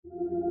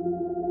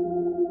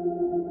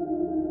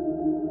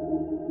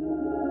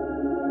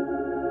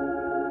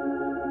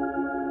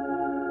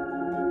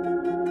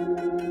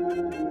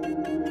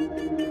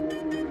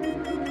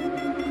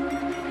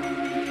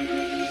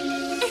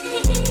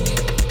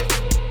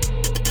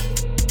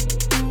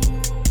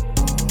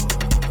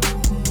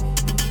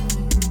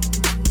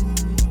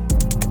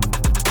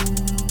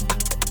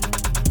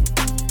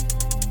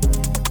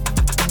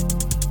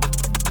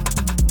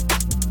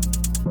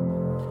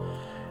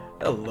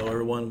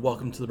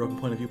welcome to the Broken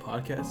Point of View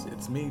podcast.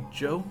 It's me,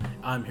 Joe.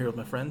 I'm here with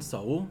my friends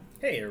Saul.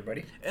 Hey,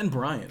 everybody. And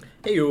Brian.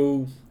 Hey,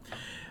 yo.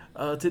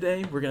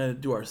 Today, we're going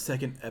to do our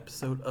second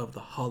episode of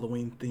the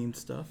Halloween-themed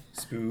stuff.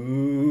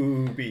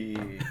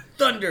 Spoopy.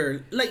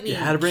 Thunder, lightning, You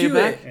had to bring it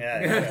back?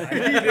 Yeah,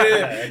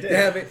 I did.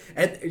 Damn it.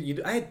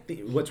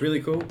 And what's really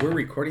cool, we're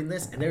recording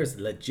this, and there's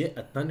legit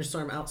a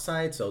thunderstorm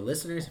outside. So,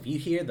 listeners, if you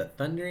hear the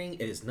thundering,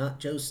 it is not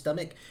Joe's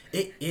stomach.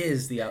 It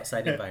is the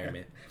outside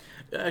environment.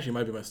 It actually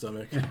might be my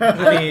stomach.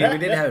 I mean, we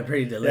did have a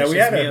pretty delicious we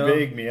had meal. a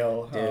big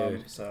meal.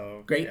 Dude.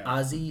 Great yeah.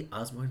 Ozzy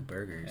Osbourne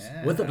burgers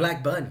Yeah. with a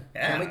black bun.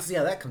 Yeah. Can't wait to see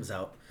how that comes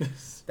out.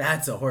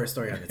 That's a horror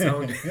story on its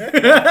own.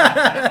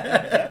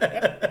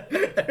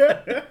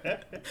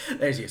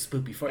 There's your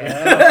spoopy for you.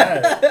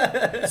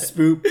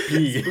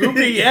 Spoopy.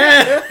 Spoopy,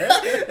 yeah.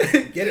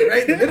 Get it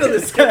right in the middle of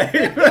this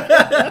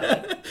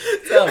guy.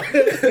 So,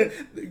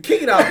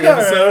 kicking off the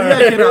episode, we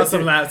gotta get off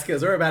some laughs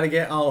because we're about to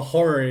get all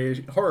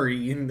horror-y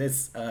in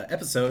this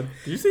episode.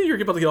 Did you say you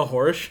were about to get all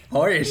horish?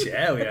 Horror-ish,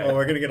 yeah, we are. Oh,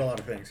 we're going to get a lot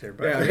of things here.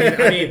 But Yeah,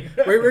 I mean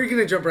we're going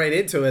to jump right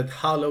into it.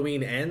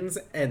 Halloween ends,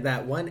 and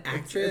that one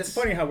actress... It's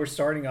funny how we're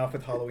starting off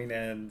with Halloween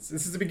Ends.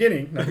 This is the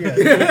beginning, not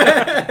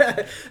the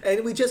end.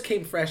 And we just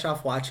came fresh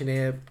off watching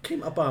it.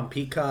 Came up on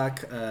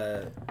Peacock,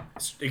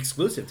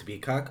 exclusive to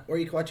Peacock, or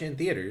you can watch it in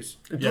theaters.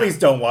 Please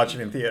don't watch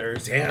it in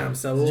theaters. Damn,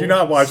 so... Do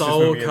not watch this Soul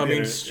movie in coming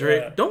theaters. straight.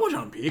 Yeah. Don't watch it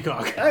on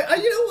Peacock.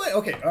 You know what?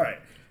 Okay, all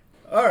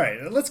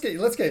right. Let's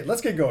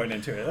get going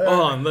into it. Hold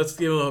on, let's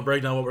give a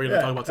breakdown of what we're going to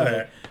Yeah, talk about today.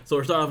 alright. So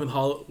we're starting off with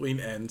Halloween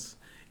Ends.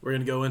 We're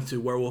going to go into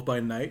Werewolf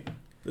by Night,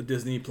 the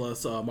Disney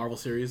Plus Marvel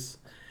series.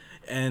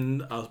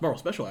 And Marvel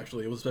special,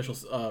 actually. It was a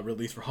special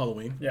release for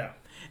Halloween. Yeah.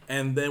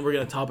 And then we're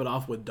going to top it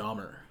off with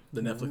Dahmer,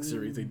 the Netflix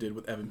series they did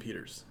with Evan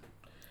Peters.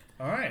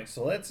 All right,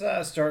 so let's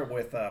start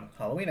with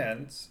Halloween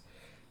Ends.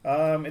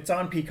 It's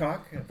on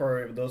Peacock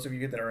for those of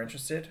you that are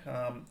interested.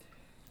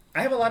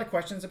 I have a lot of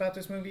questions about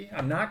this movie.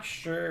 I'm not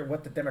sure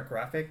what the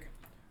demographic.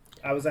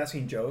 I was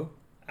asking Joe.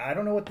 I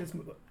don't know what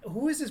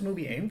who is this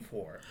movie aimed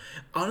for?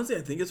 Honestly,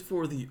 I think it's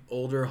for the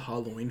older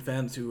Halloween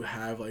fans who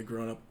have like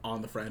grown up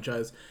on the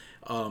franchise.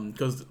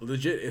 Because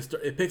legit,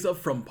 it picks up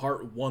from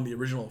part one, the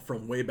original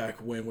from way back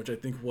when, which I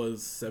think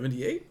was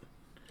 78.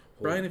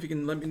 Brian, if you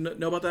can let me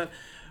know about that.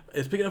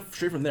 It's picking up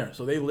straight from there.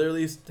 So they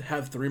literally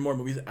have 3 more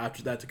movies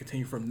after that to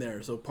continue from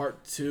there. So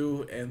part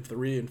 2 and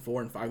 3 and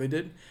 4 and 5 they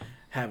did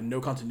have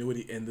no continuity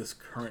in this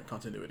current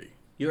continuity.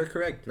 You are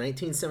correct.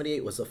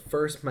 1978 was the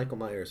first Michael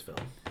Myers film.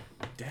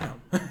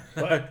 Damn.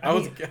 But I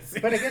was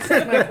guessing. But I guess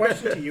like, my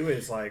question to you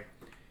is like,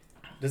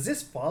 does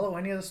this follow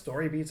any of the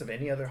story beats of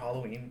any other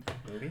Halloween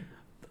movie?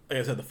 Like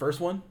I said, the first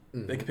one,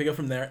 they can pick up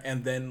from there.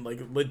 And then, like,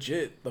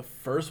 legit, the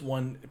first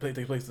one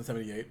takes place in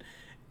 78.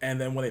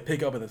 And then when they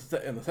pick up in the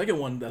second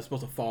one, that's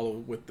supposed to follow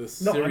with this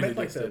No, series. I meant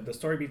they like just did. the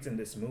story beats in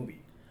this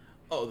movie.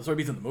 Oh, the story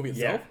beats in the movie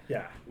itself?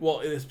 Yeah. Well,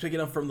 it is picking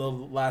up from the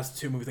last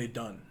 2 movies they've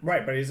done.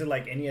 Right, but is it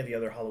like any of the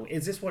other Halloween?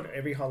 Is this what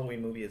every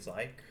Halloween movie is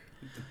like?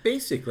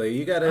 Basically,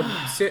 you got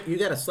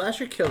a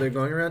slasher killer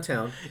going around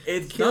town.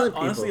 It's killing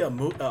not honestly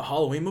people. a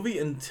Halloween movie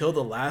until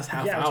the last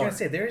half Yeah, I was hour. gonna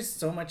say there's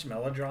so much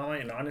melodrama,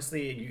 and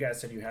honestly, you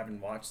guys said you haven't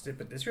watched it,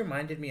 but this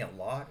reminded me a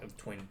lot of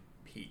Twin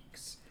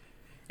Peaks.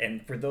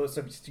 And for those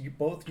of you,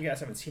 both you guys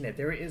haven't seen it,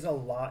 there is a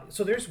lot.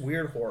 So there's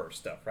weird horror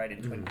stuff, right,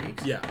 in Twin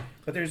Peaks. Yeah.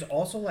 But there's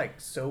also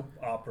like soap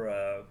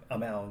opera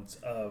amounts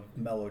of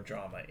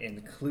melodrama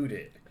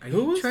included.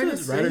 Who was trying the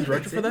to writer say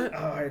director for it's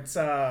that? It's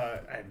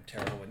I'm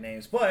terrible with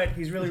names, but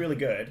he's really really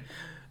good.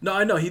 No,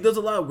 I know. He does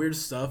a lot of weird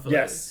stuff.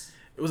 Yes.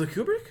 It was a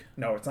Kubrick?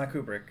 No, it's not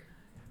Kubrick.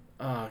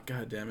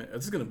 God damn it.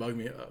 This is going to bug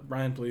me.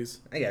 Brian, please.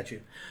 I got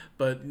you.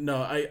 But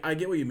no, I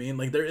get what you mean.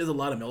 Like, there is a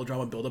lot of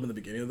melodrama build up in the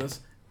beginning of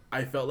this.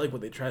 I felt like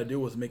what they tried to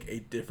do was make a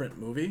different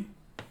movie.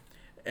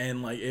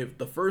 And, like, if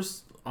the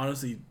first,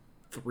 honestly,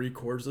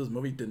 3/4 of this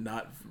movie did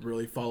not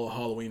really follow a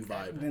Halloween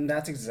vibe. And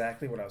that's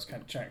exactly what I was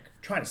kind of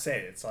trying to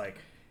say. It's like,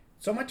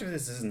 so much of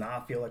this does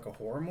not feel like a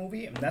horror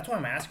movie. And that's why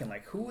I'm asking,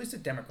 like, who is the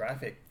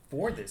demographic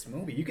for this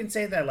movie? You can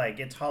say that, like,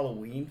 it's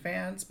Halloween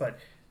fans, but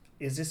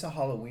is this a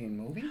Halloween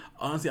movie?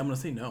 Honestly, I'm going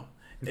to say no.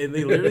 And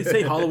they literally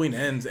say Halloween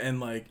ends, and,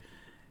 like,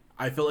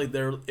 I feel like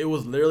it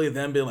was literally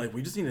them being like,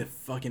 we just need to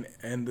fucking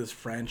end this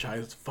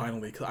franchise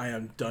finally because I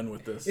am done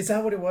with this. Is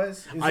that what it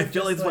was? I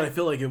feel like that's what I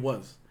feel like it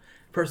was,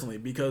 personally,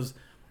 because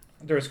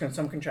There's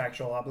some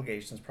contractual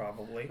obligations,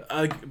 probably.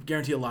 I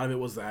guarantee a lot of it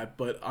was that.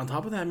 But on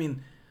top of that, I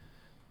mean,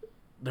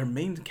 their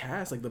main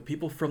cast, like the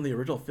people from the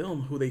original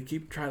film who they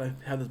keep trying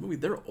to have this movie,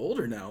 they're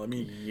older now. I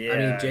mean,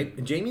 Yeah. I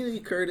mean, Jamie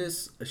Lee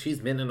Curtis, she's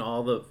been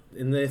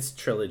in this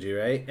trilogy,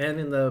 right? And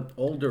in the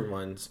older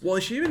ones. well,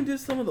 she even did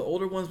some of the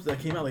older ones that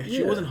came out. Like, she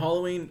Yeah. was in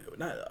Halloween,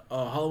 not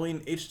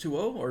Halloween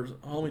H2O or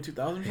Halloween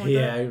 2000 or something Yeah,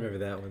 like I that. remember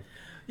that one.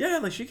 Yeah,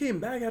 like she came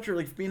back after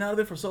like being out of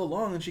it for so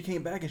long, and she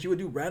came back and she would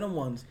do random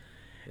ones.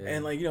 Yeah.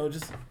 And like,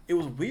 just it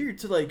was weird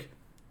to like,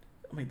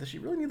 I'm like, does she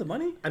really need the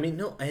money? I mean,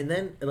 no, and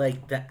then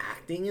like the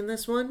acting in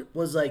this one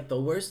was like the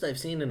worst I've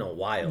seen in a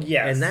while.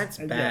 Yes. and that's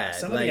Yeah, bad.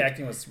 some like, of the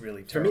acting was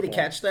really for terrible. me to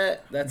catch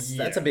that, that's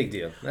Yeah. a big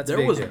deal. That's a There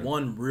big was deal.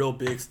 one real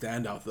big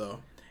standout though,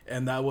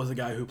 and that was the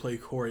guy who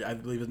played Corey. I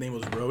believe his name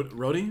was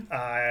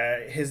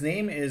Rhodey. His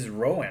name is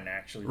Rowan,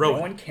 actually. Rowan.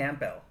 Rowan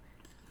Campbell.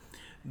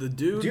 The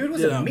dude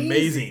was did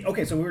amazing.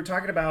 Okay, so we were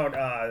talking about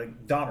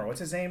Dahmer. What's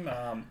his name?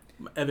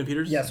 Evan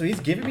Peters. Yeah, so he's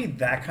giving me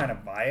that kind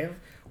of vibe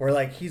where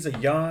like he's a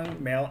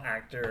young male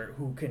actor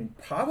who can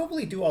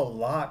probably do a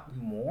lot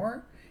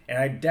more, and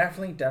I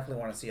definitely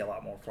want to see a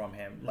lot more from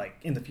him like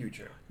in the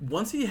future.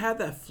 Once he had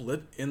that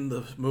flip in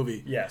the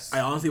movie, Yes. I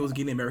honestly was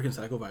getting American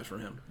Psycho vibes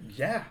from him.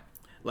 Yeah.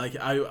 Like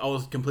I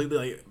was completely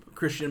like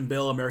Christian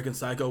Bale, American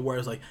Psycho,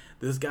 whereas like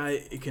this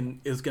guy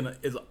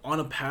is on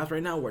a path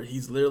right now where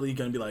he's literally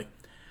gonna be like,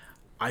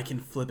 I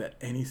can flip at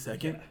any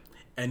second. Yeah.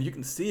 And you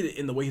can see it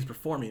in the way he's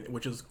performing,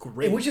 which is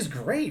great. Which is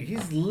great.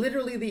 He's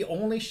literally the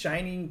only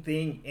shining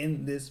thing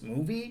in this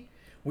movie,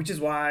 which is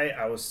why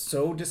I was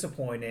so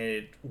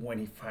disappointed when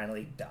he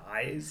finally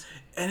dies.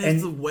 And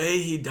it's the way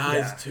he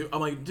dies, Yeah. too.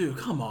 I'm like, dude,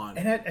 come on.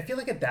 And I feel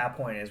like at that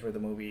point is where the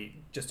movie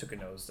just took a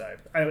nosedive.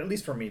 At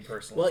least for me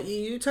personally. Well,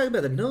 you talk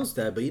about the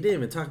nosedive, but you didn't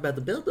even talk about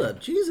the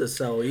build-up. Jesus,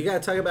 so you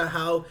got to talk about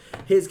how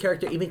his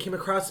character even came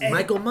across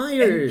Michael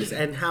Myers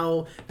and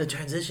how the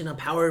transition of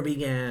power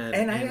began.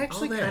 And I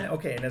actually all that. kind of,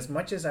 okay, and as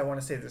much as I want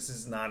to say this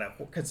is not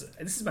because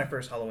this is my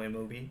first Halloween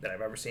movie that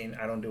I've ever seen.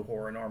 I don't do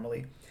horror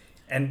normally.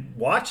 And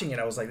watching it,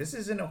 I was like, this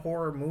isn't a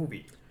horror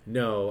movie.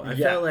 No, I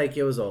felt like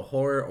it was a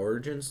horror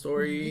origin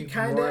story,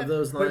 more of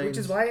those lines. Which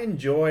is why I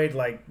enjoyed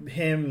like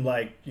him,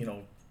 like, you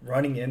know,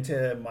 running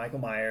into Michael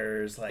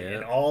Myers, like,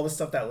 and all the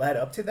stuff that led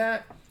up to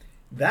that.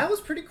 That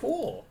was pretty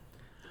cool.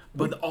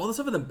 But all the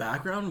stuff in the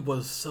background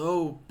was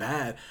so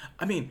bad.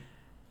 I mean,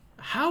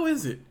 how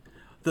is it?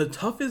 The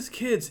toughest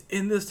kids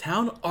in this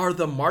town are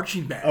the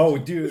marching band. Oh,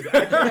 dude,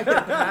 I think I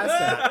get past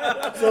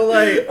that. So,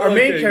 like, our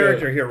main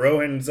character here,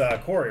 Rowan's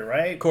Corey,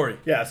 right? Corey.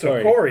 Yeah,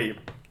 so Corey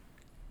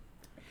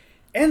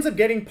ends up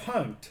getting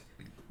punked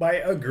by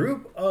a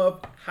group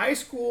of high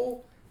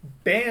school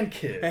band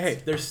kids.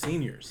 Hey, they're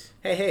seniors.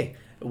 Hey,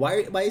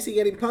 why is he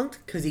getting punked?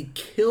 Because he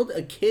killed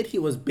a kid he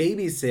was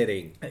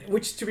babysitting.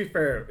 Which, to be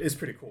fair, is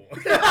pretty cool.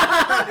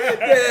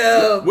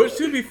 Which,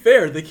 to be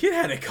fair, the kid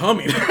had it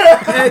coming.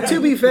 And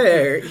to be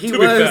fair, he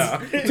was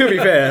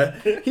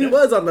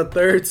on the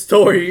third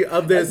story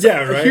of this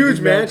huge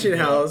mansion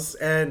house,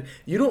 and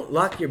you don't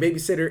lock your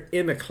babysitter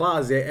in the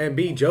closet and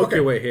be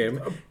joking with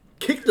him.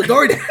 Kick the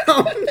door down.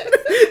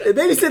 The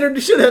babysitter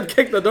should have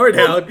kicked the door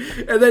down,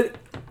 and then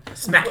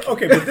smack.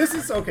 Okay, but this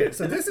is okay.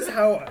 So this is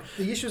how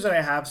the issues that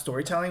I have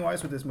storytelling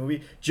wise with this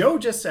movie. Joe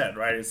just said,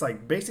 right? It's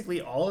like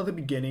basically all of the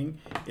beginning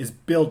is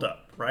build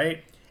up,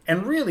 right?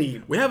 And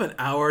really, we have an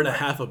hour and a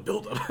half of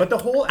build up. But the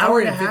whole hour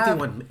and a half,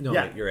 51. No,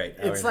 yeah, wait, you're right.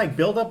 It's like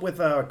build up with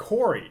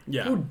Corey,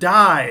 Yeah. who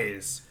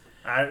dies.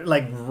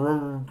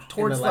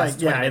 Towards the last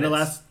 20 in the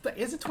minutes. last,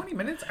 is it 20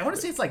 minutes? I want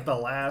to say it's like the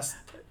last.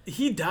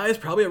 He dies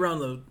probably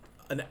around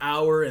an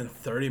hour and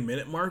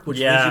 30-minute mark, which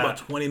leaves Yeah. you about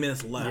 20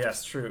 minutes left.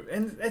 Yes, true.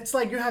 And it's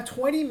like you have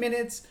 20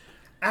 minutes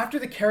after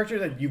the character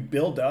that you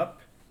build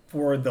up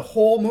for the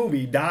whole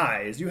movie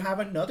dies. You have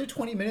another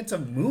 20 minutes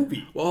of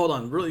movie. Well, hold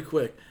on, really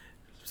quick.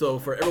 So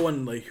for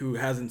everyone like who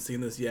hasn't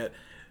seen this yet,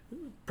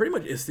 pretty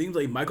much it seems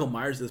like Michael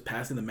Myers is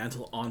passing the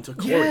mantle on to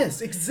Corey.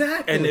 Yes,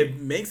 exactly. And it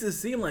makes it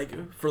seem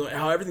like, for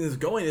how everything is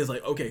going, is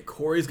like, okay,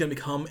 Corey's going to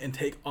become and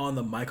take on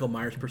the Michael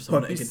Myers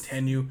persona and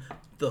continue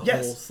the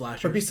whole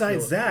slasher. But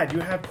besides that,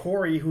 you have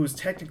Corey, who's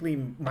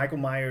technically Michael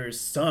Myers'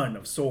 son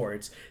of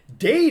sorts,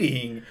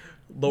 dating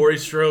Laurie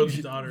Strode's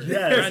daughter.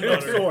 Yes,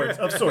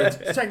 of sorts.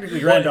 It's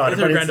technically granddaughter.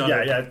 It's her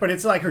granddaughter. Yeah, but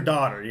it's like her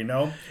daughter, you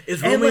know?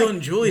 It's Romeo and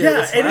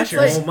Juliet. Yeah, and it's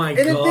like, Oh my and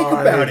then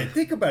God.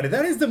 think about it.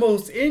 That is the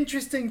most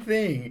interesting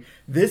thing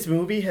this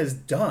movie has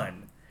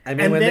done. I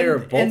mean, when they were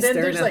both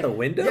staring at the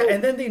window? Yeah,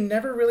 and then they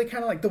never really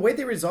kind of like, the way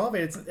they resolve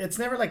it, it's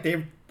never like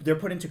they're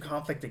put into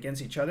conflict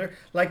against each other.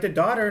 Like, the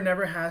daughter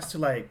never has to,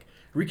 like,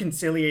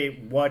 reconciliate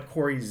what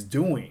Corey's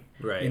doing.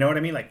 Right. You know what I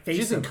mean? Like,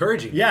 She's him.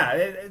 encouraging.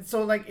 Yeah.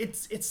 So like,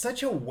 it's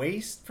such a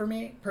waste for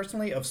me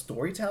personally of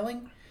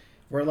storytelling.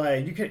 Where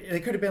like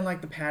it could have been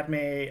like the Padme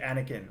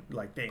Anakin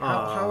like thing.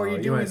 How are you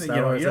doing? went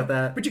Star Wars at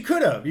that? But you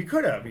could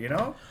have, you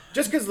know.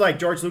 Just because like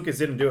George Lucas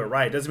didn't do it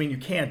right doesn't mean you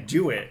can't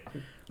do it.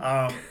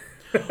 Well,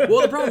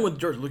 the problem with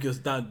George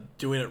Lucas not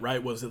doing it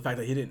right was the fact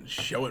that he didn't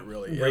show it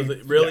really. It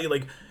was really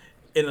like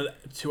in a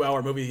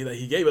 2-hour movie that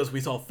he gave us,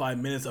 we saw 5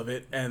 minutes of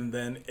it, and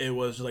then it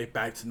was just like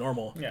back to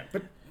normal. Yeah,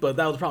 but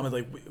that was the problem.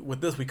 Is like with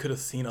this, we could have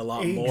seen a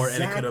lot more,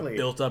 and it could have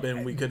built up,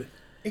 and we could.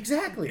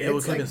 Exactly. It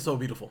would have been so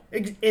beautiful.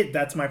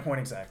 That's my point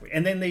exactly.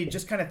 And then they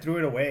just kind of threw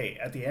it away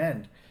at the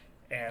end.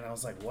 And I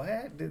was like,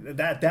 what?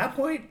 At that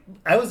point,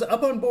 I was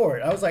up on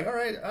board. I was like, all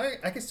right,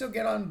 I can still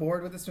get on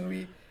board with this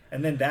movie.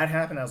 And then that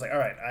happened. I was like, all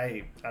right,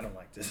 I don't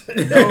like this.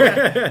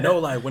 No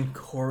lie, when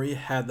Corey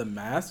had the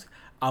mask,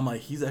 I'm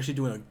like, he's actually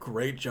doing a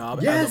great job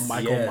as Yes. a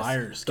Michael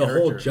Myers The character.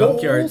 whole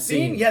junkyard whole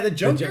scene, scene. yeah, the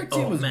junkyard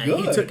scene was He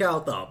good. took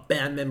out the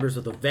band members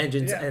with a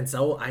vengeance, Yeah. and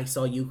so I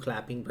saw you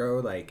clapping, bro.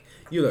 Like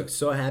you looked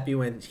so happy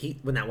when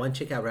that one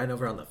chick got ran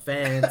over on the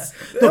fence.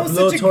 The That was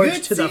such a blowtorch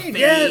good to the scene, face.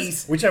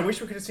 yes. Which I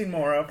wish we could have seen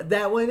more of.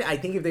 That one, I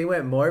think if they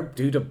went more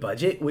due to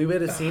budget, we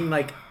would have seen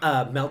like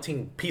a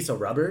melting piece of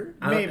rubber.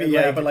 Maybe,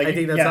 yeah, but like I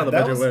think that's yeah, how the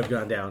that budget was- would have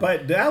gone down.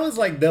 But that was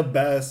like the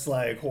best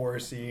like horror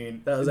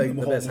scene. that was in like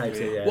the whole best hype movie.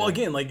 scene. Yeah. Well,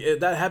 again, like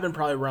that happened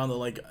probably around the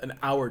like an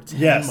hour 10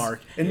 Yes,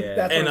 mark, and Yeah.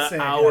 that's and what I'm an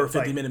saying. hour Yeah, it's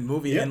 50-minute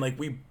movie, Yep. and like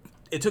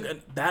it took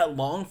that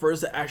long for us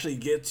to actually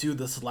get to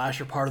the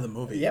slasher part of the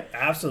movie. Yep,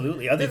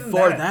 absolutely. Other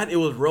Before than that, it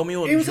was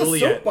Romeo and it was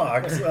Juliet. a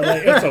soapbox.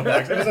 Like, it was a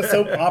soapbox. It was a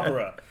soap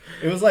opera.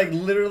 It was like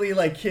literally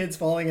like kids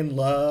falling in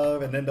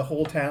love, and then the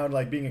whole town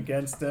like being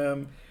against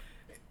them.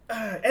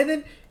 And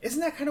then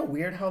isn't that kind of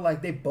weird how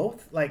like they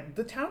both like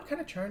the town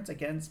kind of turns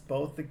against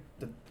both the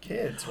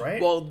kids,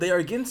 right? Well, they are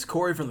against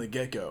Corey from the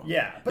get-go.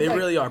 Yeah, but they like-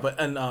 really are. But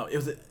and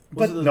was it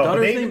But the no, but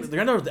daughter's they name? even- The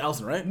granddaughter was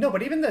Allison, right? no,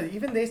 but even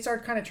they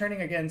start kind of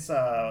turning against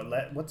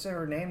what's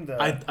her name?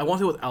 I want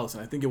to say with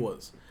Allison. I think it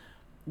was.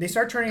 They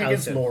start turning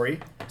Allison. against Lori.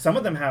 Some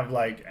of them have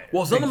like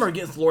Well, some of them are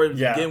against Lori to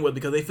Yeah. begin with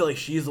because they feel like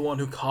she's the one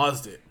who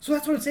caused it. So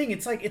that's what I'm saying.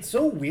 It's like it's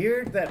so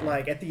weird that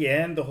like at the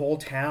end the whole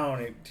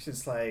town it's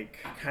just like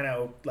kind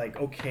of like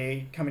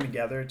okay coming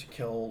together to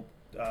kill.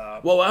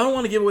 Well, I don't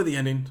want to give away the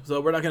ending, so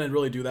we're not going to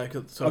really do that.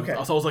 So Okay.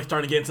 also, I was like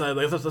starting to get into that.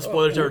 Like, that's the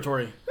spoiler Oh,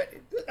 territory.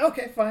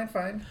 Okay, fine.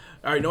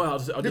 All right, no, I'll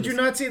do Did you this.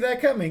 not see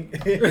that coming?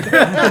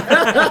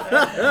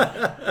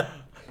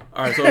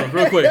 All right, so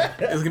real quick,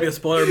 it's gonna be a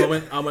spoiler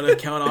moment. I'm gonna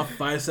count off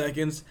 5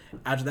 seconds.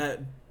 After that,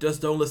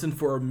 just don't listen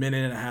for a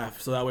minute and a half,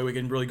 so that way we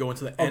can really go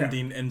into the Okay.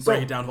 ending and So-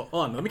 break it down. Hold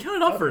on, let me count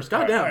it off first.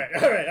 God damn.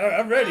 All right.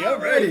 I'm ready.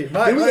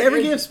 Did we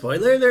ever give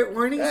spoiler alert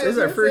warnings? Yeah, This is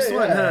our I was first gonna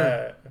one, say,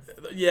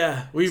 huh?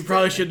 Yeah, we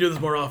probably should do this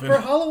more often. For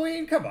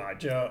Halloween, come on,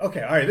 Joe.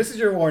 Okay, all right. This is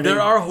your warning.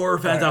 There are horror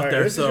fans All right, out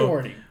there, This is your so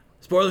warning.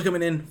 spoilers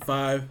coming in.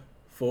 5,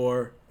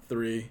 4,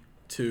 3,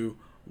 2,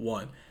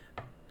 1.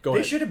 Go They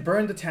ahead. should have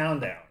burned the town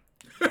down.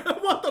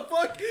 What the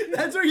fuck?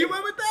 That's where you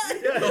went with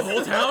that? The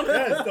whole town?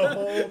 Yes, the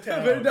whole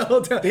town. The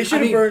whole time. They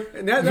should have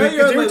burned. Now Because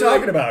you're they were like-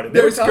 talking about it. They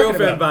were There's talking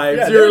girlfriend about vibes.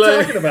 Yeah, they You're were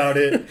like, talking about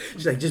it.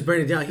 she's like, just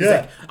burn it down. He's Yeah.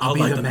 like, I'll be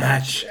light the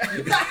match.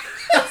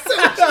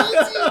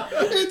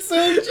 It's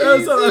so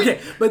cheesy. Okay,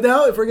 but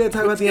now if we're gonna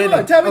talk about the Come ending,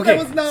 on, tell me okay,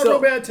 that was not so-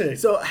 romantic.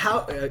 So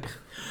how,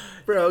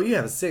 bro? You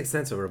have a sixth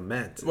sense of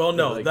romance. Well,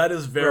 no, Like, that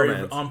is very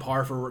romance. on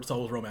par for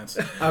Soul's romance.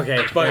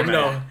 Okay, But never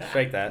mind. no.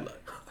 break that.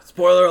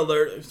 Spoiler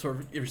alert, so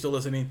if you're still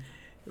listening,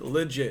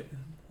 legit.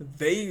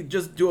 They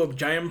just do a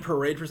giant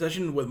parade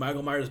procession with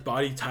Michael Myers'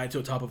 body tied to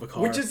the top of a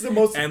car. Which is the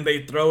most- And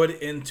they throw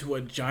it into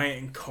a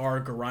giant car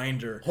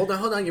grinder. Hold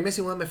on. You're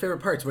missing one of my favorite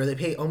parts where they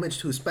pay homage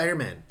to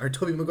Spider-Man or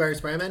Tobey Maguire's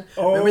Spider-Man.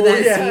 Oh, Remember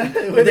that yeah.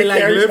 scene When where they they like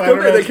carry lift him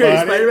and they Spider-Man's carry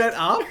body. Spider-Man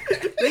off?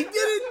 They did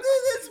it in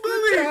this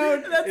movie.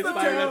 town- That's it's the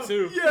Spider-Man town.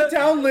 2. Yeah. The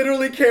town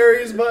literally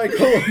carries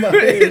Michael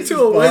Myers' Into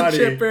a wood body.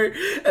 chipper,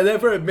 and then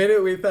for a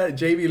minute we thought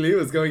Jamie Lee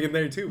was going in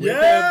there too. with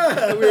Yeah.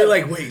 them. And we were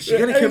like, "Wait, she's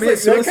gonna And it's commit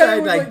that kinda suicide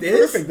was, like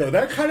this?" Perfect though.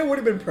 That kind of would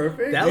have been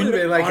perfect. That would have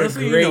been like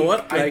Honestly, a great. you know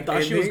what? I like,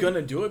 thought she was ending.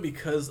 gonna do it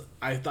because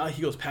I thought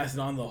he was passing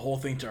on the whole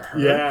thing to her.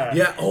 Yeah.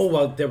 Yeah. Oh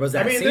well, there was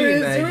I that mean, scene there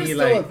that is he still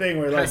like a thing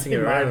where like passing he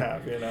it might around.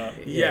 have, you know.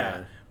 Yeah.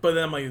 But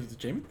then I'm like, does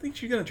Jamie think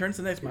she's gonna turn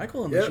into the next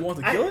Michael and Yep. she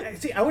wants to kill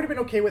it? See, I would have been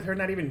okay with her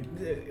not even.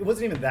 It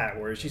wasn't even that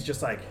where she's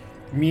just like,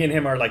 me and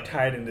him are like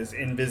tied in this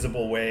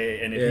invisible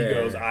way, and if he Yeah.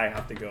 goes, I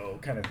have to go,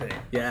 kind of thing.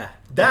 Yeah.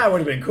 That would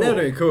have been cool. That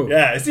would've been cool.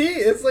 Yeah. See,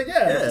 it's like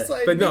Yeah. it's just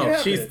like. But make it no,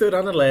 she happen. stood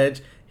on the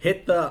ledge,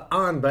 hit the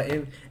on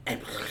button,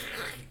 and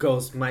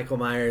goes Michael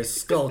Myers,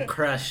 skull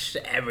crush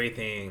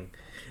everything.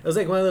 It was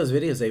like one of those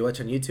videos that you watch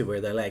on YouTube where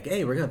they're like,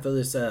 "Hey, we're gonna throw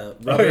this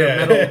rubber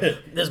yeah. metal,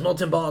 this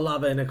molten ball of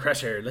lava in a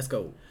crusher. Let's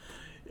go."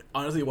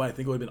 Honestly, what I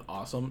think would have been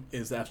awesome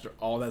is after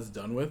all that's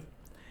done with,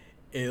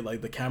 it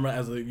like the camera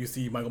as you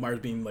see Michael Myers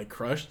being like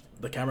crushed,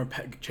 the camera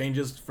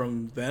changes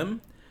from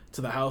them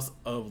to the house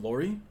of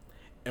Laurie,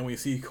 and we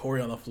see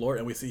Corey on the floor,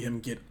 and we see him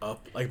get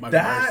up like Michael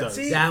Myers does.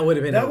 see, That would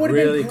have been a would've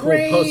really been cool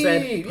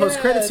great.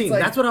 post-credit it's scene.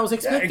 That's what I was yeah,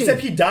 expecting. except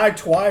he died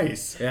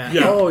twice. Yeah.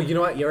 Yeah. Oh, you know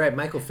what? You're right.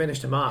 Michael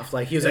finished him off.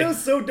 Like he was It like,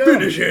 was so dumb.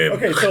 "Finish him."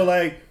 Okay, so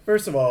like,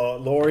 first of all,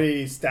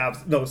 Laurie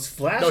slashes.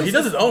 No, he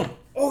does his own.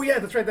 Oh yeah,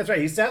 that's right.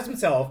 He stabs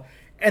himself,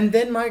 and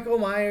then Michael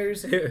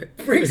Myers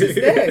breaks his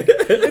neck.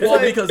 It's Well,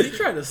 like- because he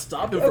tried to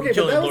stop him from okay, but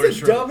killing that Laurie was a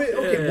Strode. dumb.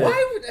 Okay, Yeah.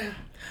 why would?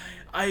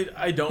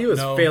 I don't He was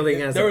know.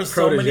 failing as there a were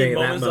so protege many in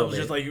that moments of moment.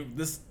 just like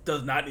this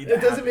does not need to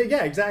It doesn't happen. make.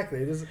 Yeah, exactly.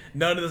 It doesn't.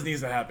 None of this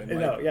needs to happen. You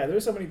Like, know, yeah,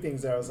 there's so many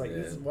things that I was like,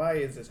 why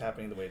is this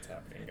happening the way it's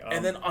happening?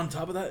 And then on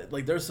top of that,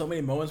 like there's so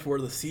many moments where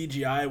the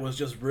CGI was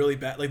just really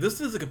bad. Like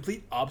this is a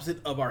complete opposite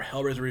of our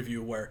Hellraiser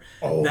review, where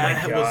Oh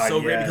that my was God,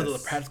 so great because of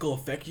yes. the practical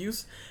effect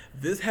use.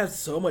 This has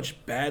so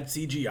much bad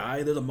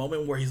CGI. There's a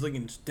moment where he's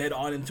looking dead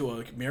on into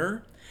a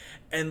mirror,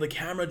 and the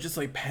camera just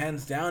like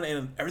pans down,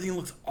 and everything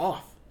looks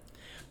off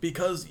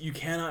because you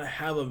cannot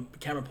have a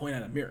camera point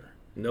at a mirror.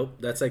 Nope,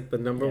 that's like the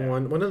number Yeah.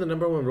 one of the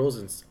number one rules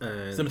in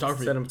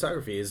Cinematography.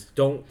 cinematography is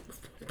don't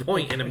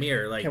point in a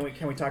mirror. Like,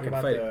 Can we talk you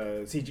about fight.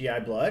 the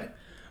CGI blood?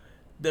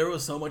 There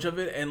was so much of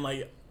it, and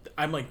like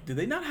I'm like, did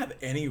they not have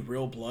any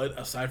real blood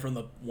aside from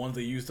the ones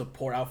they used to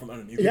pour out from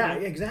underneath? Yeah,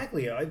 people?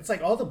 exactly. It's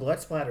like all the blood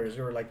splatters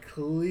were like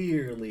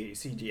clearly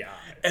CGI.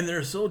 And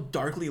they're so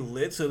darkly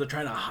lit, so they're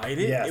trying to hide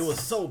it. Yes. It was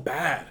so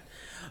bad.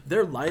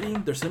 Their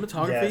lighting, their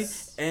cinematography,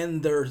 Yes.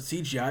 and their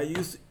CGI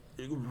use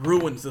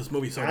ruins this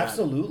movie so bad.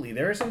 Absolutely.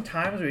 There are some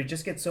times where it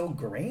just gets so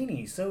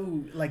grainy,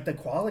 so like the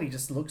quality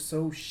just looks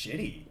so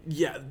shitty.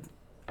 Yeah,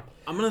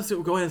 I'm gonna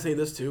go ahead and say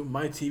this too.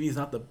 My TV is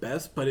not the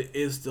best, but it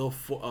is still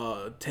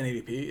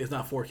 1080p. It's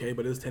not 4K,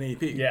 but it is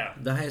 1080p. Yeah.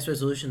 The highest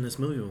resolution in this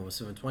movie was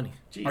 720.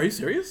 Gee. Are you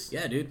serious?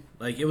 Yeah, dude.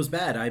 Like, it was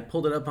bad. I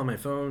pulled it up on my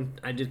phone.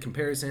 I did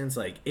comparisons.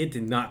 Like, it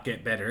did not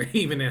get better,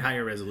 even in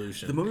higher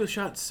resolution. The movie was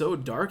shot so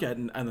dark at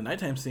the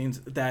nighttime scenes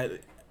that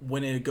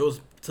when it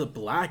goes to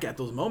black at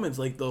those moments,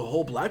 like the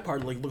whole black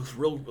part like looks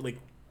real like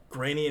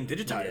grainy and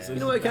digitized. Yeah. You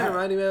know what it kind of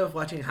reminded me of?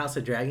 Watching House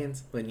of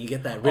Dragons. When you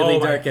get that really Oh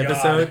my dark God.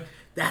 episode.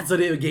 That's what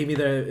it gave me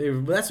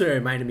that's what it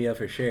reminded me of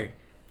for sure.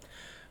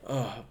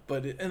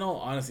 But in all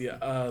honesty,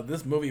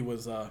 this movie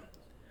was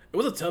it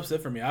was a tough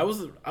sit for me. I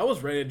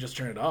was ready to just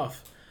turn it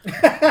off.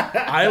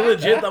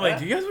 I'm like,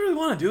 do you guys really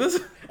want to do this?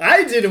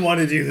 I didn't want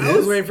to do this. I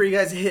was waiting for you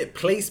guys to hit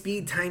play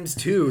speed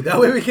 ×2. That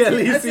way we can at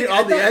least see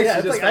all the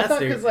action just I thought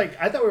faster. because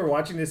I thought we were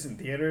watching this in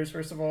theaters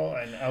first of all,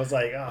 and I was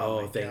like,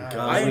 oh, my thank God.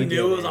 God. I we knew did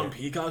it was it. on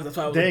Peacock. That's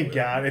why I was Thank like,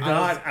 God. If I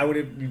not, I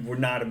would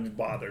not have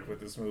bothered with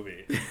this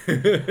movie.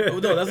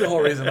 no, that's the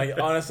whole reason. Like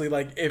honestly,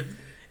 like if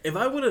we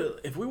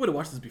would have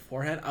watched this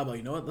beforehand, I'd be like,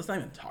 you know what? Let's not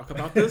even talk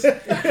about this. I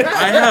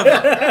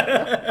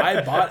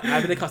bought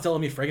Abbott and Costello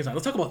Meet Frankenstein.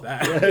 Let's talk about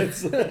that.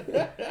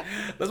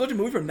 Let's watch a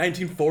movie from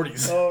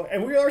 1940s. Oh,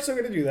 and we are still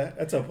going to do that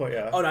at some point,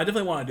 yeah. Oh, no, I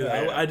definitely want to do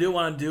that. Yeah. I do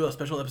want to do a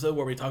special episode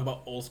where we talk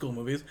about old school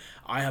movies.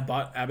 I have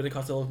bought Abbott and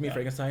Costello Meet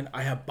Frankenstein.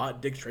 I have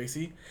bought Dick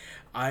Tracy.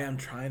 I am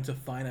trying to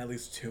find at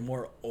least 2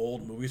 more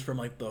old movies from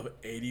like the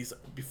 80s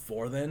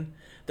before then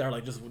that are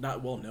like just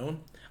not well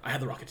known. I have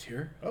The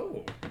Rocketeer.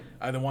 Oh,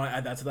 I then want to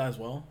add that to that as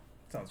well.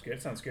 sounds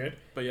good.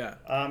 But yeah.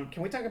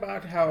 Can we talk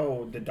about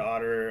how the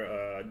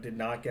daughter did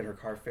not get her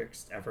car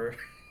fixed ever?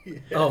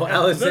 Oh,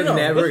 Allison No,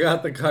 never let's-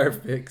 got the car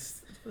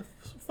fixed.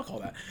 Fuck all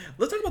that.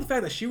 Let's talk about the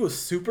fact that she was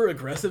super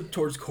aggressive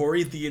towards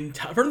Corey the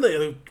entire from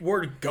the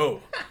word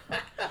go.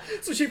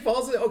 So she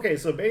falls. Okay,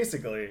 so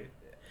basically,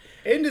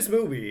 in this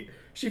movie,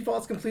 she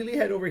falls completely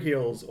head over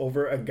heels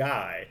over a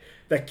guy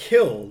that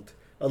killed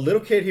a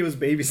little kid he was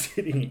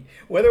babysitting,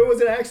 whether it was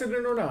an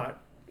accident or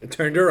not. It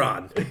turned her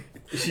on.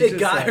 She It just,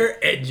 got like- her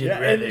engine Yeah,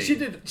 ready.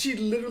 and she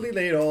literally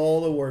laid all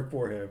the work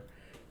for him.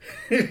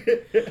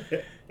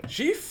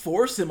 She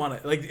forced him on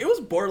it. Like it was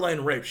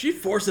borderline rape. She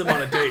forced him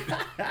on a date.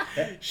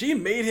 She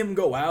made him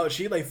go out.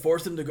 She like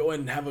forced him to go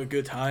and have a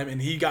good time,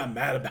 and he got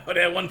mad about it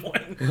at one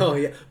point. Oh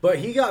yeah, but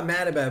he got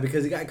mad about it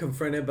because he got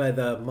confronted by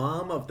the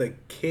mom of the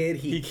kid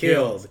he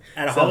killed. killed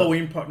At a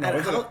Halloween party. At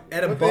a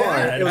bar.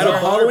 Yeah, It was At a bar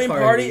Halloween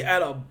party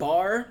at a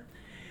bar.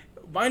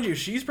 Mind you,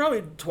 she's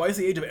probably twice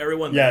the age of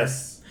everyone there.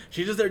 Yes.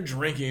 She's just there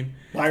drinking.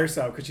 by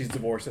herself because she's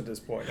divorced at this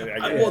point. I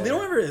get Well, it. they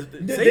don't ever say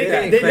They,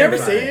 that. they never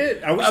clarify say it.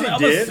 it. I wish I'm- they I'm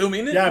did.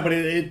 assuming it. Yeah, but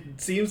it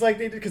seems like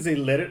they did because they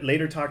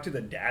later talk to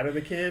the dad of the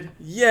kid.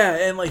 Yeah,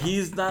 and like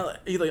he's not.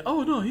 He's like,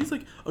 oh no, he's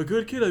like a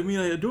good kid. I mean,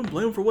 I don't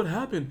blame him for what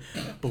happened.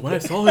 But when I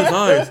saw his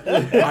eyes,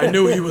 I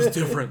knew he was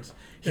different.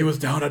 He was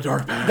down a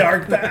dark path.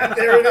 Dark path.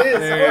 There it is.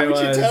 There it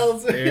Oh, she was.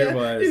 tells him There it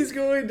was. he's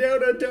going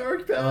down a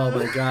dark path. Oh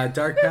my god,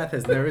 Dark Path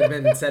has never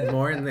been said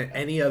more in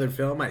any other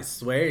film. I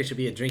swear it should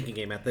be a drinking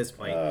game at this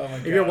point. Oh my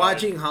If you're God.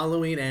 watching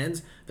Halloween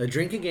Ends, the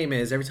drinking game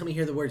is every time you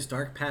hear the words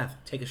Dark Path,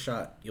 take a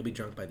shot. You'll be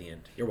drunk by the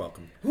end. You're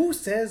welcome. Who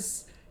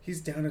says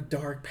he's down a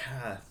dark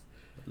path?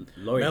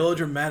 Lawyer.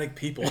 Melodramatic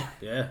people.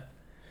 Yeah,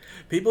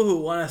 People who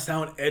want to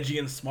sound edgy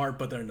and smart,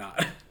 but they're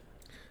not.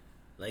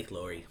 like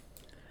Lori.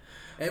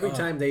 Every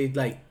time they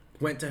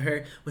went to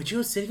her, when she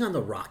was sitting on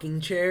the rocking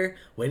chair,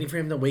 waiting for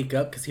him to wake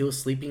up because he was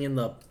sleeping in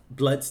the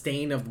blood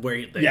stain of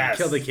where they Yes.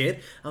 killed the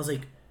kid. I was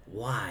like,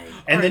 why?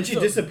 And then Alright, she so-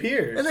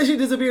 disappears. And then she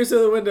disappears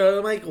through the window.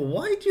 I'm like,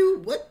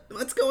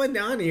 what's going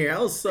on here? I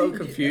was so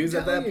confused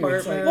at that telling you, part,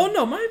 it's like- man. Well,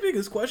 no, my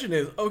biggest question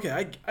is,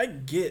 okay, I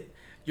get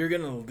you're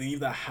going to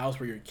leave the house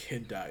where your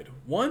kid died.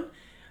 1,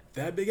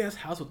 that big-ass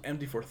house was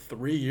empty for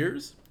 3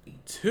 years.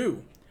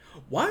 2,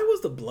 why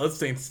was the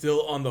bloodstain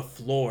still on the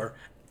floor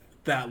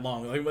that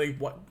long? Like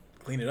what?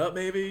 Clean it up,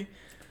 maybe?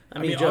 I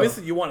mean, Joe,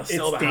 obviously you want to It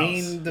sell the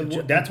stained house.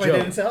 the. That's why Joe. they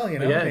didn't sell. You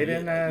know, Yeah, they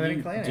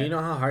didn't clean it. Do you know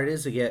how hard it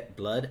is to get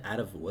blood out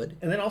of wood?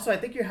 And then also, I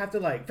think you have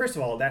to first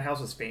of all, that house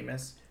was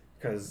famous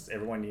because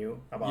everyone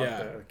knew about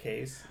Yeah. the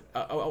case.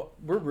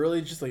 We're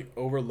really just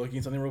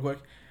overlooking something real quick.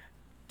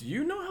 Do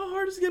you know how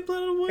hard it is to get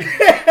blood out of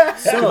wood?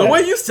 So, The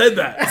way you said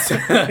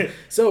that.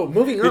 so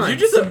moving on.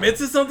 Did you just admit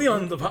to something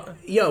on the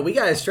Yo, we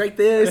gotta strike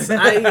this.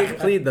 I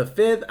plead the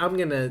fifth. I'm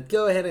gonna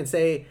go ahead and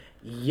say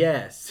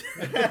yes.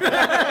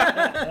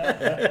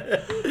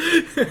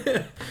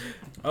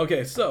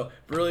 Okay, so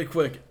really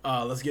quick,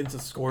 let's get into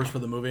scores for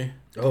the movie.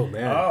 Oh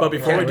man. Oh, But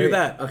before we Can't do wait.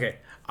 that, Okay.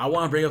 I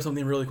want to bring up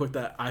something really quick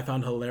that I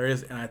found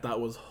hilarious and I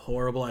thought was a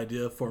horrible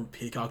idea for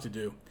Peacock to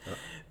do.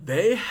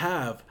 they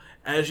have,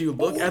 as you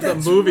look at the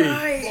that's movie,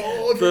 right.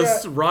 Oh, I the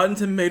forgot. Rotten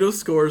Tomato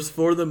scores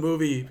for the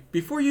movie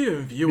before you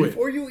even view it.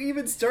 Before you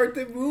even start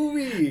the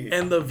movie.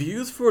 And the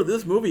views for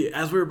this movie,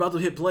 as we were about to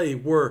hit play,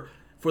 were,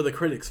 for the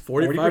critics,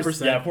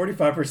 45%. Yeah,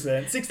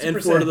 45%. 60%.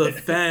 And for the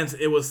fans,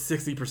 it was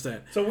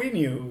 60%. So we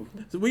knew.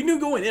 So we knew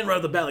going in right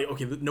off the bat, like,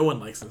 okay, no one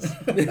likes this.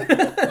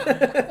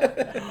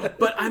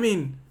 But, I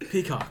mean,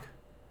 Peacock,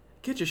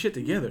 get your shit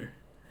together.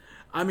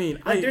 I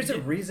mean, There's a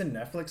reason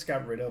Netflix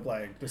got rid of,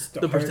 like,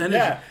 the percentage.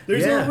 Yeah,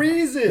 there's a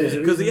reason.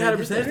 Because he had a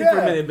percentage thing for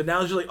a minute, but now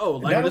it's just like, oh,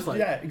 like or dislike.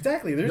 Yeah,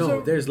 exactly.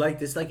 There's like,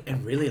 dislike,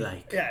 and really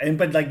like. Yeah,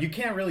 but like you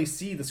can't really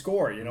see the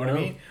score. You know what I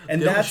mean?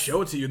 And they don't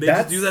show it to you. They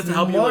just do that to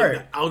help you,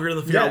 like, the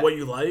algorithm figure out what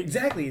you like.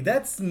 Exactly.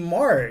 That's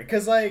smart.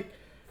 Because, like,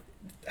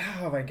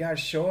 oh my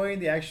gosh, showing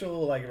the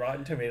actual, like,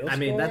 Rotten Tomatoes I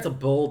mean, score? that's a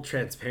bold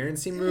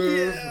transparency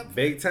move,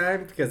 big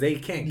time, because they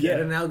can't get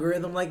an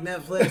algorithm like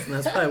Netflix, and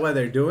that's probably why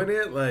they're doing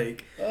it.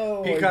 Like,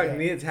 Oh my Peacock God.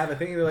 needs to have a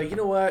thing. They're like, you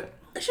know what?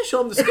 I should show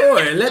them the score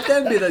and let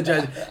them be the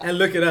judge. And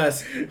look at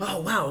us.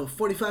 Oh, wow,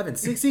 45 and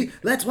 60.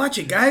 Let's watch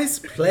it, guys.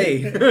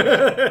 Play.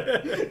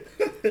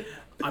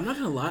 I'm not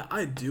gonna lie,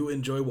 I do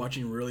enjoy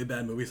watching really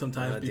bad movies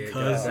sometimes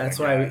because that's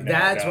Oh my why God,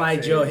 that's no, why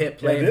see. Joe hit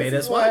play Yeah, and this made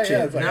is us why, watch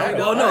yeah, it. it's like, Now I we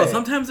know. know no, why.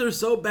 sometimes they're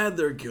so bad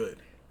they're good.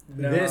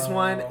 This No.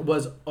 one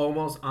was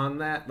almost on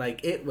that.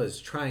 Like, it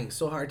was trying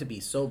so hard to be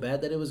so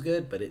bad that it was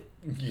good, but it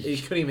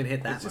couldn't even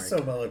hit that It's just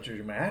mark. so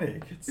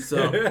melodramatic.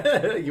 So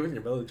You and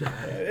your melodrama.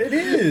 It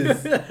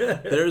is.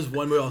 there's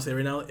one movie I'll say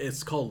right now.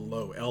 It's called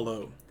Low,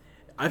 L-O.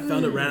 I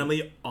found it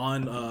randomly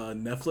on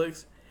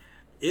Netflix.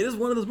 It is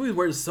one of those movies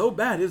where it's so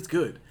bad it's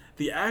good.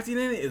 The acting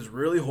in it is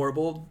really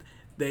horrible.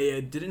 They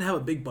didn't have a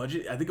big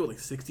budget. I think it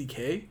was like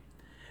 $60K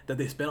that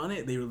they spent on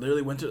it. They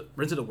literally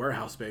rented a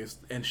warehouse space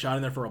and shot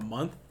in there for a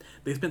month.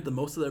 They spent the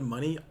most of their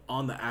money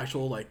on the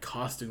actual, like,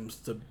 costumes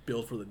to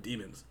build for the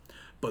demons.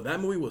 But that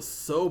movie was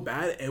so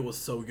bad, it was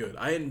so good.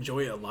 I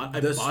enjoy it a lot.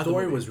 The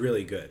story was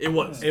really good. It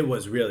was. It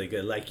was really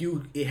good. Like,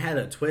 it had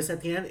a twist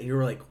at the end, and you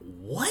were like,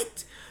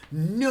 "What?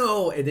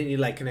 No!" And then you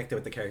like connected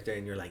with the character,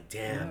 and you're like,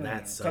 "Damn,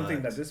 that's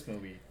something that this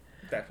movie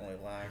definitely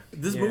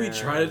lacked. This movie Yeah.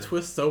 tried to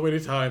twist so many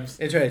times.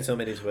 It tried so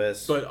many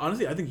twists. But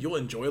honestly, I think you'll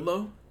enjoy it,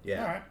 though.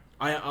 yeah, All right.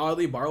 I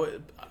oddly borrow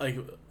it, like,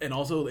 and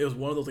also it was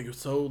one of those, like,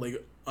 so,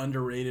 like,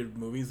 underrated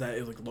movies that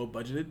is, like, low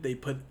budgeted. They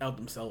put out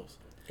themselves.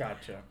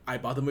 Gotcha. I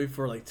bought the movie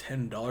for like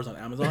 $10 on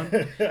Amazon.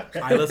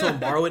 I let someone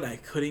borrow it and I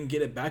couldn't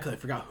get it back because I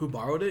forgot who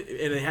borrowed it,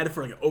 and they had it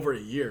for like over a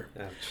year.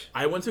 Ouch.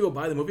 I went to go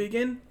buy the movie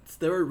again.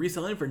 They were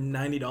reselling it for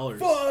 $90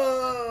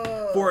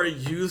 Fuck! for a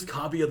used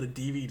copy of the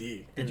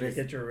DVD. Did you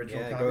get your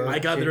original Yeah, copy? go- I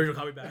got the original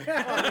copy back.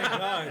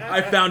 I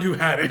God. found who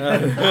had it.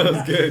 That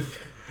was good.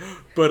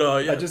 But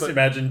yeah, I just but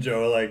imagine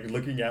Joe like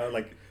looking out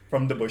like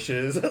from the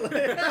bushes.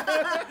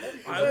 I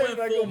went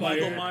full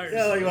Michael Myers.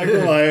 Yeah, like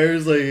Michael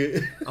Myers.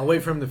 Like I'll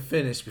wait for him to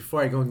finish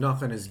before I go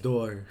knock on his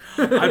door.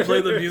 I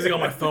play the music on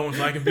my phone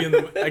so I can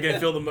I can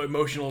feel the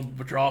emotional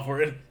withdrawal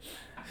for it.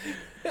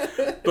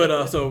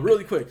 But so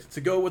really quick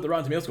to go with the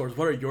Rotten Tomatoes scores.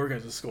 What are your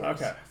guys' scores?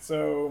 okay,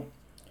 so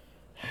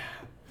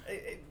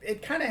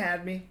it kind of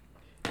had me.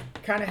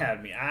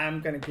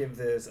 I'm gonna give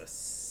this a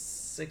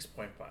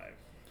 6.5.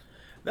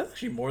 That's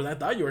actually more than I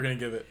thought you were gonna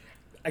give it.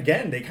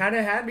 Again, they kind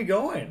of had me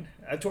going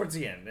towards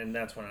the end, and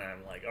that's when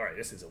I'm like, all right,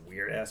 this is a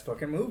weird ass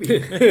fucking movie.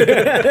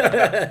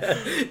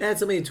 It had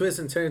so many twists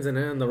and turns and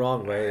in the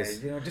wrong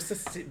ways. You know, just to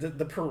see,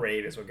 the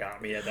parade is what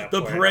got me at that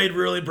The point. parade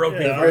really broke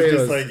me. Yeah, I apart. was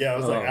just like, I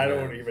Oh,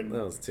 don't man. even.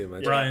 That was too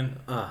much. Brian,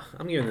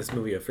 I'm giving this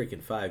movie a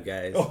freaking 5,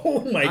 guys.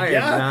 Oh my I am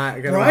god! not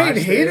gonna Brian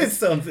watch hated this.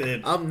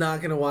 something. I'm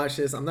not gonna watch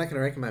this. I'm not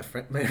gonna recommend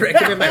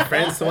my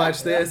friends to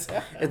watch this.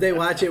 If they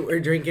watch it, we're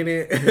drinking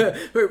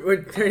it.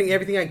 we're turning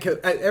everything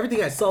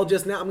I saw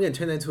just now. I'm gonna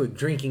turn that into a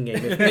drinking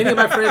game. If any of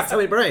my friends tell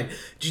me, Brian,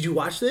 did you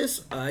watch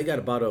this? I got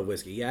a bottle of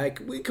whiskey. Yeah,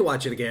 we could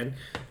watch it again.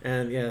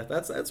 And yeah,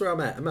 that's where I'm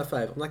at. I'm at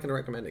 5. I'm not gonna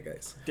recommend it,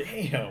 guys.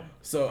 Damn.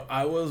 so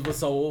I was with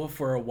Saul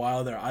for a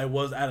while there. I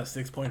was at a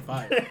 6.5.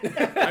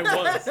 I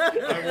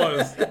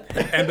was.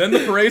 And then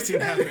the parade scene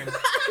happened.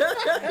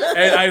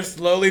 And I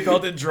slowly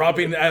felt it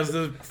dropping as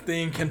the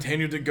thing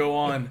continued to go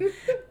on.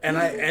 And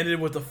I ended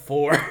with a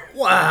 4.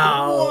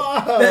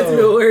 Wow, that's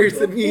even worse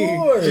than me.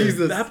 Lord.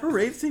 Jesus. That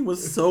parade scene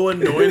was so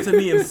annoying to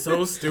me and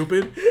so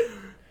stupid.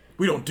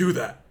 We don't do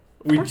that.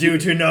 We do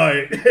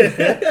tonight.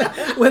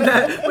 when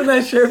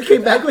that sheriff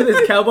came back with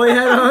his cowboy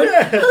hat on,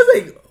 I was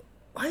like,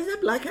 why is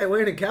that black guy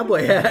wearing a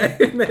cowboy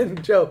hat? And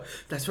then Joe,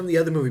 that's from the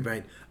other movie,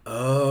 Brian.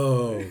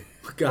 Oh,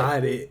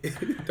 got it.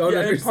 Don't Yeah,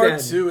 in understand.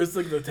 part 2, it's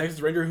like the Texas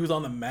Ranger who's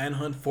on the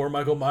manhunt for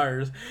Michael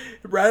Myers.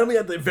 Randomly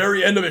at the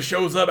very end of it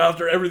shows up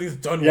after everything's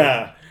done with.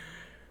 Yeah.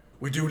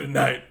 We do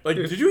tonight. Like,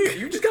 did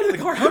you just got in the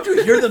car? How'd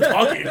you hear them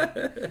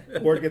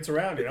talking? Word gets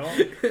around, you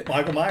know?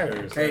 Michael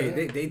Myers. Hey,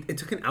 it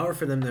took an hour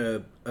for them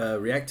to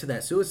react to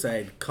that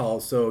suicide call,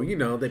 so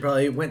they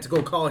probably went to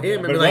go call him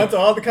and but be like, once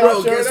all the cops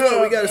 "Bro, showed guess what?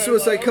 up, We got a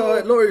suicide call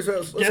at Lori's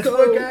house. Let's Guess go."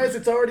 what, guys?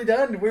 It's already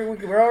done.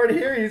 We're already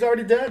here. He's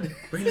already done.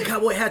 Bring the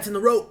cowboy hats and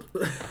the rope.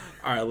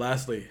 All right,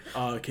 lastly,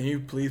 can you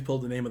please pull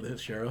the name of the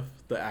sheriff,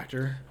 the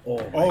actor? Oh,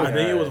 Oh, I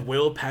think it was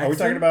Will Paxton. Are we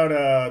talking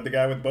about the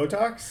guy with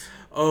Botox?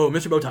 Oh,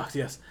 Mr. Botox,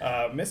 yes.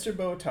 Mr.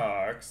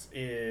 Botox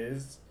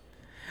is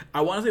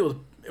I want to say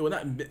it was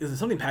not. Is it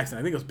something Paxton?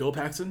 I think it was Bill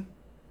Paxton.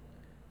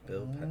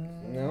 Bill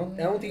Paxton? No,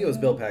 I don't think it was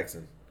Bill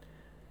Paxton.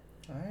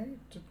 I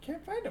just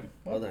can't find him.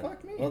 Hold on.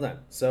 Fuck me. Hold on.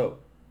 So,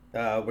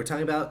 we're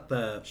talking about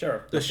the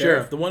Sure. The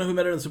sheriff, the one who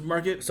met her in the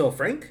supermarket. So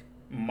Frank?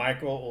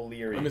 Michael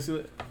O'Leary. Let me see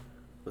that.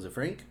 Was it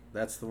Frank?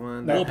 That's the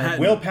one. No, Will Patton.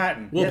 Will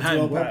Patton. Will Yes,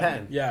 Patton. Will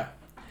Patton. Yeah.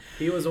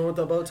 He was the one with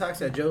the Botox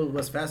that Joe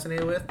was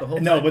fascinated with the whole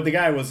time. No, but the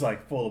guy was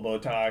like full of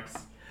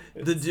Botox.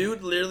 The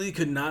dude literally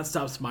could not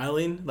stop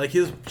smiling. Like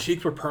his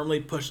cheeks were permanently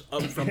pushed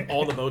up from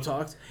all the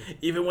Botox,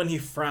 even when he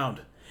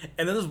frowned.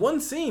 And then there's one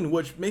scene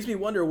which makes me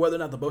wonder whether or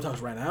not the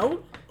Botox ran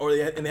out, or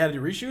they had to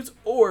do reshoots,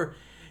 or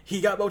he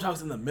got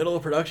Botox in the middle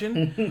of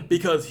production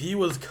because he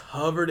was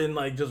covered in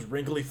like just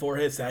wrinkly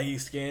forehead, saggy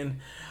skin.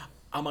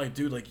 I'm like,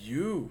 dude, like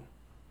you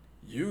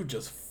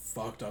just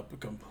fucked up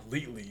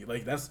completely.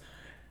 Like that's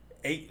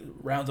 8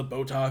 rounds of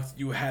Botox.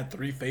 You had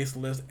 3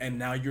 facelifts, and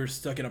now you're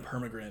stuck in a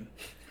permagrin.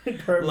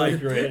 Like,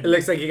 It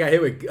looks like he got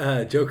hit with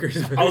Joker's.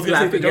 I was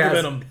gonna say the laughing Joker gas.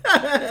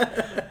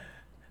 Venom.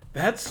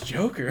 That's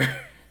Joker.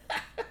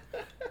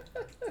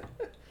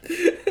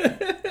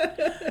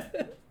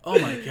 Oh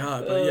my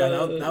god! But yeah,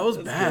 that was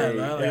bad.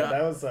 great.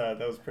 Like,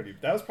 that was pretty.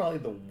 That was probably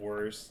the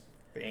worst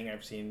thing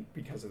I've seen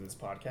because of this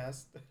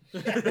podcast.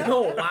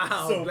 Oh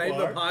wow! So Blame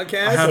far. the I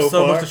podcast. have So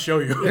so far. much to show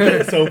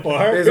you. So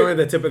far, There's only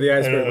the tip of the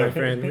iceberg, my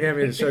friend. We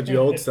haven't even showed you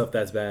old stuff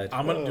that's bad.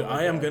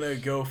 I am gonna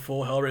go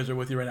full Hellraiser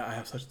with you right now. I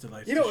have such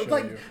delights. you know, to it's show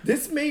like you.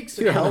 this makes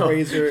You don't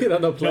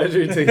Hellraiser. know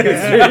pleasure to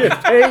history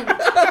of pain.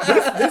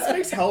 This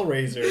makes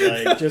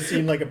Hellraiser like just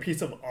seem like a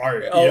piece of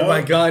art. Oh you know?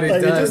 my God, it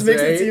like, does, It just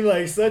makes right? it seem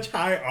like such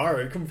high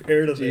art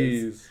compared to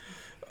this.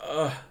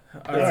 Jeez.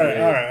 All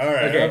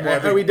right.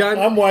 Okay, are we done?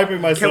 I'm wiping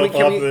Can myself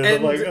we off this. end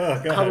I'm like,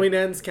 oh god. Halloween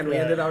ends? Can we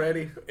end it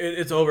already?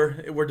 It's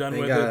over. We're done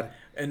Thank with God. it.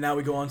 And now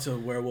we go on to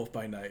Werewolf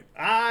by Night,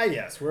 Ah,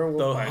 yes, the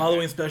Werewolf by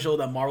Halloween special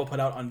that Marvel put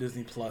out on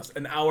Disney Plus,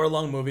 an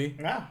hour-long movie.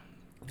 Night. Ah.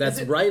 That's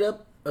Is it- right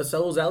up a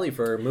soul's alley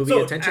for movie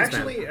So attention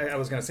actually, span. I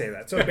was gonna say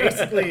that. So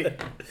basically,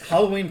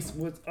 Halloween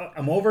was.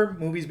 I'm over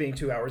movies being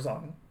 2 hours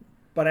long,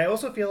 but I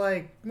also feel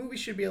like movies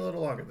should be a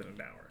little longer than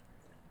an hour.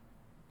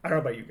 I don't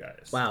know about you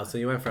guys. Wow, so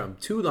you went from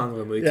too long of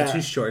a movie Yeah. to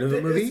too short of a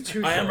It's movie?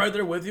 too I am short. right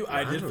there with you.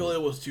 I did feel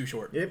it was too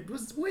short. It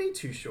was way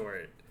too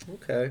short.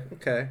 Okay.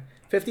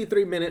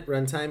 53-minute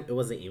runtime. It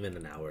wasn't even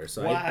an hour,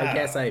 so I Wow.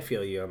 guess I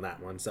feel you on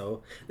that one.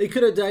 So they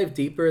could have dived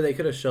deeper. They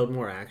could have showed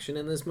more action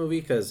in this movie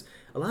because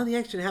a lot of the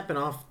action happened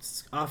off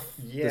the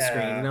Yeah.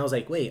 screen, and I was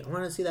like, wait, I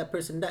want to see that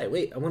person die.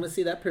 Wait, I want to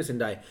see that person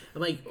die.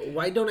 I'm like,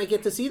 why don't I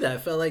get to see that? I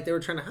felt like they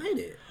were trying to hide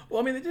it.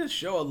 Well, I mean, they did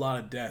show a lot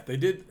of death. They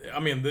did. I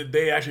mean,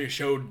 they actually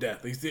showed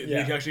death. They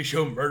Yeah. actually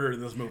show murder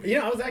in this movie. You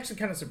know, I was actually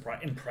kind of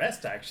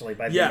impressed actually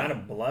by the Yeah. amount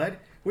of blood,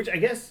 which I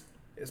guess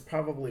is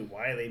probably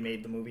why they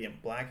made the movie in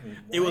black and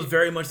white. It was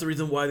very much the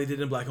reason why they did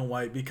it in black and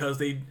white, because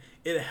it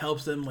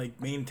helps them like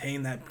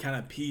maintain that kind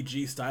of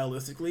PG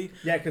stylistically.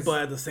 Yeah, 'cause-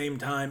 but at the same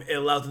time, it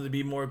allows them to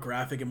be more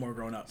graphic and more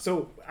grown up.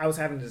 So I was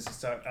having this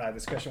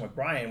discussion with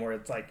Brian where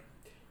it's like,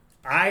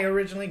 I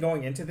originally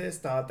going into this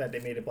thought that they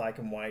made it black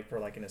and white for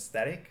like an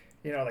aesthetic,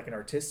 you know, like an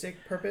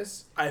artistic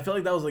purpose. I felt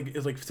like that was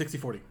like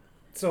 60-40.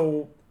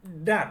 So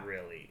not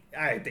really.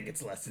 I think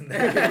it's less than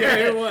that. Yeah,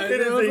 it was. It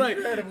It is was like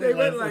incredibly they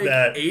less went than like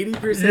that.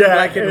 80% Yeah,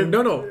 black and and-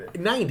 no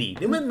 90.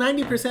 They went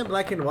 90%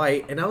 black and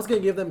white, and I was gonna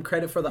give them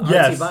credit for the artsy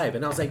Yes. vibe,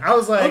 and I was like,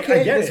 I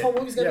get this it. whole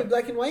movie's gonna Yeah. be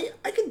black and white.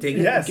 I can dig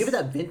it. Yes. Give it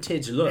that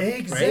vintage look. right?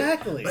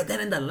 Exactly. But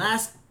then in the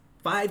last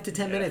 5 to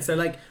 10 minutes, they're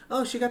like,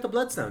 oh, she got the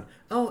bloodstone.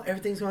 Oh,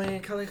 everything's going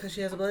in color because she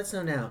has a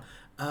bloodstone now.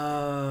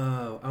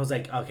 Oh, I was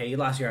like, okay, you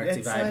lost your artsy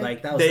It's vibe. like-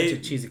 Like that was They- such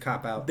a cheesy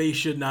cop out. They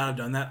should not have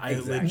done that. I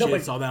Exactly. legit No,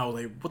 but- saw that. I was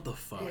like, what the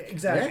fuck?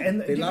 Exactly, Yeah,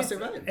 and they you lost get-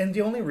 their vibe. And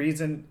the only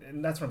reason,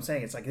 and that's what I'm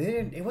saying, it's like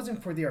it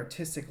wasn't for the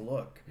artistic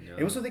look. No.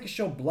 It was so they could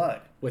show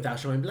blood. Without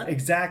showing blood.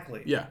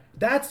 Exactly. Yeah.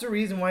 That's the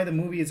reason why the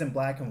movie is in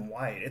black and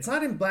white. It's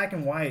not in black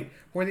and white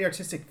for the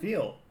artistic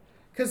feel.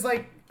 Because,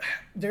 like,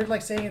 they're,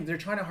 like, saying they're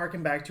trying to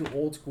harken back to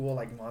old school,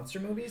 like, monster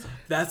movies.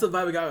 That's the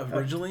vibe we got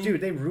originally.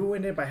 Dude, they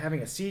ruined it by having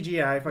a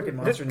CGI fucking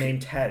monster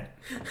named Ted.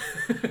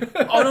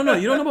 Oh no,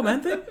 you don't know about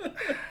Man Thing?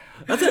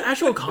 That's an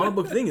actual comic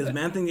book thing. Is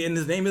Man Thing and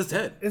his name is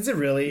Ted. Is it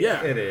really?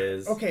 Yeah. It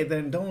is. Okay,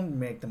 then don't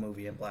make the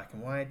movie in black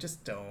and white.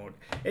 Just don't.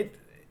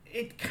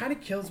 It kind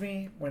of kills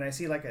me when I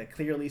see, like, a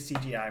clearly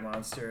CGI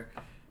monster.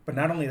 But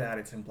not only that,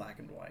 it's in black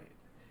and white.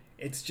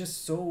 It's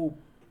just so...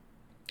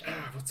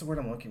 what's the word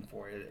I'm looking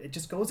for? It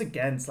just goes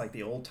against like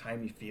the old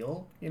timey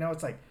feel. You know,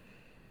 it's like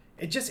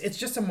it's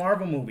just a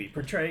Marvel movie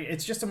portray.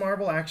 It's just a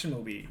Marvel action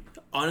movie.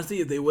 Honestly,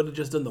 if they would have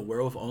just done the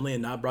werewolf only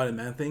and not brought in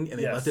Man Thing and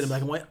they Yes. left it in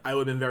black and white, I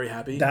would have been very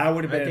happy. That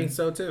would have I been think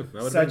so too.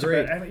 That would have such been a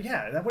great. better, I mean,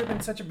 yeah, that would have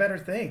been such a better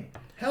thing.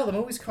 Hell, the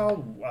movie's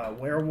called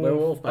Werewolf,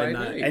 Werewolf by by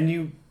Night. Night. and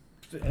you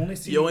only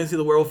see You only see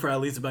the werewolf for at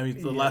least about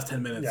the last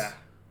 10 minutes. Yeah,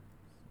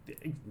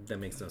 That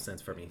makes no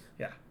sense for me.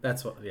 yeah.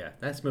 That's what. Yeah,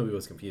 that movie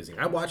was confusing.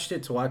 I watched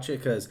it to watch it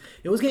because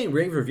it was getting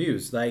rave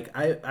reviews. Like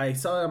I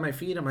saw it on my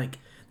feed. I'm like,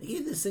 I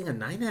gave this thing a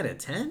 9 out of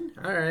 10.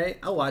 All right,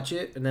 I'll watch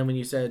it. And then when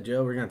you said,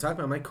 Joe, we're gonna talk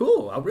about it, I'm like,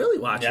 cool, I'll really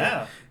watch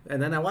Yeah. it.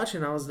 And then I watched it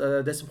and I was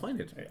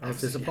disappointed. I was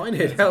Yeah,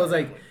 disappointed. that's I was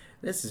like, exactly.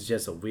 this is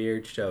just a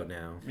weird show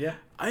now. Yeah.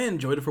 I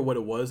enjoyed it for what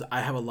it was.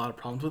 I have a lot of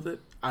problems with it,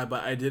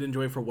 but I did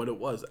enjoy it for what it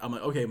was. I'm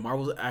like, okay,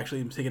 Marvel's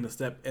actually taking a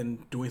step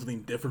and doing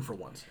something different for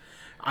once.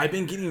 I've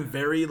been getting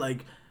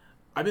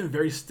I've been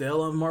very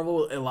stale on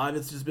Marvel. A lot of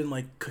it's just been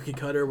like cookie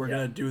cutter. We're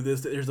gonna do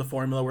this. Here's the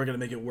formula. We're gonna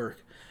make it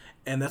work,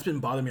 and that's been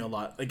bothering me a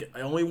lot. Like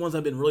the only ones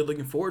I've been really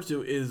looking forward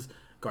to is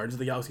Guardians of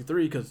the Galaxy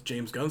 3 because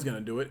James Gunn's gonna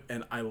do it,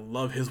 and I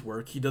love his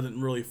work. He doesn't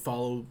really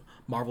follow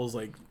Marvel's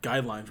like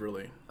guidelines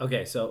really.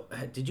 Okay, so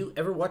did you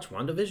ever watch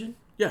WandaVision?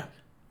 Yeah.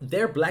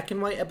 Their black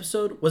and white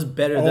episode was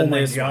better Oh than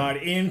my this god,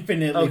 one.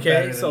 infinitely Okay,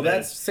 better so than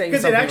that's this. saying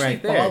because it something actually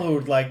right there.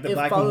 followed like the It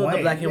black followed and white.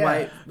 the black and yeah.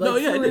 white. No,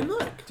 yeah, it through did. and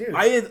look. Dude.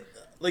 I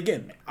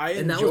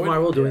And that was enjoyed-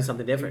 Marvel doing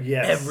something different.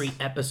 Yes. Every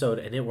episode,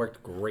 and it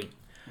worked great.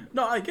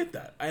 No, I get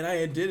that, and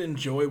I did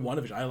enjoy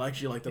WandaVision. I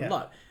actually liked it Yeah. a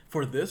lot.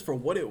 For this, for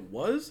what it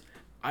was,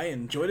 I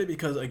enjoyed it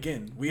because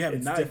again, we have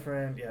It's not.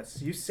 different.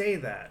 Yes, you say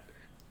that,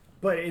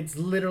 but it's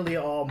literally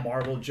all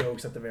Marvel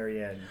jokes at the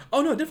very end.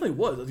 Oh no, it definitely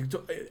was.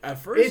 At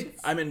first, It's-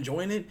 I'm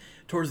enjoying it.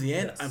 Towards the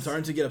end, Yes. I'm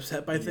starting to get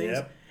upset by things.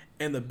 Yep.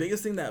 And the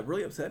biggest thing that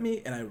really upset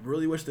me, and I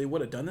really wish they would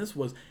have done this,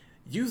 was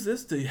use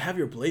this to have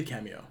your Blade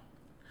cameo.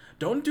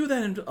 Don't do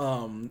that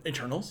in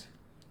Eternals.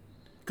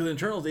 Because in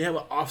Eternals, they have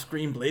an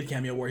off-screen Blade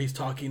cameo where he's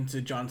talking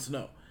to Jon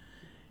Snow.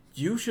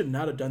 You should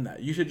not have done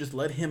that. You should just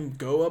let him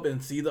go up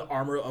and see the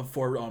armor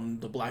for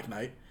the Black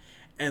Knight.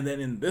 And then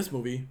in this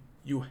movie,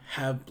 you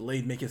have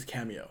Blade make his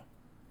cameo.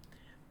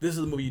 This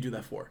is the movie you do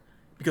that for.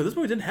 Because this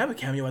movie didn't have a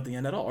cameo at the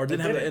end at all. Or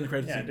didn't have an end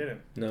credit Yeah, scene. it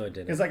didn't. No, it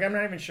didn't. Because like I'm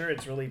not even sure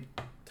it's really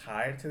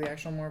tied to the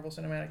actual Marvel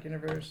Cinematic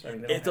Universe. I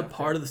mean, they don't It's a have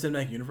part to. of the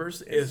cinematic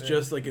universe. Is It's it?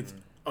 just like its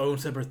own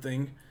separate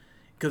thing,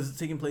 because it's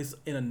taking place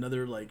in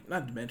another like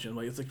not dimension.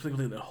 Like it's like taking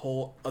place in a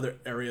whole other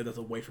area that's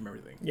away from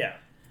everything, Yeah.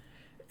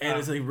 and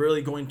it's like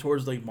really going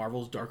towards like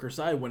Marvel's darker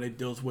side when it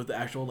deals with the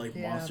actual like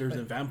Yeah, monsters but-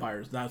 and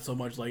vampires, not so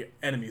much like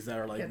enemies that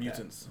are like Get that.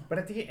 mutants. But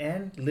at the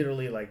end,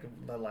 literally like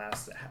the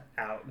last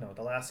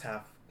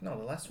the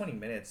last 20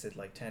 minutes, at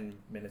like 10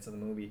 minutes of the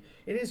movie,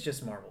 it is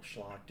just Marvel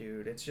schlock,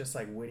 dude. It's just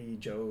like witty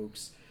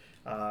jokes,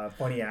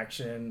 funny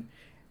action.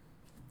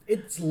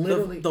 It's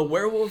literally The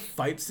werewolf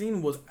fight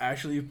scene was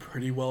actually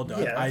pretty well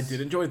done. Yes. I did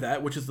enjoy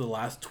that, which is the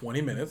last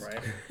 20 minutes.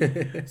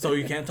 right. So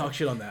you can't talk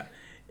shit on that.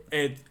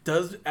 It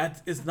does.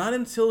 It's not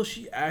until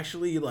she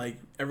actually like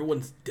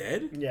everyone's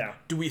dead. Yeah.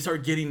 Do we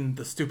start getting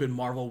the stupid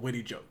Marvel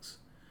witty jokes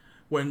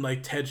when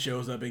like Ted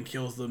shows up and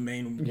kills the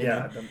main woman,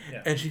 Yeah,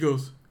 yeah. and she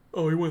goes,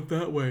 "Oh, he went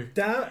that way."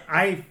 That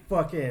I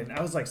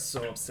was like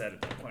so upset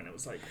at that point. I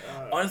was like,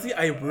 Honestly,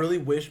 I really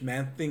wish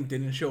Man-Thing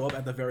didn't show up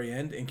at the very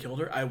end and killed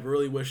her. I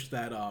really wish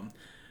that.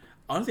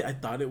 Honestly, I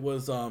thought it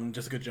was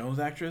Jessica Jones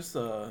actress.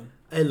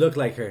 It looked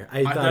like her.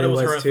 I thought thought it it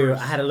was her was at too.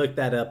 first. I had to look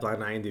that up on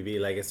IMDb.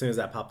 Like as soon as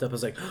that popped up, I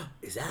was like, oh,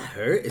 "Is that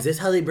her? Is this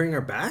how they bring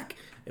her back?"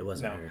 It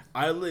wasn't No. her.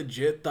 I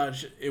legit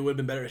thought it would have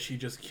been better if she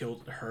just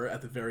killed her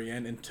at the very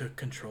end and took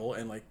control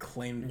and like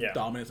claimed Yeah.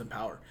 dominance and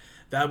power.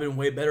 That would have been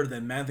way better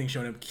than Man-Thing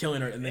showing up,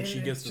 killing her, and then and she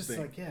it's gets the just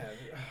thing. like, yeah.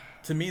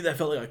 To me, that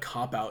felt like a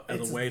cop out as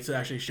It's- a way to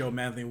actually show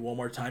Man-Thing one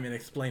more time and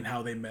explain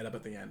how they met up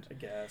at the end. I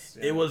guess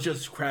It was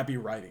just crappy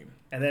writing.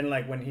 And then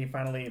like when he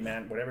finally,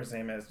 whatever his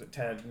name is,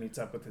 Ted meets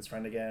up with his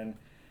friend again,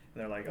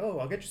 and they're like, "Oh,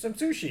 I'll get you some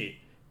sushi."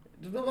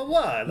 Blah blah blah.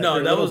 Like, No,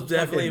 their that little was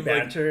definitely fucking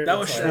like, banter. that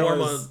was It's like-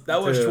 shawarma.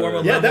 That was Dude.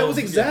 shawarma. Yeah, that levels. was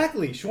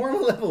exactly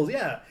shawarma levels.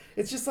 Yeah,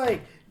 it's just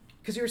like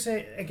because you were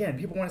saying again,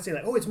 people want to say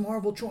like, "Oh, it's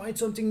Marvel trying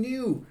something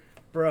new,"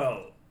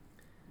 bro.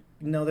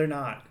 No, they're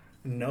not.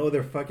 No,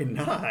 they're fucking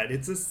not.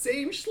 It's the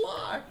same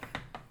schlock.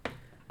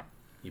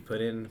 You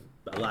put in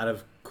a lot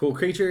of cool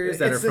creatures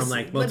that It's are from this-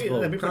 like let me- multiple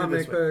let me put it comic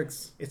this way.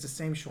 books. It's the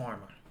same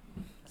shawarma.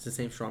 It's the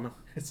same trauma.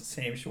 It's the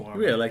same shawarma.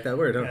 Really like that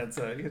word, huh?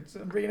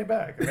 Yeah, I'm bringing it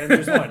back.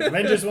 Avengers 1.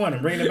 Avengers 1.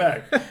 I'm bringing it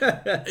back.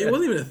 It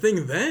wasn't even a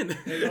thing then.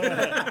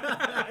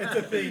 It's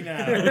a thing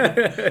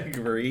now.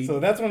 Great. So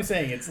that's what I'm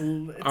saying. It's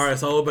All right,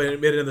 so I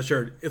made it in the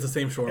shirt. It's the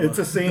same shawarma. It's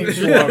the same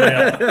shawarma.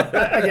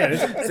 Yeah. Again,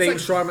 it's Same like,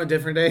 shawarma,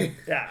 different day.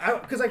 yeah.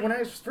 Because like when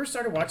I first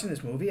started watching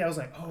this movie, I was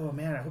like, oh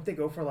man, I hope they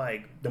go for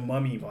like the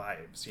Mummy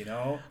vibes, you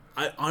know?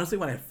 I honestly,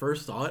 when I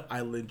first saw it, I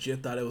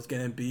legit thought it was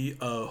gonna be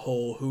a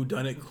whole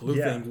whodunit clue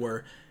Yeah. thing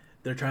where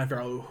they're trying to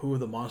figure out who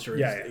the monster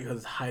is Yeah, yeah. because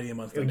it's hiding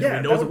amongst them. Yeah,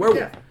 we know it's a that werewolf.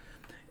 yeah.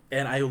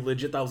 And I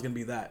legit thought it was gonna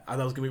be that. I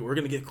thought it was gonna be we're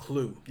gonna get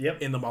Clue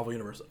Yep. in the Marvel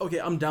universe. Okay,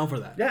 I'm down for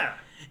that. Yeah.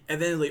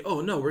 And then like, oh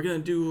no, we're gonna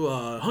do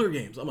Hunger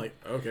Games. I'm like,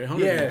 okay,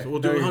 Hunger Yeah, Games.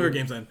 We'll there do you Hunger go.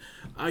 Games then.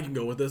 I can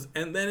go with this.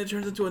 And then it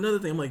turns into another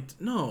thing. I'm like,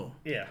 no,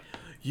 Yeah.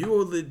 you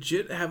will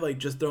legit have like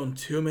just thrown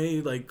too many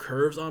like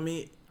curves on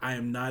me. I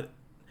am not.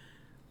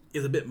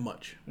 Is a bit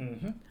much.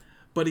 Mm-hmm.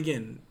 But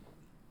again,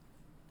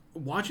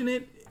 watching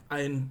it,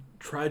 I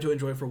tried to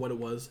enjoy it for what it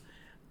was.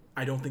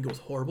 I don't think it was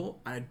horrible.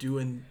 I do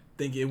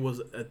think it was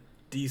a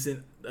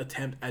decent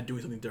attempt at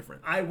doing something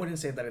different. I wouldn't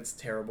say that it's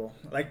terrible.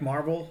 Like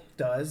Marvel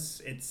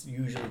does, it's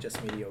usually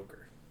just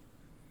mediocre.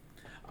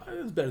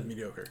 It's better than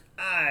mediocre.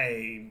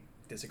 I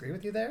disagree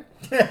with you there.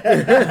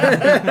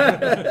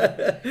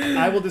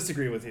 I will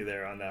disagree with you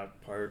there on that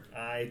part.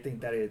 I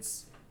think that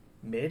it's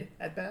mid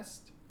at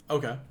best.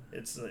 Okay.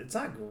 It's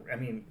not. I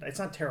mean, it's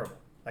not terrible.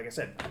 Like I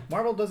said,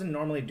 Marvel doesn't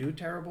normally do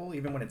terrible,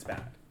 even when it's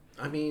bad.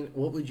 I mean,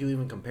 what would you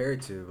even compare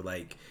it to?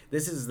 Like,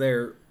 this is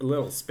their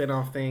little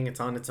spin-off thing. It's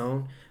on its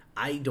own.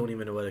 I don't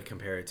even know what to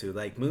compare it to.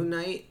 Like, Moon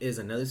Knight is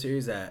another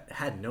series that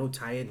had no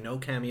tie-in, no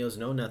cameos,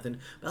 no nothing.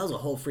 But that was a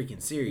whole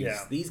freaking series.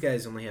 Yeah. These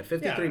guys only had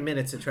 53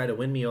 minutes to try to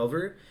win me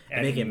over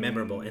and make it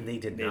memorable, and they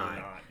did not.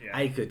 Yeah.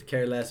 I could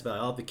care less about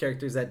all the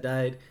characters that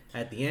died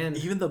at the end.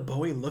 Even the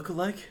Bowie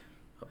lookalike,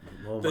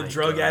 Oh the my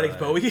drug God. addict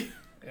Bowie.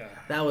 Yeah.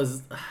 That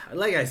was,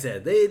 like I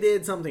said, they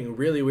did something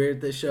really weird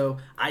this show.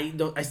 I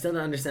still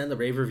don't understand the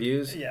rave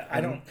reviews. Yeah,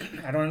 I don't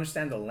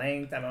understand the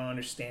length. I don't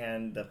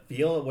understand the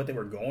feel of what they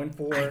were going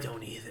for. I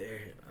don't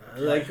either.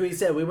 Like we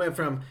said, we went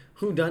from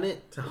Who Done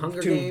It to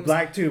Hunger to Games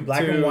black to-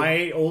 and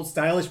white, old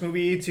stylish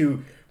movie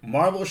to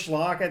Marvel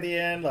schlock at the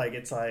end. Like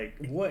it's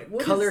like what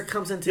color is-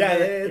 comes into Yeah,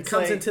 the, it it's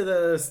comes like- into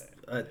the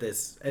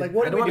this. Like,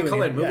 what I are don't we want to doing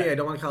call it here? movie. Yeah. I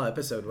don't want to call it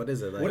episode. What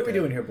is it? Like, What are we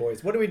doing here,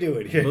 boys? What are we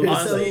doing here? Movie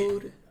Honestly,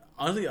 episode?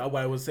 Honestly, what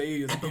I would say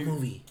is Epa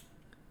movie.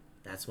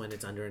 That's when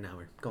it's under an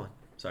hour. Go on.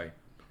 Sorry.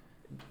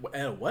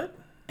 And what?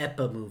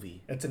 Epa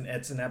movie. It's an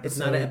episode. It's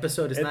not an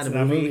episode. It's not a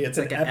movie. It's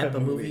like an an epic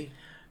Epa movie.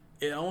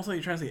 It almost like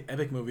you're trying to say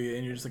epic movie,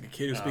 and you're just like a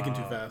kid who's speaking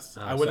too fast.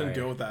 oh, I wouldn't sorry.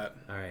 deal with that.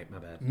 All right, my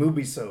bad.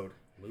 Movie sode.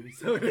 Movie.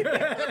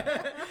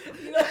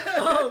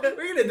 Oh,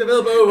 we're gonna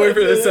develop our word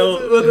for this,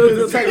 so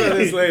we'll talk about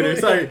this later.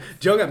 Sorry,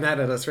 Joe got mad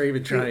at us for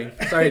even trying.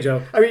 Sorry,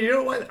 Joe. I mean, you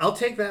know what? I'll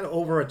take that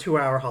over a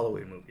 2-hour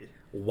Halloween movie.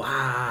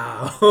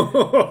 Wow.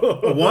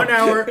 A 1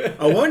 hour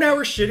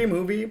shitty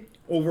movie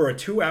over a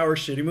 2-hour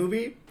shitty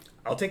movie.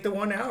 I'll take the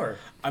 1 hour.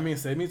 I mean,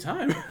 save me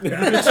time.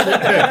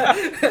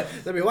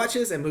 Let me watch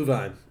this and move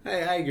on.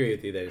 I agree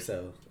with you there,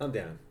 so I'm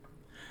down.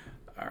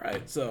 All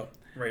right, so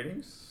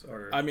Ratings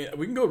or I mean,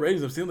 we can go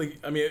ratings. I've seen like,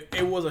 I mean,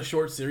 it was a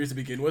short series to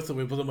begin with, so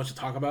there wasn't much to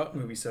talk about.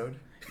 movie sode.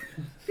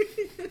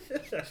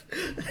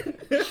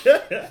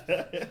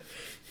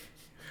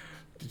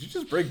 Did you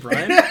just break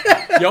Brian?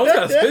 You almost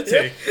got a spit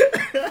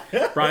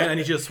take. Brian, I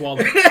need you to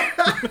swallow.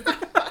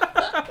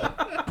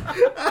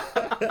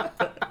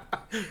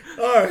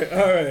 All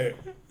right.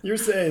 You're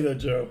saying that,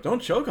 Joe.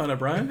 Don't choke on it,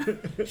 Brian.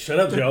 Shut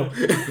up, Joe.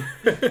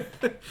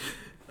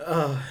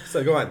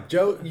 So go on,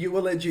 Joe.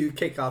 We'll let you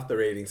kick off the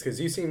ratings because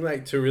you seem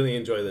like to really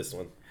enjoy this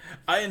one.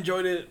 I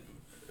enjoyed it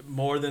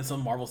more than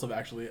some Marvel stuff.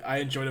 Actually, I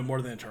enjoyed it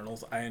more than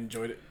Eternals. I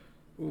enjoyed it.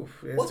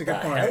 Oof, it's What a good the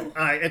point.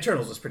 hell?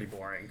 Eternals was pretty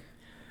boring,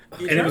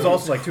 and it Eternals was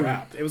also like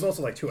crap. It was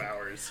also like 2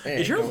 hours.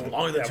 Hey, Eternals go- is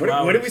longer than Yeah, 2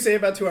 hours. what did we say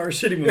about 2-hour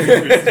shitty movies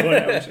versus 1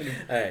 hour shitty movies?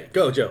 All right,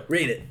 go, Joe.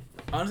 Rate it.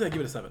 Honestly, I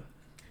give it a 7.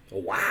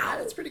 Wow.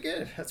 That's pretty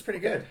good. That's pretty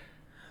good.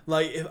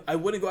 Like, if I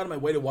wouldn't go out of my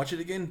way to watch it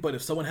again, but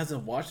if someone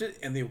hasn't watched it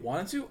and they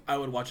wanted to, I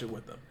would watch it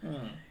with them.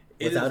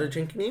 It Without is- a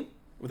drinking game?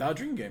 without a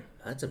Dream Game.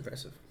 That's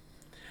impressive.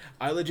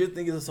 I legit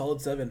think it's a solid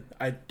 7.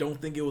 I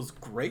don't think it was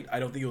great. I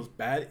don't think it was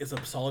bad. It's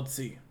a solid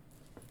C.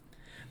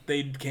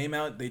 They came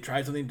out, they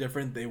tried something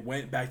different. They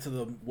went back to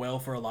the well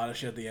for a lot of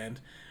shit at the end.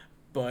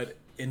 But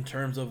in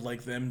terms of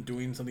like them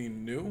doing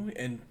something new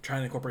and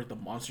trying to incorporate the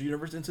monster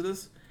universe into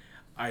this,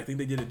 I think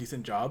they did a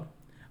decent job.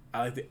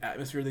 I like the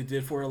atmosphere they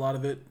did for a lot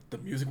of it. The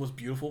music was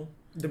beautiful.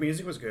 The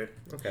music was good.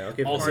 Okay, I'll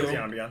give Also- Part of the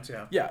ambiance,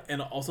 yeah. Yeah,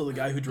 and also the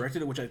guy who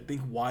directed it, which I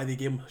think why they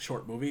gave him a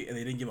short movie and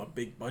they didn't give him a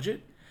big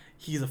budget.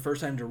 He's a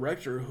first-time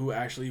director who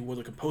actually was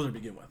a composer to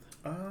begin with.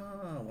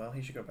 Oh, well,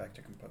 he should go back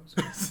to compose.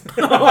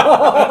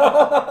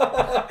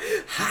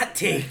 hot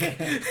take.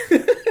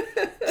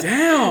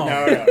 Damn!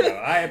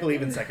 No. I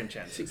believe in second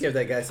chances. Give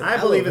that guy some I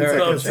believe in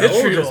aloe vera. second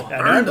Vitriol. chances. Burn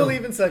And I them.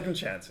 believe in second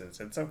chances.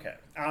 It's okay.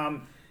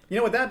 You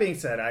know, with that being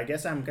said, I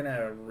guess I'm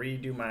gonna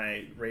redo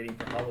my rating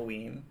for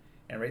Halloween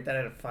and rate that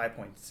at a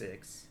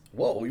 5.6,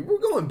 Whoa, we were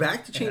going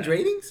back to change Yeah.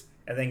 ratings?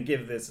 and then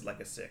give this like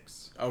a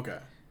 6. Okay.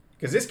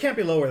 Because this can't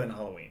be lower than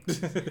Halloween. You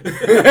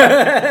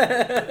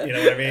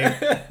know what I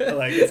mean?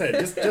 Like I said,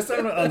 just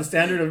on the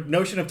standard of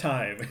notion of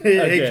time,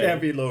 Okay. it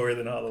can't be lower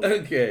than Halloween.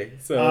 Okay,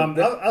 so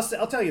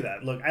I'll tell you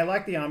that. Look, I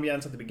like the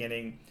ambiance at the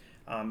beginning.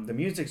 The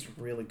music's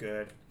really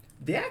good.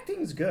 The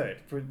acting's good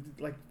for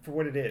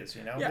what it is.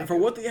 You know. Yeah, for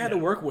what they had to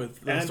work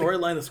with, the And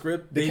storyline, the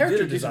script, The they character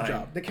did a decent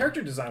design. job. The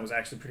character design was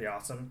actually pretty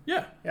awesome.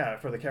 Yeah. Yeah,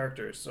 for the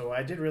characters. So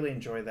I did really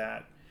enjoy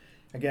that.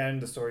 Again,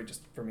 the story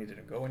just for me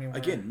didn't go anywhere.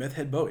 Again, Meth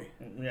Head Bowie.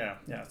 Yeah.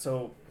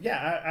 So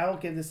yeah, I'll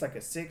give this like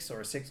a 6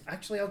 or a 6.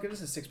 Actually, I'll give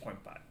this a 6.5.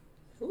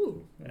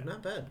 ooh,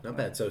 not bad, not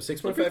bad. So Pretty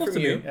 6.5 close from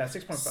to you, me. Yeah,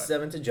 6.5.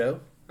 7 to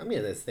Joe. I'm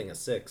giving this thing a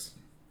 6.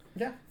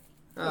 Yeah.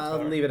 I'll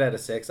better. leave it at a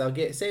 6. I'll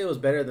say it was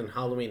better than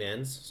Halloween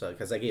Ends, so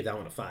because I gave that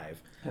one a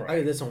 5. Right. I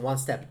give this one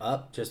step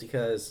up just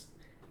because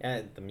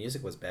the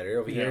music was better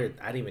over Yeah. here.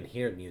 I didn't even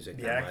hear music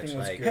The that acting much.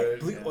 was Like, good.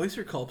 Blue yeah.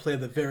 Oyster Cult play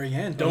at the very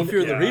end. Don't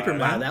fear the Yeah, Reaper, wow,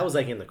 man. that was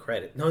like in the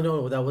credit.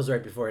 No, that was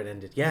right before it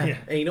ended. Yeah. Yeah.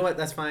 And you know what?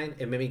 That's fine.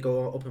 It made me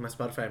go open my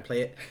Spotify and play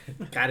it.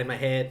 Got it in my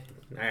head.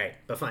 All right,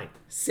 but fine.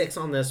 6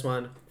 on this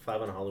one.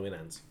 5 on Halloween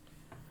Ends.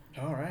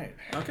 All right.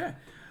 Okay.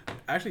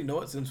 Actually, you know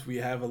what? Since we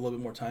have a little bit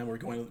more time,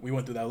 we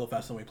went through that a little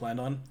faster than we planned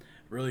on.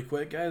 Really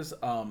quick, guys.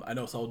 I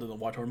know Saul doesn't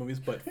watch horror movies,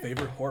 but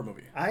favorite horror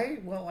movie? I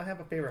have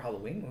a favorite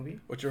Halloween movie.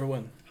 What's your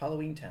one?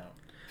 Halloween Town.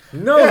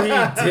 No, he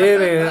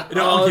didn't.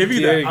 No, I'll give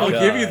you that. I'll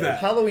give you God. that.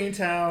 Halloween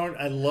Town.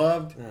 I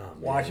loved Oh,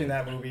 watching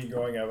that movie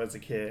growing up as a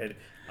kid.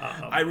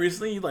 I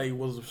recently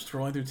was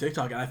scrolling through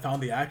TikTok and I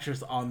found the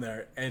actress on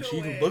there, and she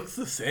way. looks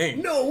the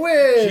same. No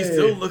way. She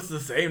still looks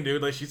the same,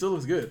 dude. Like she still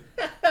looks good.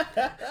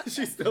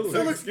 She still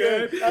Still looks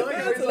good. I like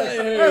how That's he's what like,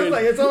 I I heard. was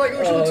like, it's all like,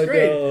 oh, she looks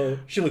great. No.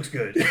 She looks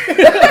good.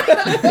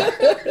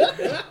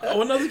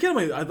 When I was a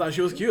kid, I thought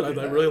she was cute. I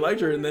really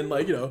liked her, and then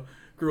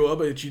grew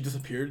up and she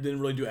disappeared. Didn't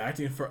really do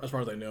acting as far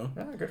as I know.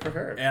 Oh, good for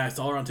her. And I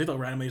saw her on TikTok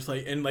randomly, just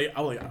I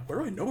was like, where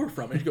do I know her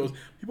from? And she goes,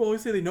 people always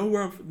say they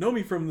know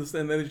me from this,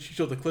 and then she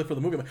shows the clip for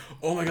the movie. I'm like,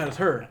 oh my god, it's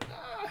her.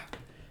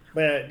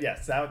 But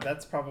yes,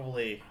 that's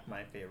probably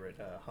my favorite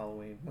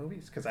Halloween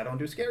movies because I don't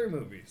do scary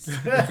movies.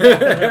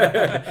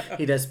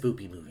 He does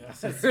spoopy movies.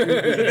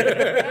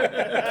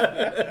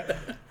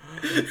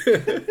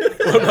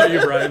 What about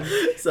you, Brian?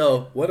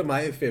 So one of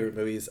my favorite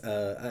movies,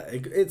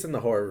 it's in the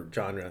horror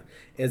genre,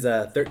 is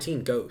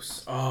 13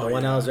 Ghosts. Oh, the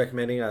one yeah. I was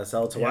recommending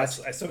Saul to watch.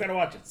 Yes, I still gotta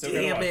watch it.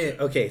 Damn it.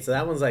 Okay, so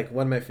that one's like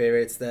one of my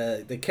favorites.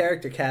 The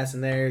character cast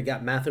in there, you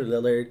got Matthew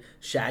Lillard,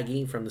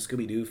 Shaggy from the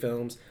Scooby-Doo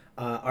films,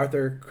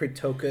 Arthur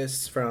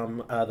Kritokis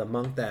from The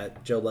Monk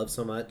that Joe loves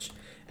so much.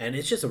 And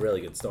it's just a really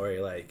good story.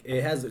 Like,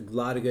 it has a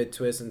lot of good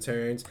twists and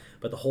turns,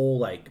 but the whole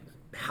like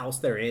house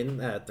they're in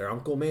that their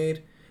uncle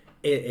made,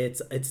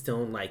 it's its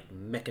own like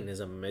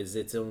mechanism, is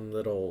its own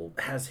little,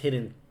 has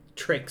hidden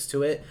tricks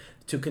to it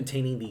to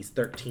containing these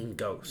 13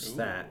 ghosts. Ooh.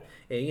 That,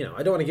 you know,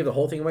 I don't want to give the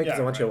whole thing away because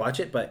I want you to watch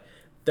it, but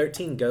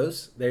 13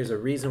 ghosts, there's a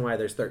reason why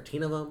there's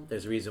 13 of them.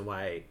 There's a reason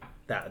why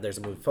that there's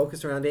a movie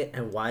focused around it,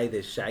 and why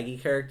this Shaggy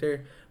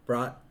character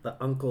brought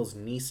the uncle's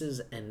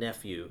nieces and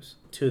nephews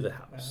to the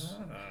house.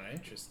 Ah,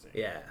 interesting.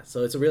 Yeah,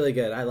 so it's really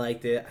good. I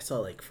liked it. I saw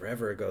it like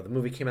forever ago. The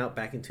movie came out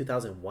back in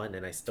 2001,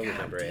 and I still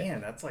remember it.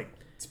 Damn, that's like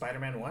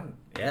Spider-Man 1.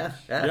 Yeah,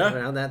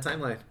 around that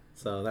timeline.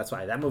 So that's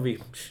why that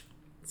movie,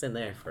 it's in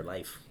there for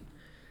life.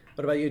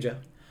 What about you, Joe?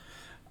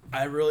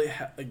 I have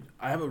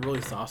a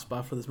really soft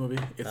spot for this movie.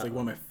 It's like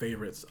one of my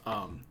favorites.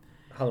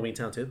 Halloween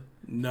Town 2?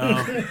 No.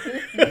 Almost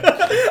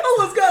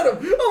got him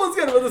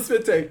with a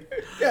spit take.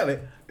 Damn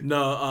it.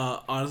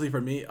 No, honestly,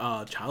 for me,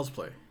 Child's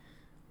Play.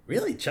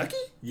 Really? Chucky?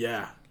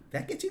 Yeah.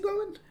 That gets you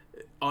going?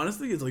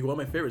 Honestly, it's like one of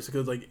my favorites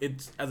because like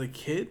it's, as a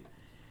kid,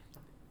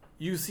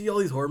 you see all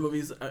these horror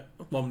movies.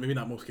 Well, maybe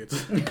not most kids.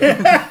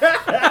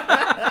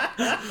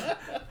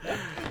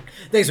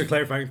 Thanks for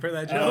clarifying for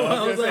that, Joe.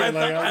 I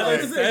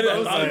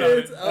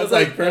was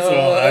like, first of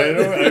all, I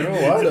don't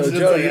watch. So,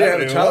 Joe, you didn't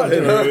have a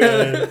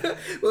childhood.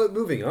 Well,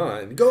 moving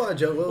on. Go on,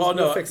 Joe.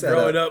 We'll fix that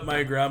growing up,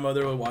 my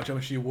grandmother would watch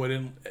them. She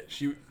wouldn't.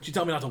 She'd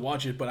tell me not to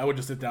watch it, but I would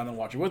just sit down and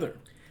watch it with her.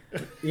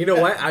 You know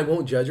what? I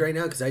won't judge right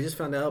now because I just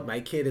found out my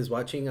kid is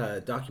watching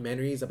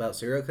documentaries about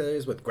serial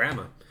killers with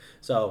grandma.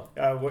 So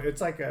it's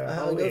like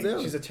Halloween.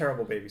 She's a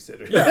terrible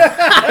babysitter.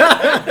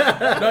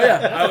 Yeah. No,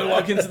 yeah. I would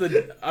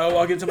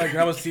walk into my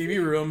grandma's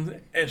TV room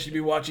and she'd be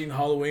watching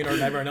Halloween or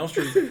Nightmare on Elm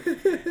Street,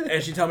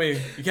 and she'd tell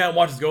me, "You can't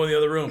watch this. Go in the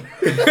other room."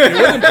 She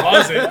wouldn't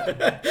pause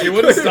it. She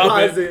wouldn't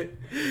stop it.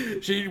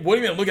 She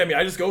wouldn't even look at me.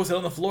 I just go sit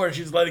on the floor and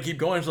she'd just let it keep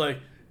going. She's like,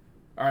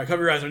 "All right,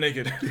 cover your eyes. They're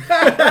naked."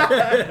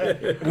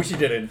 Which he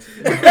didn't.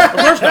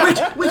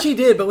 which he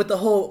did, but with the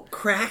whole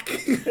crack.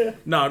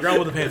 No, grandma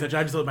wasn't paying attention.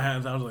 I just let my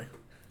hands. I was like.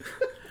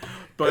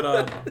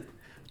 But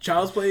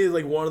Child's Play is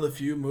like one of the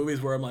few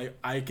movies where I'm like,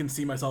 I can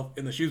see myself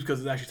in the shoes because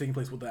it's actually taking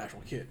place with the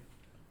actual kid.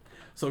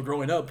 So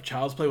growing up,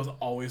 Child's Play was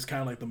always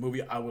kind of like the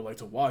movie I would like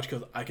to watch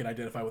because I can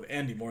identify with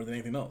Andy more than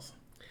anything else.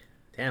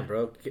 Damn,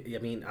 bro. I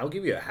mean, I'll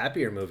give you a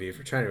happier movie if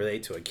you're trying to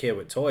relate to a kid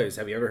with toys.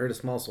 Have you ever heard of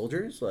Small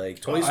Soldiers?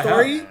 Like Toy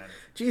Story?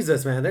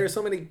 Jesus, man. There are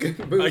so many good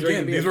movies.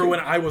 Again, these were when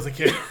I was a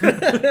kid.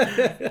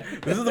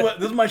 This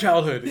is my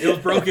childhood. It was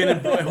broken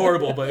and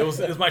horrible, but it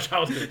was my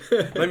childhood.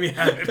 Let me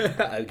have it.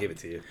 I'll give it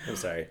to you. I'm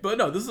sorry. But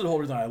no, this is the whole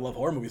reason I love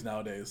horror movies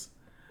nowadays.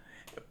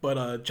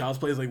 But Child's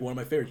Play is like one of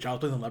my favorites.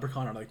 Child's Play and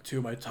Leprechaun are like two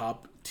of my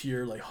top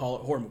tier like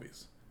horror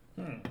movies.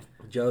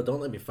 Joe,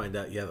 don't let me find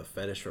out you have a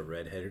fetish for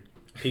red-headed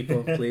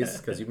people, please,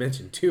 because you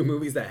mentioned two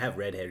movies that have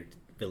red-headed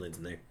villains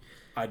in there.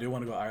 I do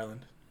want to go to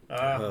Ireland.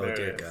 Oh,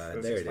 dear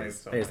God. There it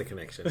is. There's the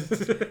connection.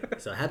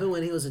 So it happened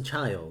when he was a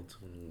child.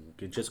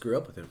 You just grew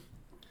up with him.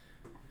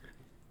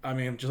 I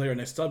mean, just like our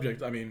next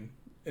subject, I mean,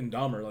 in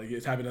Dahmer, like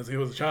it happened as he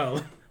was a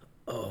child.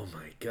 Oh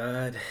my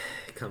God.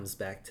 It comes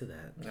back to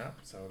that. Yeah,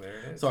 so there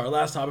it is. So our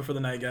last topic for the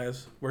night,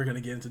 guys, we're going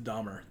to get into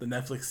Dahmer, the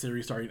Netflix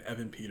series starring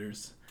Evan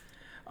Peters.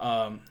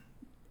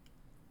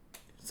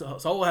 So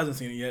Saul hasn't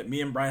seen it yet.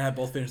 Me and Brian have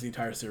both finished the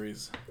entire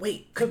series.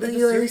 Wait,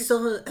 you already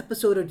saw an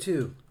episode or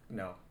two?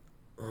 No.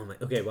 Oh my.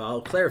 Okay, well,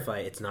 I'll clarify.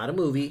 It's not a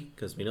movie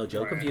because we know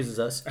Joe confuses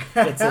us.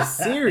 It's a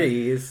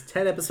series,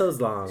 10 episodes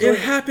long. It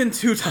happened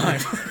 2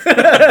 times.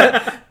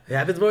 It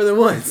happens more than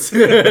once.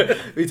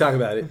 We talk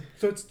about it.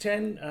 So it's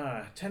 10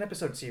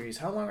 episode series.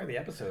 How long are the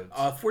episodes?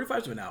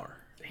 45 to an hour.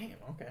 Damn.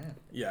 Okay.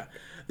 Yeah,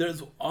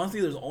 there's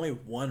only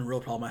one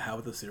real problem I have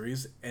with the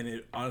series, and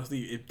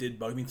it did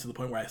bug me to the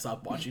point where I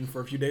stopped watching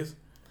for a few days.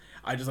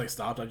 I just like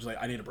stopped. I just like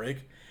I need a break.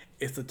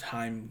 It's the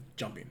time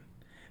jumping.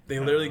 They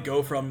literally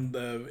go from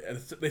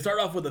they start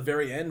off with the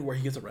very end where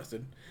he gets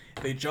arrested.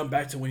 They jump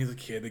back to when he's a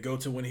kid. They go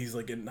to when he's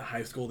like in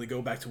high school. They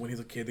go back to when he's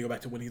a kid. They go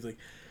back to when he's like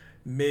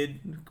mid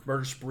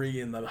murder spree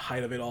in the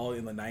height of it all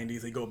in the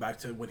 90s. They go back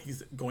to when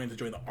he's going to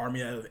join the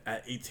army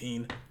at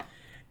 18.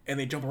 And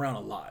they jump around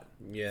a lot.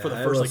 Yeah, for the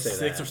I first will like say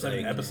 6 that. or 7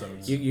 Like,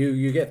 episodes.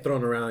 You get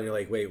thrown around. You're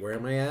like, wait, where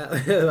am I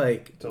at?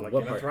 Like, So like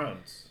what Game of part?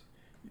 Thrones.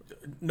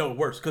 No,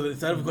 worse, because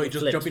instead of like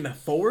just Flips. jumping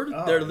forward,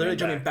 Oh, they're then literally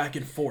jumping back. back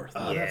and forth.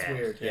 Oh, that's Yeah,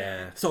 weird.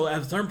 Yeah. So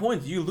at certain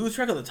points, you lose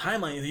track of the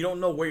timeline and you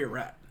don't know where you're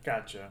at.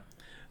 Gotcha.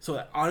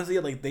 So honestly,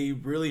 like they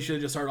really should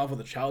have just started off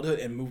with a childhood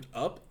and moved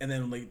up, and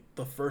then like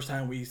the first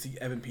time we see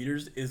Evan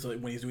Peters is like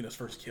when he's doing his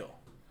first kill.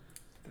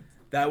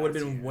 That would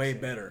have been way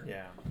better.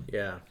 Yeah.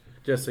 Yeah.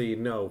 Just so you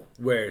know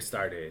where it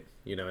started.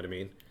 You know what I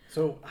mean?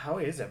 So how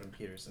is Evan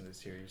Peters in this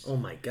series? Oh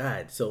my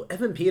God. So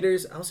Evan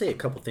Peters, I'll say a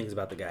couple things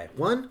about the guy.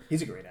 One,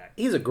 He's a great actor.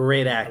 he's a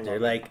great I actor. love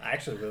him. Like, I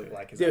actually really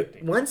like his dude,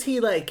 acting. once he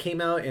like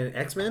came out in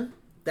X-Men,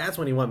 that's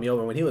when he won me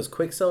over. When he was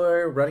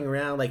Quicksilver running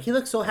around, like he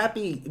looked so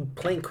happy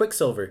playing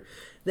Quicksilver.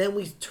 Then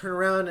we turn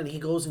around and he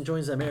goes and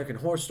joins the American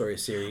Horror Story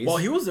series. Well,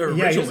 he was there Yeah,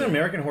 he was originally. in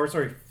American Horror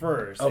Story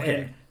first. Okay.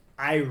 And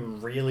I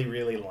really,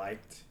 really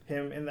liked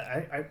him in that.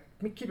 I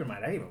mean, keep in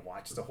mind, I didn't even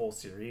watch the whole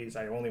series.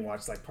 I only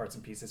watched like parts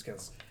and pieces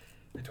because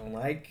I don't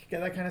like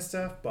that kind of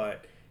stuff.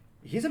 But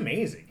he's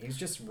amazing. He's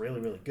just really,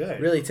 really good.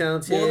 really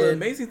talented. Well, the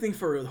amazing thing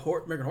for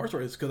American Horror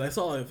Story is because I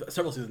saw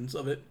several seasons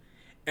of it,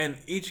 and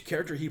each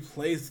character he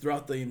plays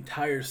throughout the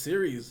entire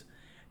series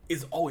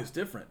is always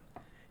different.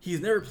 He's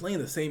never playing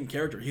the same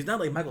character. He's not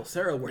like Michael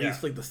Cera where Yeah.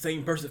 he's like the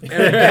same person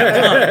every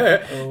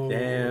time. Oh,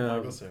 Damn.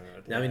 Michael Cera,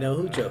 Now we know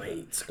who Joe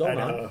hates. Go I on.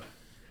 know.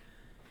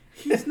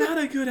 He's not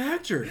a good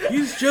actor.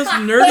 He's just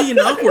nerdy and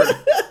awkward.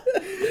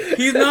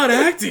 He's not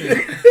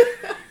acting.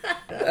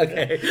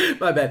 Okay,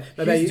 my bad.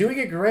 My bad. He's doing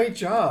a great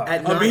job.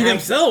 At I not mean act-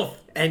 himself.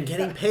 and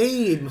getting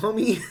paid,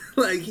 homie.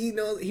 Like he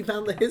knows he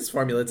found his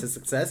formula to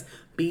success.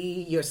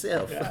 Be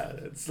yourself. Yeah,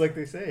 it's like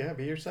they say, yeah,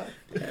 be yourself.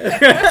 When was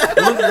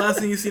the last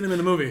thing you seen him in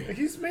the movie?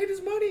 He's made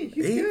his money.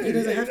 He's He, good. he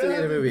doesn't have to be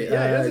in a movie.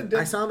 Yeah, he hasn't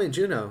I saw him in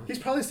Juno. He's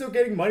probably still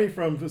getting money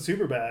from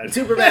Superbad.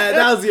 Superbad.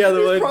 That was the other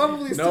He's one.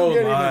 probably still No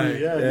getting lie. money.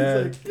 Yeah,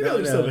 Yeah. he's like, you know,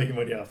 they're No. still making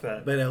money off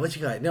that. But what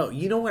you got? No,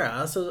 you know where I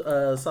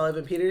also saw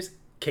Evan Peters?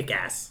 Kick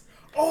Ass.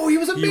 Oh, he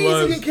was amazing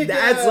was. in Kick-Ass.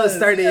 That's what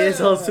started his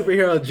whole Yeah.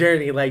 superhero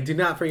journey. Like, do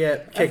not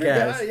forget I Kick forgot,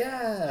 Ass.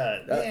 Yeah,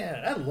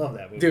 man, I love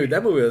that movie. Dude,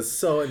 that movie was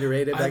so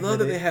underrated. I back love in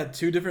that the they day. had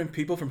two different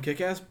people from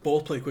Kick-Ass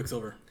both play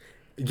Quicksilver.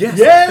 Yes,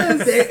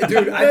 Yes!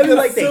 dude. I That feel is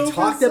like they so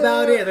talked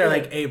about it, and they're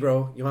bizarre. like, "Hey,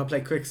 bro, you want to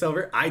play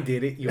Quicksilver? I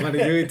did it. You want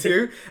to do it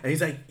too?" And he's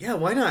like, "Yeah,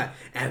 why not?"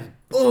 And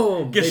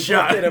boom, Get they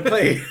shot. both did a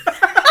play.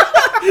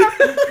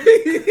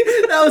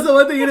 That was the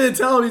one thing he didn't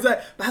tell him. He's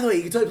like, "By the way,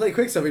 you can totally play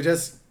Quicksilver.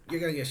 Just you're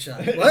gonna get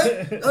shot.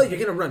 What? Oh, you're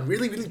gonna run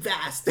really, really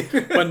fast."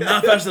 But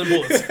not faster than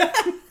bullets.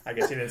 I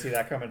guess you didn't see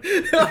that coming.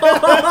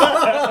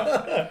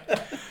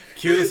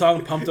 Cue the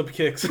song Pumped Up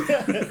Kicks.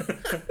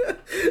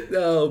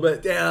 No,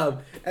 but damn,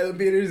 Evan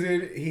Peters,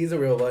 dude, he's a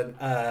real one.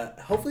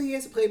 Hopefully, he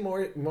has to play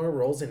more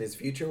roles in his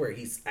future where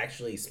he's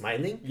actually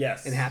smiling,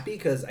 Yes. and happy.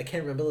 Because I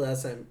can't remember the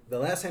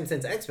last time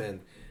since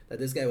X-Men that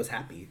this guy was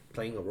happy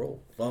playing a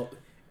role. Well,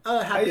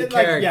 a happy like,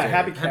 character, yeah,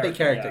 happy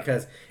character, yeah.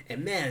 Because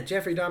and man,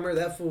 Jeffrey Dahmer,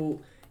 that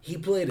fool. He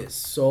played it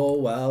so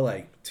well,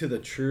 like to the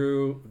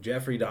true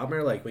Jeffrey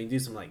Dahmer. Like when you do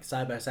some like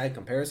side by side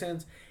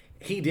comparisons,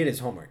 he did his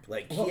homework.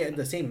 Like Well- he had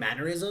the same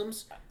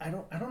mannerisms. I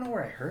don't know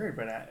where I heard,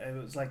 but it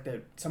was like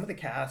some of the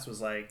cast was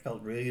like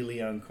felt really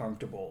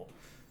uncomfortable,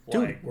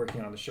 Dude. like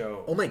working on the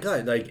show. Oh my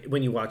god! Like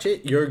when you watch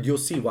it, you'll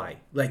see why.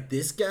 Like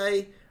this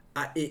guy,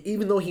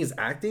 even though he's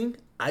acting,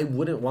 I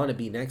wouldn't want to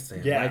be next to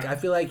him. Yeah. Like I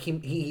feel like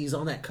he's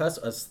on that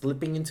cusp of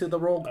slipping into the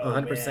role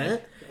 100%.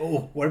 Man.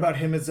 Oh, what about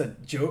him as a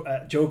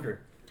Joker?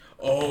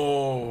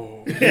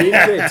 Oh. He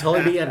could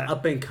totally be an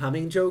up and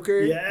coming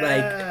Joker.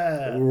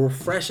 Yeah. Like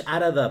fresh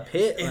out of the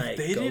pit. If like,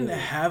 they go. didn't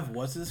have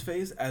what's his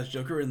face as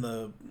Joker in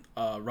the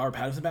Robert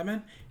Pattinson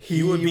Batman,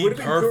 he would be would've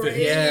been perfect.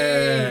 great,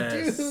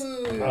 Yes.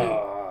 dude.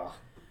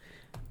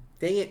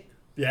 Dang it!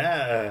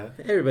 Yeah.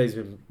 Everybody's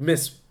been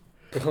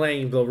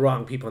misplaying the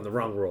wrong people in the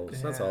wrong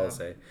roles. That's all I'll Yeah.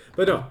 say.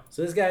 But no,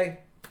 so this guy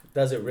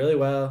does it really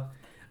well.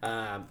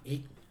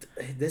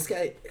 This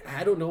guy,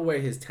 I don't know where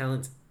his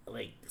talents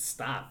like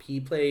stop. He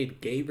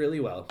played Gabe really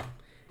well.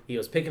 He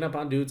was picking up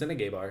on dudes in a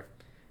gay bar.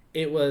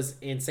 It was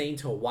insane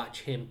to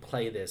watch him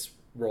play this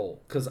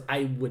role because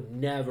I would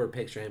never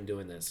picture him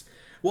doing this.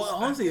 Well,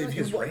 honestly, if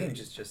you his range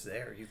is just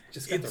there. He's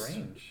just got the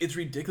range. It's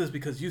ridiculous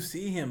because you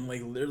see him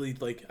like literally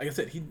like I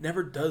said, he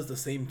never does the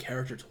same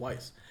character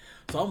twice.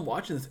 So I'm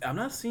watching this. I'm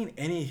not seeing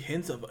any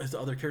hints of his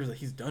other characters that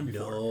he's done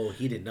before. No,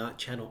 he did not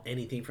channel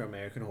anything from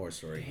American Horror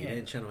Story. He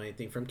didn't channel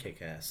anything from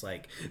Kick-Ass.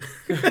 Like,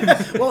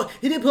 well,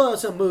 he did pull out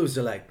some moves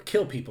to like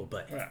kill people,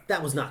 but Yeah.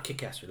 that was not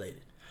Kick-Ass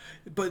related.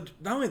 But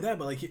not only that,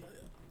 but like,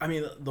 I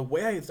mean, the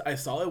way I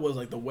saw it was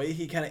like the way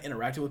he kind of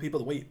interacted with people,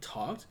 the way he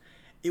talked.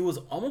 it was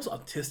almost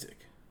autistic.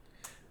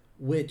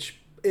 Which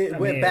it I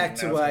went mean, back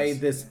to I was why gonna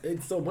this.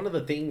 So one of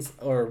the things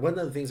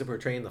they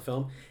portray in the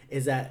film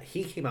is that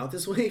he came out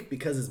this way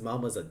because his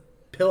mom was a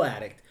pill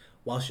addict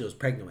while she was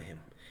pregnant with him,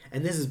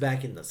 and this is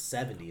back in the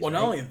 70s. Well, right?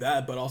 not only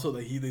that, but also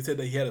that they said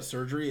that he had a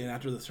surgery, and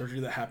after the surgery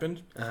that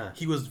happened,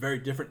 he was very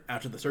different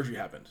after the surgery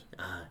happened.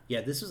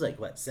 Yeah, this was like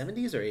what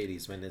 70s or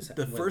 80s when this.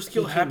 The when first he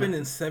kill came happened out.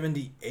 in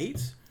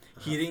 '78.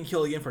 He didn't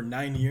kill again for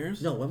 9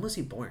 years. No, when was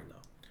he born though?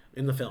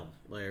 In the film,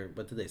 or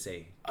what did they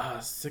say?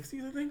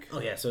 60s, I think.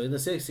 Oh yeah, so in the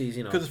 60s,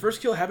 you know. Because his first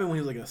kill happened when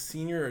he was like a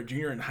senior or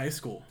junior in high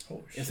school Oh,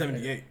 in shit.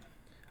 '78.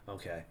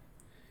 Okay.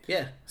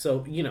 Yeah.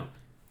 So, you know,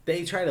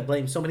 they try to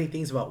blame so many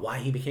things about why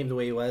he became the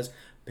way he was.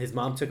 His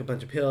mom took a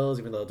bunch of pills,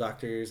 even though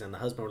doctors and the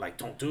husband were like,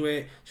 don't do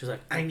it. She was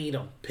like, I need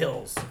them.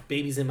 Pills.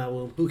 Baby's in my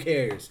womb. Who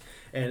cares?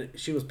 And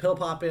she was pill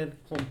popping.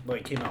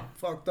 Homeboy came out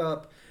fucked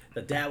up.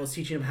 The dad was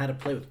teaching him how to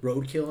play with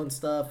roadkill and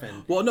stuff.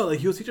 And Well, no, like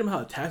he was teaching him how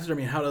to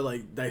taxidermy and how to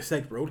like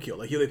dissect roadkill.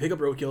 Like he would pick up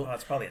roadkill Oh,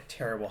 it's probably a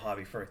terrible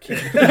hobby for a kid.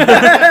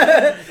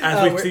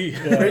 as we see.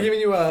 we're giving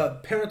you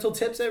parental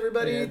tips,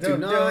 everybody. Yeah, do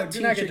don't- not do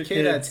teach not your get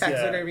kid your kids,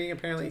 taxidermy,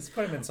 apparently. Just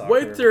put him in soccer.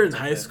 Wait, they're in or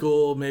high something.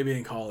 school, maybe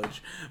in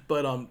college,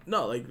 but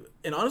no, like,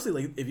 and honestly,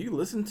 like, if you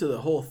listen to the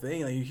whole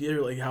thing, like, you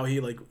hear like how he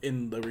like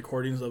in the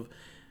recordings of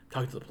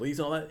talking to the police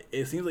and all that,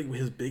 it seems like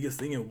his biggest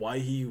thing and why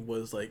he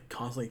was like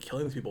constantly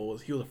killing these people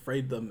was he was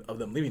afraid of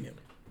them leaving him,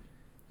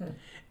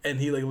 and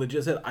he like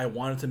legit said, "I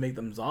wanted to make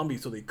them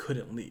zombies so they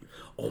couldn't leave."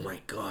 Oh my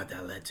god,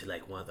 that led to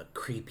like one of the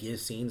creepiest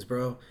scenes,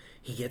 bro.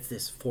 He gets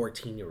this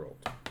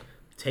 14-year-old,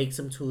 takes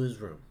him to his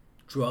room,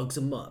 drugs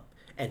him up,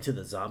 and to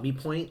the zombie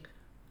point,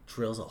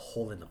 drills a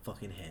hole in the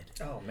fucking head.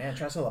 Oh man,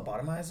 tries to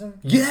lobotomize him?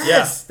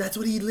 Yes! That's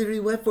what he literally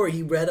went for.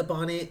 He read up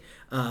on it.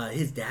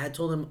 His dad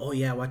told him, oh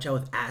yeah, watch out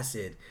with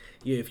acid.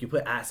 If you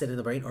put acid in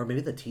the brain, or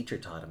maybe the teacher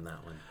taught him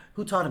that one.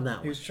 Who taught him that He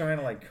one? was trying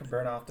to like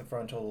burn off the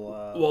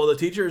frontal. Well, the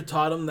teacher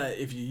taught him that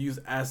if you use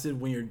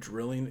acid when you're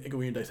drilling,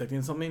 when you're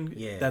dissecting something,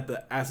 Yeah. that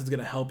the acid's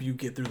gonna help you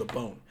get through the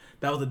bone.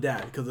 That was the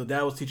dad, because the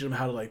dad was teaching him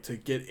how to like to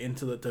get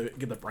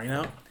the brain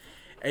out,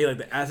 and like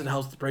the acid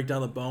helps to break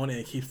down the bone and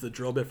it keeps the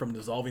drill bit from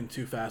dissolving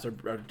too fast or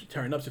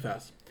tearing up too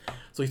fast.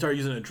 So he started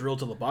using a drill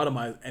to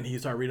lobotomize, and he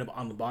started reading up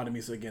on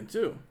lobotomies again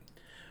too.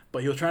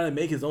 But he was trying to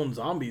make his own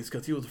zombies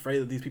because he was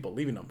afraid of these people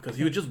leaving him, because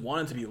he just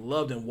wanted to be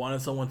loved and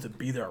wanted someone to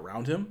be there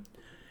around him.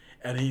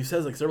 And he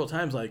says like several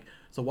times, like,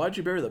 so why'd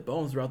you bury the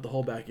bones throughout the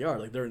whole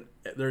backyard? Like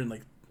they're in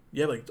like,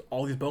 you have like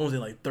all these bones in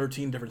like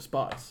 13 different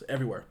spots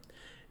everywhere.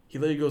 He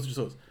literally goes,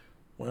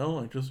 well,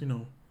 I just,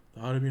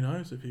 thought it'd be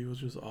nice if he was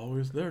just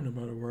always there no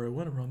matter where I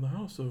went around the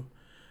house. So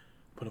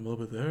put him a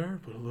little bit there,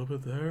 put a little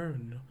bit there,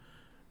 and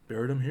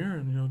buried him here.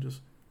 And,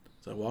 just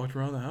as I walked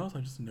around the house, I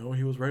just know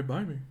he was right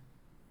by me.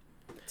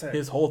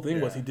 His whole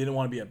thing was he didn't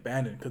want to be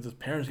abandoned because his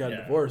parents got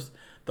divorced.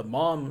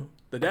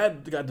 The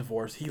dad got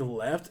divorced. He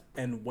left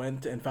and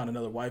went and found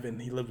another wife,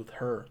 and he lived with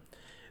her,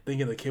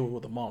 thinking the kid was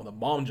with the mom. The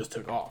mom just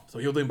took off. So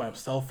he was living by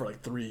himself for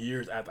like 3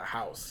 years at the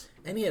house.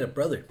 And he had a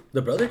brother.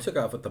 The brother took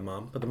off with the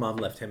mom, but the mom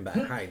left him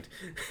behind.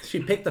 She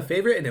picked the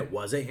favorite, and it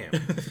wasn't him.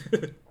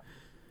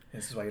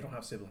 This is why you don't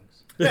have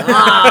siblings.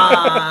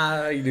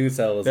 You knew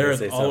so. Was There gonna is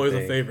say always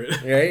something. a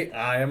favorite. Right?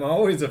 I am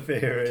always a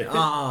favorite.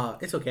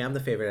 It's okay. I'm the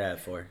favorite out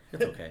of 4.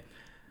 It's okay.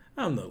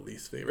 I'm the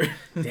least favorite.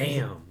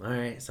 Damn. All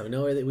right. So we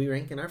know where that we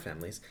rank in our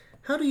families.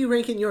 How do you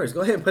rank in yours?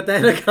 Go ahead and put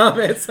that in a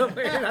comment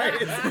somewhere in our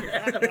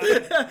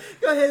Instagram.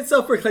 Go ahead and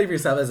self-proclaim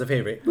yourself as a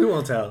favorite. We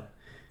won't tell.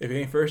 If it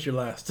ain't first, you're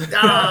last.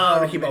 Oh,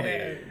 Ricky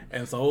Bobby.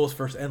 And so it was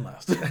first and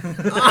last.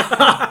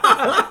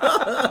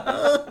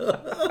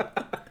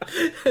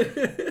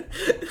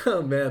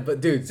 Oh man,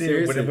 but dude, See,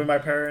 seriously. with my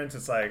parents,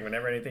 it's like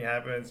whenever anything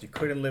happens, you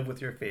couldn't live with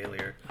your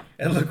failure,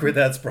 and look where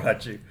that's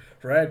brought you.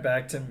 Right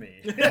back to me.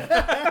 Where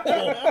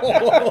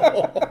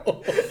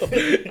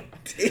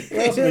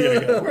else are they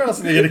gonna go? Where else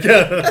are they gonna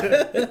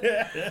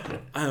go?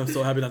 I am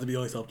so happy not to be the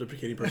only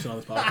self-deprecating person on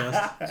this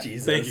podcast.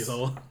 Jesus. Thank you,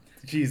 Soul.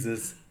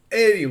 Jesus.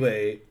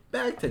 Anyway,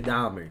 back to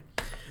Dahmer.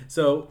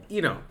 So,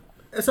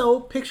 so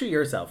picture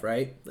yourself,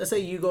 right? Let's say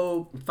you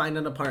go find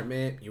an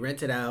apartment, you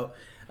rent it out,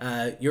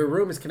 your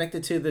room is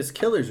connected to this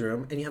killer's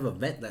room, and you have a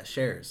vent that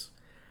shares.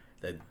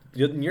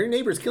 Your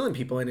neighbor's killing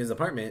people in his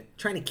apartment,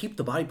 trying to keep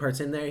the body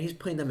parts in there. He's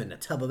putting them in a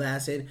tub of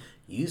acid.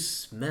 You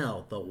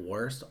smell the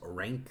worst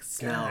rank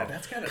smell. God,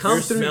 that's gotta come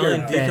You're through your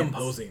smelling vents.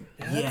 decomposing.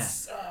 Yeah.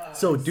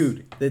 So,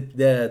 dude,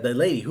 the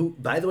lady who,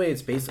 by the way,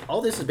 all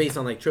this is based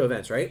on like true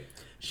events, right?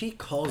 She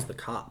calls the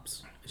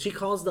cops. She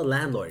calls the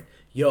landlord.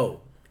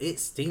 Yo, it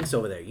stinks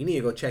over there. You need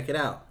to go check it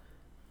out.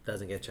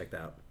 Doesn't get checked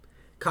out.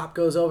 Cop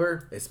goes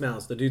over. It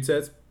smells. The dude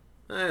says,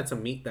 "It's a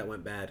meat that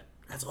went bad."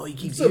 That's all he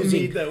keeps Some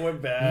using. meat that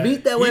went bad.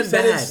 Meat that You've went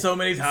said bad. it so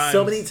many times.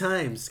 So many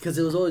times. Because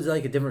it was always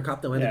like a different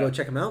cop that went to Yeah. go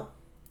check him out.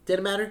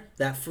 Didn't matter.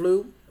 That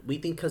flew. We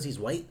think because he's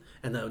white.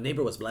 And the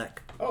neighbor was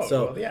black. Oh,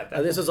 so well, yeah,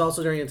 this was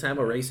also during a time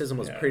where racism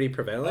was Yeah. pretty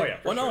prevalent. Oh yeah.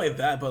 for Well, not sure. only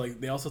that, but like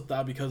they also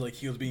thought because like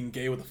he was being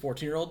gay with a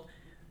 14-year-old,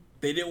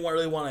 they didn't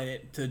really want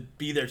it to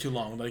be there too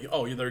long. Like,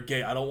 oh, they're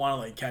gay. I don't want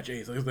to like catch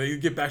AIDS. Like, they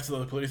get back to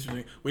the police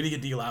station. We need to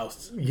get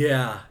deloused.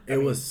 Yeah, I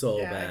mean, was so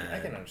yeah, bad. I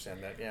can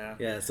understand that. Yeah.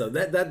 Yeah, so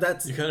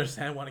that's You can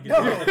understand wanting to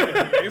No. get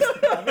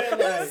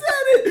deloused.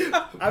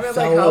 I mean,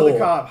 So- like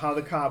how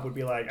the cop would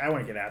be like, I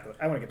want to get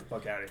the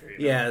fuck out of here. You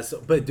know? Yeah,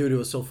 but dude, it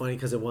was so funny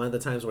because at one of the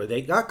times where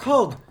they got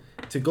called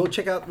to go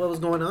check out what was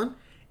going on,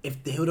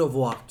 if they would have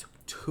walked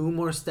 2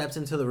 more steps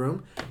into the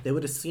room, they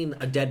would have seen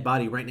a dead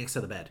body right next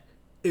to the bed.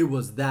 It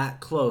was that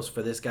close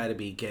for this guy to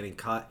be getting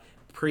caught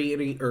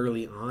pretty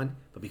early on,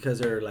 but because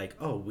they're like,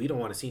 oh, we don't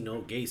want to see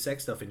no gay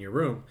sex stuff in your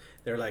room,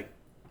 they're like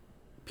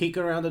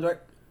peeking around the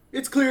door.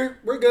 It's clear.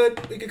 We're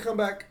good. We can come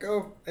back.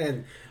 Go.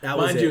 And that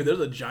was Mind you, it. there's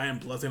a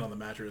giant blessing on the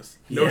mattress.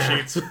 No Yeah.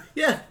 sheets.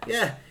 Yeah.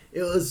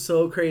 It was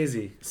so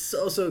crazy.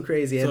 So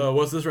crazy. And So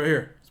what's this right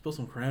here? Spill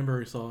some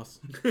cranberry sauce.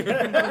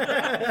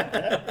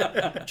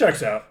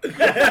 Checks out.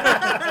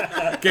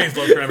 Gays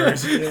love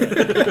cranberries.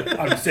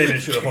 I'm saving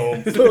shit at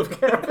home.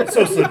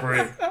 So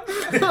slippery.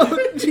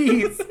 Oh,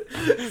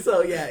 jeez.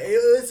 So yeah,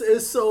 it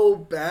was so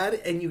bad,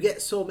 and you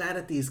get so mad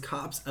at these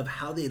cops of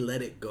how they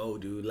let it go,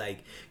 dude.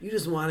 Like, you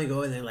just want to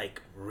go and they're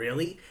like,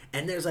 really?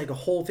 And there's like a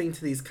whole thing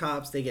to these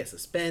cops. They get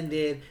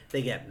suspended,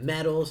 they get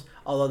medals.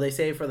 Although they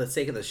say for the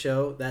sake of the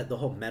show that the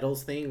whole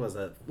medals thing was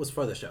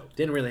for the show.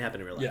 Didn't really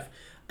happen in real life. Yeah.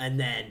 And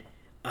then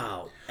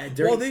Well,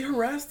 they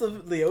harassed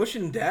the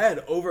Ocean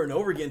dad over and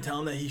over again,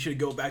 telling that he should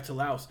go back to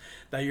Laos.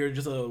 That you're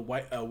just a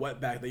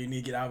wetback. That you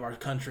need to get out of our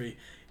country.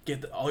 You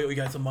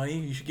got some money.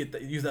 You should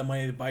use that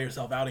money to buy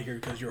yourself out of here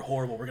because you're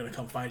horrible. We're gonna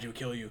come find you,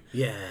 kill you.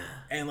 Yeah.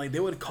 And like they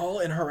would call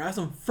and harass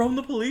him from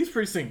the police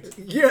precinct.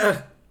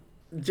 Yeah.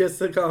 Just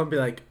to call and be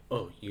like,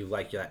 oh, you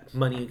like that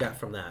money you got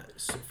from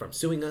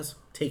suing us?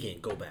 Take it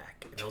and go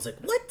back. And I was like,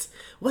 what?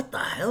 What the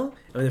hell?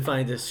 And then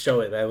finally just show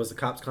it. That was the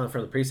cops calling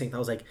from the precinct. I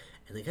was like,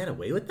 and they got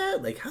away with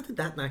that? Like, how did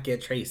that not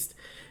get traced?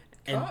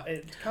 And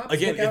Cops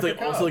Again, look it's after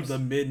like also like cops. the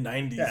mid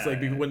 '90s, Yeah,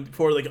 like yeah.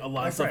 before like a lot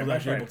My of stuff friend, was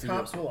actually my able friend, to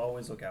cops do. will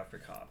always look after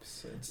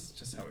cops. It's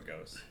just how it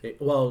goes.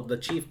 well, the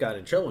chief got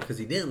in trouble because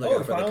he didn't look Oh,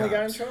 out for the finally cops.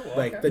 got in trouble?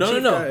 Like, Okay. the No,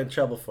 chief no. got in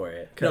trouble for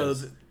it. No,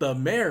 'cause- the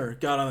mayor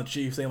got on the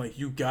chief saying like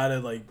you gotta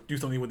like do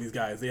something with these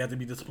guys. They have to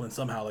be disciplined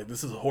somehow. Like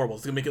this is horrible.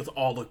 It's gonna make us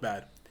all look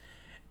bad.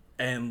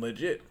 And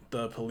legit,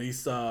 the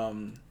police,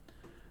 the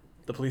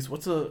police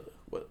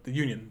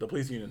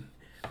union,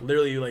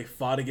 literally like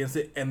fought against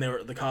it, and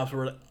the cops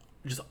were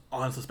just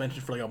on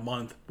suspension for like a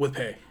month with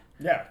pay.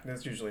 Yeah,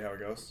 that's usually how it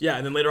goes. Yeah,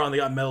 and then later on they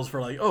got medals for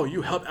like, oh,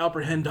 you helped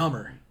apprehend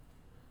Dahmer.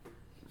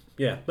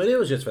 yeah, but it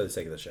was just for the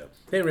sake of the show.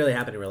 It didn't really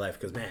happen in real life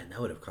because, man, that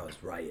would have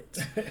caused riots.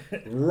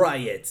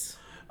 Riots.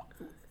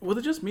 Was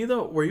it just me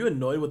though? Were you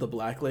annoyed with the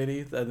black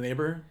lady, the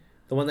neighbor?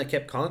 The one that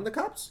kept calling the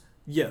cops?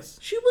 Yes.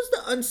 She was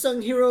the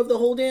unsung hero of the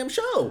whole damn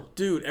show.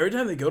 Dude, every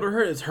time they go to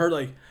her, it's her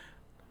like,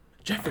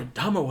 Jeffrey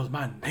Dahmer was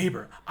my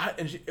neighbor.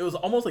 It was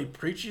almost like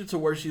preachy to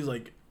where she's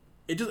like,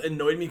 it just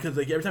annoyed me because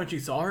like every time she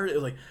saw her, it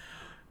was like,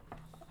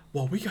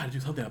 well, we got to do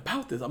something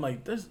about this. I'm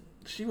like,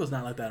 she was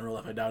not like that in real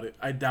life. I doubt it.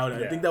 I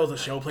Yeah. think that was a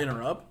show playing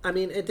her up. I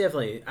mean, it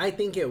definitely. I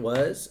think it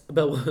was.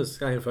 But what was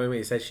kind of funny when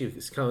he said she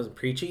was kind of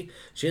preachy,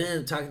 she ended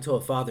up talking to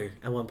a father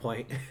at one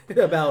point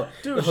about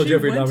Dude, the whole she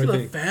Jeffrey went to Dahmer the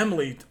thing.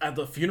 family at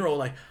the funeral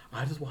like,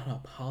 I just want to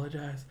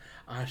apologize.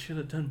 I should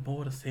have done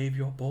more to save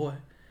your boy.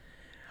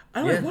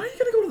 I'm Yeah. like, why are you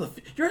going to go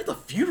to you're at the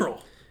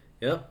funeral.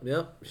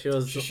 Yep. She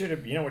was. She should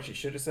have. You know what she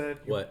should have said?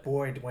 Your What?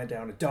 boy went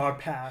down a dog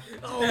path.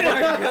 Oh my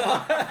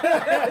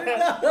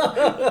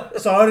god!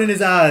 Saw it in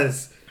his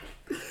eyes.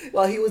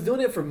 Well, he was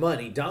doing it for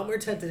money. Dahmer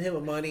tempted him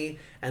with money,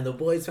 and the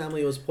boy's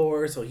family was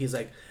poor, so he's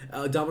like,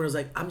 Dahmer was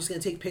like, "I'm just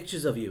gonna take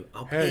pictures of you.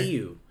 I'll pay Hey.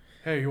 you."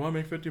 Hey, you want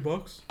to make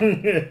 $50?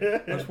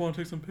 I just want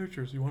to take some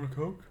pictures. You want a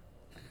Coke?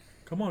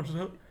 Come on, just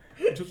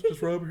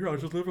right over here. I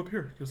just live up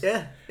here. Just,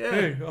 Yeah.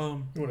 Hey, You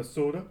want a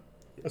soda?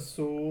 A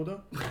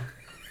soda?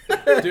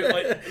 dude,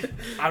 like,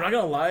 I'm not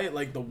gonna lie.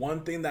 Like, the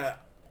one thing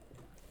that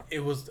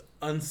it was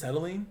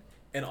unsettling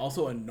and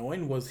also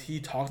annoying was he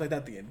talked like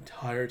that the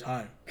entire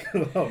time.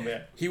 Oh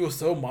man. He was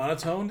so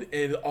monotoned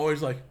and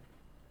always like,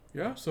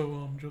 yeah.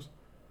 So just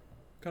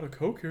got a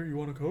Coke here. You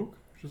want a Coke?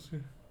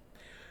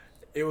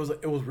 It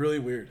was really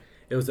weird.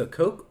 It was a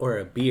Coke or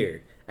a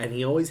beer, and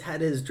he always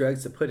had his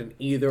drugs to put in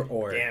either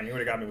or. Damn, you would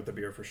have got me with the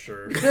beer for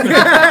sure.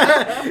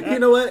 You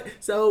know what?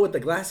 So with the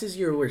glasses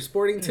you were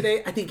sporting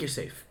today, I think you're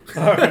safe.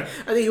 Alright. I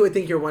think he would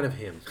think you're one of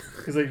him.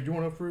 He's like, you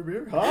want a free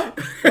beer? Huh?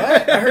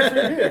 What? I heard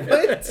free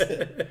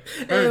beer.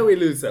 What? And we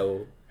lose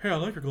so. Hey, I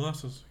like your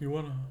glasses. You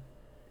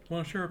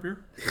wanna share a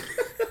beer?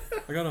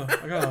 I got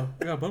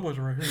a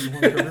Budweiser right here. You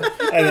want to share a beer?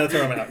 Hey, that's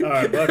where I'm at. All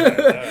right,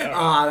 okay.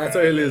 Ah, that's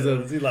where he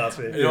loses. He lost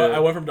me. You know what? I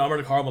went from Dahmer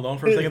to Karl Malone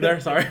for a second there.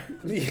 Sorry.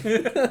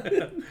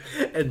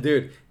 And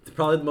dude,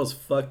 probably the most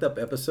fucked up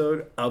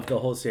episode of the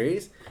whole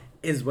series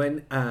is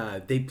when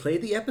they play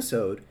the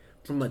episode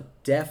from a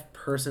deaf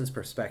person's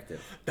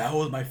perspective. That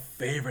was my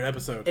favorite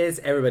episode. It's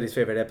everybody's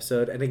favorite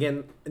episode. And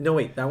again, no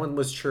wait, that one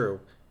was true.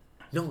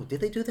 No, did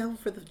they do that one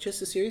for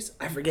just the series?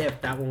 I forget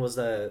if that one was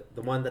the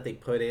one that they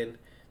put in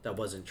that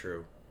wasn't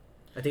true.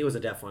 I think it was a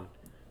deaf one.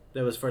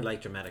 That was for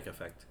like dramatic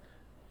effect.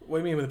 What do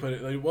you mean when they put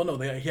it? Like, well, no,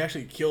 he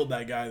actually killed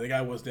that guy. The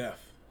guy was deaf.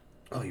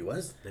 Oh, he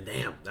was?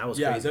 Damn, that was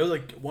Yeah, crazy. there was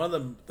like one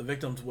of the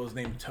victims was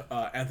named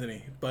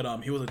Anthony, but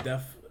he was a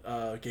deaf,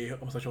 gay,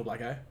 homosexual black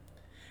guy.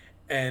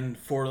 And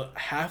for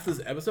half this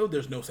episode,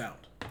 there's no sound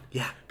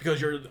Yeah. because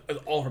it's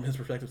all from his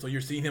perspective. So you're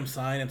seeing him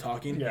sign and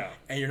talking, Yeah.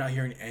 and you're not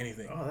hearing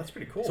anything. Oh, that's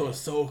pretty cool. So it's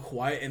so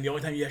quiet, and the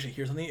only time you actually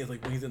hear something is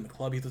like when he's in the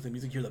club, he's listening to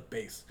music, you hear the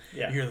bass.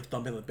 Yeah. You hear the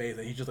thumping of the bass,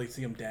 and you just like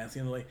see him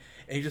dancing, like,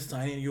 and you just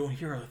signing, and you don't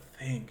hear a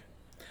thing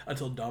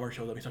until Dahmer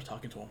shows up. He starts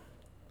talking to him.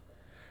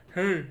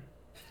 Hey,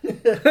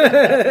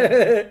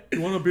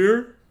 you want a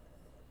beer?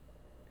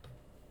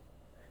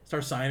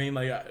 Start signing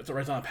like it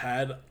writes on a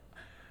pad.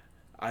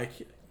 I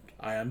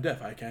am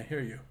deaf. I can't hear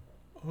you.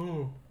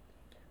 Oh,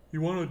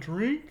 you want a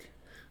drink?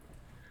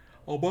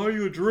 I'll buy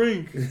you a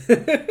drink.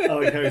 I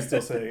like how he's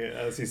still saying it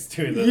as he's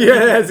doing the.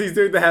 Yes, he's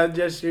doing the hand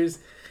gestures.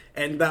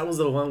 And that was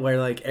the one where,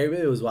 like,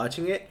 everybody was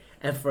watching it,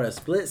 and for a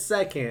split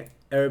second,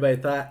 everybody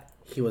thought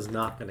he was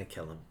not going to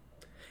kill him.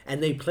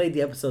 And they played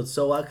the episode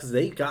so well because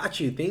they got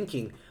you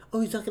thinking, oh,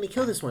 he's not going to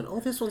kill this one. Oh,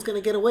 this one's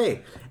going to get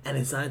away. And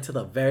it's not until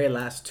the very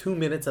last 2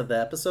 minutes of the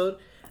episode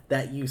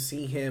that you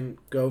see him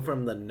go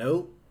from the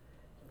note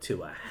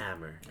to a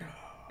hammer.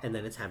 And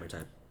then it's hammer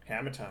time.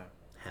 Hammer time.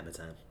 Hammer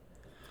time.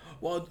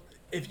 Well,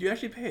 if you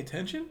actually pay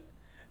attention,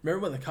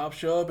 remember when the cops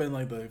show up and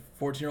like the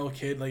 14-year-old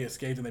kid like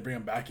escaped and they bring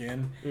him back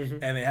in,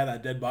 and they have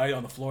that dead body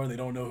on the floor and they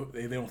don't know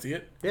they don't see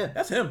it. Yeah.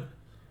 That's him.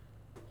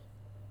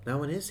 That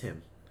one is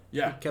him.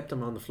 Yeah. Kept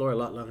him on the floor a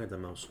lot longer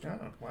than most. Oh,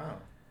 wow.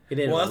 He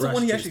didn't Well, that's the rush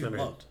one he to actually dismember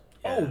him. loved.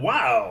 Oh,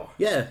 wow.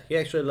 Yeah, he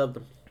actually loved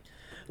him.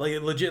 Like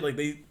legit, like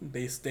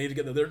they stayed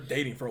together. They're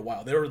dating for a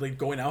while. They were like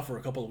going out for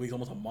a couple of weeks,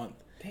 almost a month.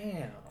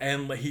 Damn.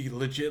 And like he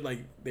legit like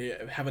they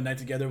have a night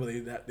together where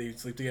they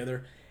sleep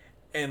together,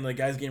 and the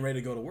guy's getting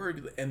ready to go to work,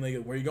 and like,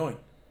 where are you going?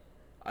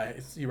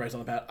 He writes on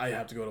the pad, I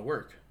have to go to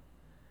work.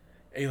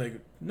 And he's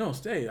like, no,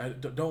 stay.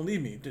 Don't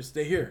leave me. Just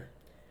stay here.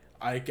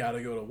 I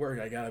gotta go to work.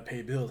 I gotta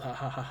pay bills. Ha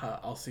ha ha ha.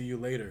 I'll see you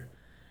later.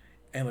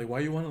 And like, why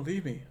you want to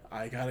leave me?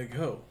 I gotta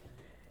go.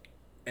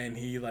 And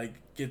he like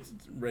gets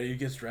ready,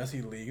 gets dressed.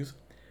 He leaves.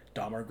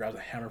 Dahmer grabs a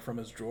hammer from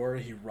his drawer.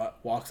 He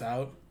walks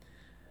out.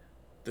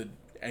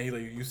 And he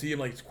like you see him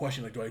like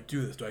questioning like, do I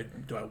do this?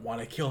 Do I want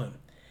to kill him?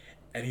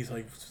 And he's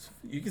like,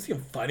 you can see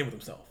him fighting with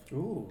himself.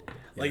 Ooh.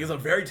 Like it's a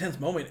very tense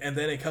moment, and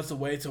then it cuts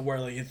away to where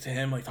like it's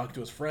him like talking to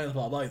his friends,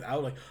 blah blah. He's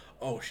out like,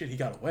 oh shit, he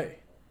got away.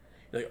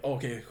 You're like,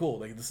 okay, cool.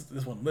 Like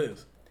this one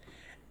lives.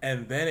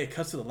 And then it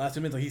cuts to the last 2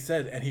 minutes, like he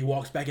said, and he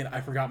walks back in.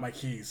 I forgot my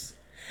keys,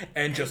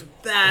 and just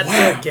That's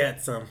wham! what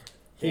gets him.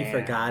 He Damn.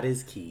 forgot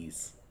his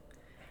keys.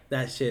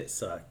 That shit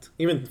sucked.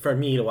 Even for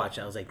me to watch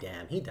it, I was like,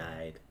 damn, he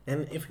died.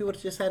 And if he would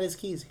have just had his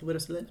keys, he would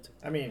have lived.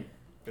 I mean,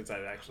 it's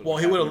actually. Well,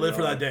 he would have lived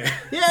for that day.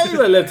 Yeah, he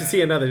would have lived to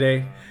see another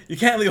day. You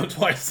can't leave him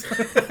twice.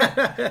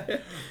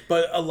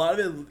 But a lot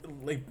of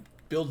it like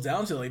builds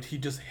down to like he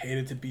just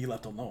hated to be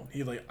left alone.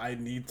 He's like, I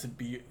need to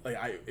be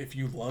like if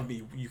you love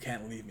me, you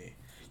can't leave me.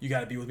 You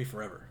got to be with me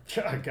forever.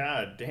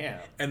 God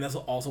damn. And that's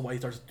also why he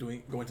starts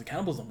going to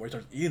cannibalism, where he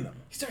starts eating them.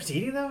 He starts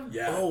eating them?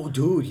 Yeah. Oh,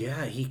 dude,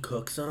 yeah, he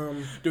cooks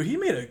them. Dude, he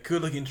made a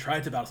good-looking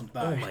tri-tip out of some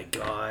thigh. Oh my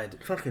god.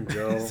 Fucking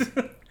Joe.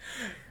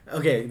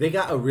 Okay, they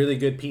got a really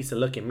good piece of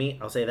looking meat.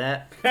 I'll say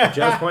that.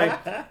 Just point.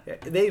 I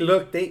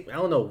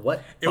don't know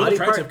what. It was a body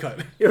tri-tip part-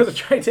 cut. It was a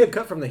tri-tip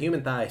cut from the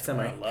human thigh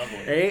somewhere. Oh, lovely.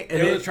 Right?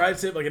 And It then, was a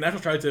tri-tip, like a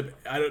natural tri-tip.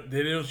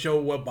 They didn't show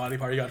what body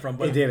part he got from,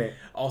 but They didn't.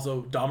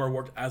 Also, Dahmer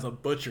worked as a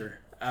butcher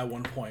at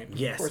one point.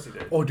 yes. Of course he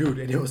did. Oh, dude,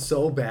 and it was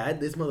so bad.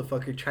 This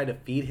motherfucker tried to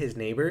feed his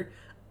neighbor.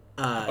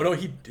 Oh no,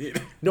 he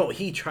did. No,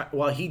 he tried.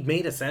 Well, he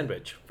made a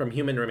sandwich from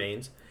human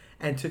remains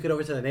and took it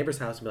over to the neighbor's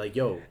house and be like,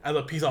 "Yo," As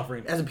a peace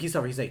offering. as a peace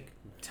offering, he's like,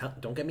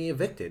 "Don't get me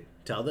evicted.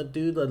 Tell the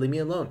dude to leave me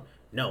alone."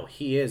 No,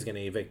 he is gonna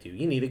evict you.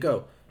 You need to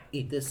go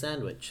eat this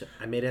sandwich.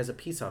 I made it as a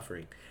peace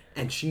offering,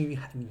 and she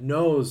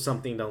knows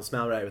something don't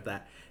smell right with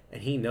that,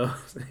 and he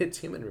knows it's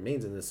human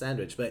remains in the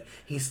sandwich, but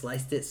he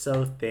sliced it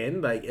so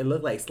thin, like it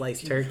looked like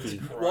sliced turkey.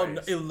 Well,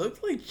 no, it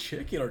looked like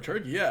chicken or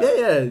turkey, yeah. Yeah,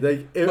 yeah,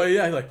 like it, But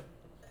yeah, he's like,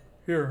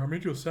 here, I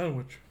made you a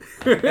sandwich.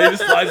 And he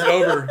just slides it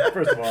over.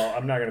 First of all,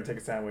 I'm not going to take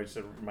a sandwich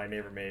that my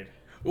neighbor made.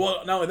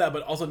 Well, not only that,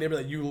 but also a neighbor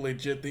that you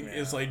legit think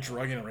is like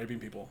drugging and raping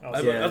people. Oh,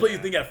 That's, yeah. that's what you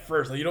think at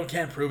first. Like you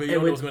can't prove it. You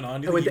don't know what's going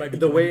on. You and think with he might be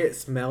the way killing- it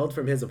smelled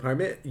from his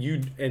apartment,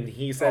 and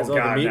he says, Oh, "Oh,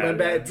 God, the meat man, went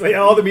man. bad." It's like,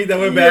 all the meat that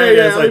went Yeah, bad.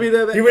 yeah, It's all like, the meat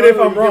that- even oh, if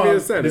I'm give me a wrong,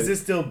 sandwich. this is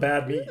still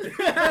bad meat.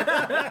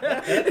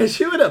 If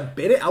she would have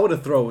bit it, I would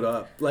have thrown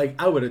up. Like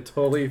I would have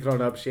totally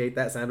thrown up. She ate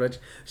that sandwich.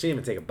 She didn't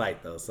even take a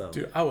bite though. So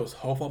Dude, I was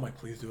hopeful. I'm like,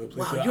 please do it.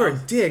 Please do wow, it. you're I a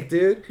was- dick,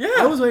 dude. Yeah.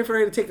 I was waiting for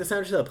her to take the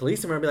sandwich to the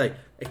police and be like,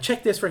 hey,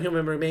 check this for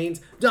human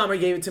remains. Dahmer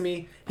gave it to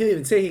me. He didn't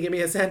even say he gave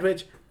me a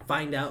sandwich.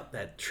 Find out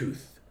that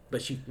truth.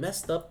 But she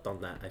messed up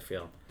on that, I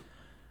feel.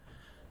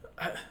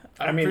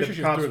 I mean, pretty the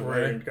she cops threw it away.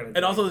 weren't gonna And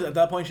do also at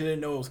that point, she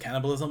didn't know it was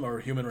cannibalism or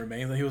human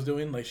remains that he was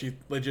doing. Like she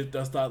legit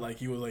just thought like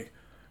he was like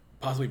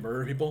possibly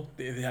murder people.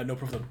 They had no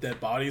proof of dead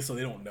bodies, so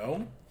they don't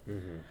know.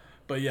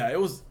 But yeah, it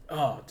was.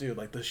 Oh, dude,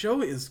 like the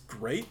show is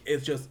great.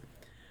 It's just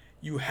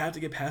you have to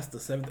get past the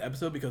 7th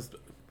episode because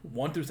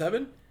 1 through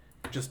 7,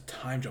 just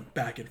time jump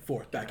back and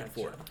forth, back and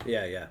forth.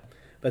 Yeah.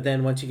 But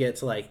then once you get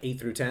to like 8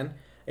 through 10,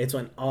 it's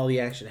when all the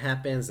action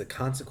happens, the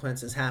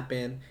consequences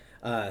happen.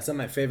 Some of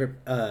my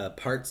favorite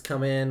parts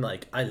come in.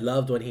 Like, I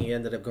loved when he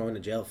ended up going to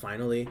jail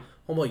finally.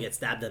 Homeboy gets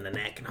stabbed in the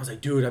neck, and I was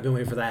like, dude, I've been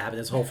waiting for that to happen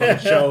this whole fucking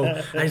show.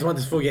 I just want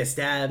this fool to get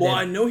stabbed. Well,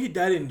 I know he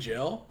died in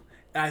jail,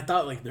 and I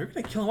thought, like, they're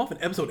going to kill him off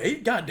in episode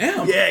 8? God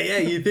damn. Yeah,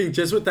 you think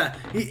just with that.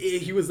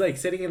 He was, like,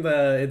 sitting in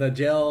the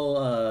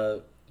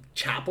jail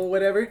chapel,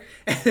 whatever,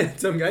 and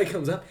some guy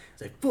comes up.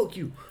 He's like, fuck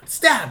you.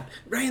 Stabbed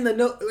right in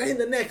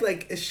the neck,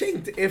 like,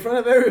 shanked in front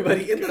of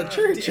everybody in the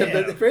church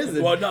of the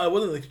prison. Well, no, it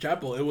wasn't like the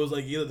chapel. It was,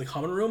 like, either the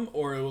common room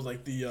or it was,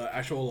 like, the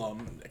actual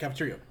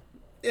cafeteria.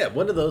 Yeah,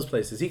 one of those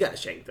places. He got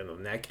shanked in the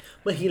neck,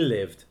 but he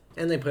lived.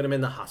 And they put him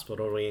in the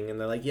hospital wing, and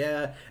they're like,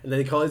 yeah. And then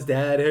they call his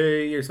dad,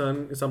 hey, your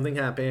son, something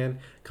happened.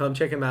 Come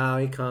check him out.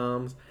 He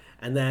comes.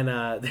 And then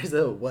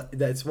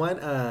that's one,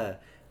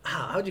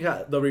 how'd you call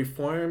it? The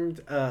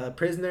reformed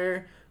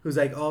prisoner who's,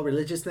 like, all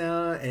religious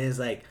now, and is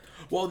like...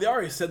 Well, they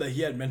already said that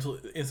he had mental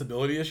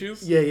instability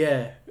issues.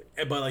 Yeah.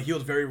 But, like, he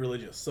was very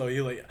religious. So he,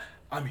 like...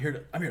 I'm here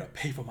to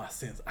pay for my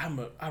sins. I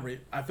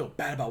feel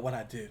bad about what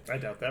I did. I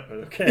doubt that, but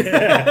okay.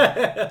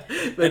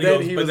 But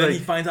then he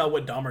finds out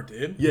what Dahmer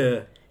did. Yeah.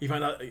 He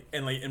finds out,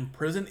 and like in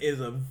prison is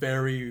a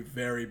very,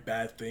 very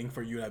bad thing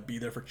for you to be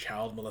there for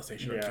child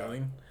molestation or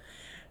killing.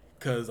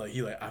 Because like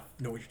I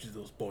know what you did to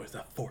those boys.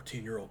 That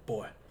 14-year-old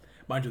boy,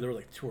 mind you, there were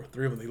like 2 or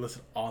 3 of them. They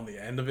listed on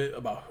the end of it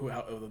about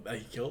how that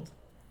he killed.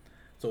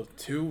 So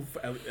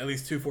at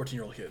least 2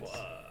 14-year-old kids.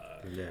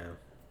 Yeah.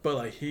 But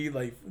like he's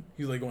going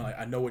like,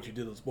 I know what you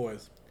did to those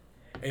boys,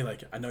 and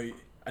like I know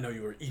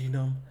you were eating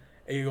them,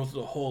 and he goes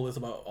through the whole list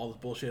about all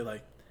this bullshit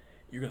like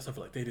you're gonna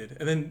suffer like they did,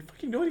 and then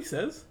fucking know what he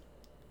says?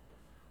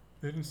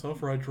 They didn't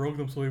suffer. I drugged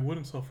them so they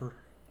wouldn't suffer.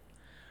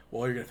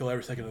 Well, you're gonna feel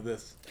every second of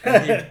this.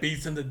 And he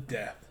beats him to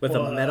death with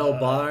a metal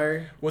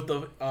bar. With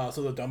the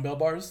the dumbbell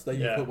bars that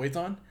you put weights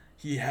on.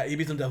 He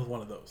beats him to death with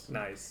one of those.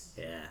 Nice.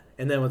 Yeah,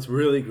 and then what's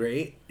really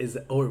great is,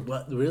 or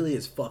what really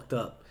is fucked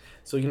up.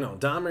 So,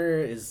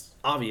 Dahmer is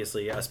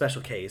obviously a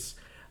special case.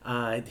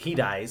 He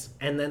dies,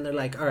 and then they're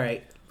like, all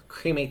right,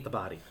 cremate the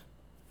body.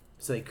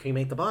 So they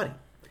cremate the body.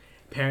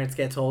 Parents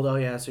get told, oh,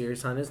 yeah, so your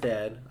son is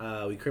dead.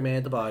 We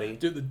cremated the body.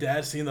 Dude, the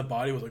dad seeing the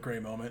body was a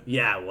great moment.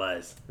 Yeah, it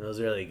was. It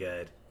was really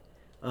good.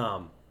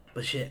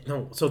 But shit,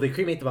 no. So they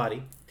cremate the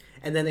body,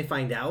 and then they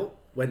find out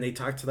when they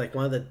talk to, like,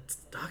 one of the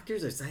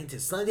doctors or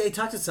scientists. They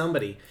talk to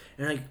somebody,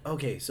 and they're like,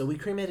 okay, so we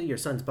cremated your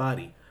son's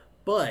body,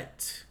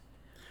 but...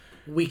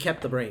 we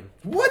kept the brain.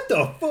 What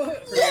the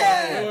fuck?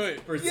 Yeah!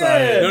 Wait. For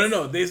science.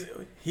 No.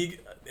 He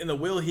in the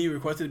will, he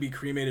requested to be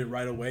cremated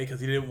right away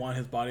because he didn't want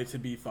his body to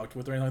be fucked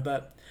with or anything like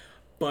that.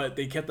 But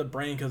they kept the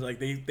brain because like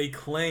they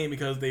claim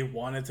because they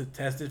wanted to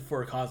test it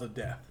for a cause of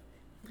death.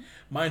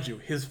 Mind you,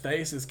 his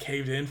face is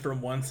caved in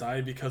from one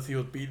side because he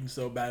was beaten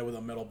so bad with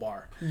a metal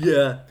bar.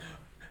 Yeah.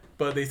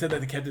 But they said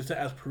that they kept it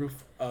as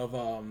proof of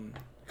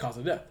cause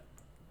of death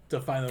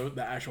to find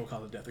the actual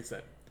cause of death, they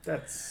said.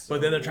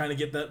 But then they're trying to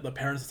get the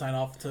parents to sign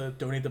off to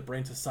donate the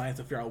brain to science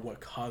to figure out what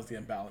caused the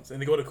imbalance.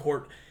 And they go to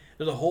court.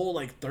 There's a whole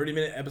like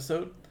 30-minute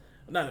episode.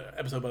 Not an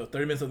episode, but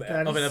 30 minutes of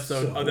an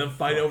episode of them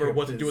fighting over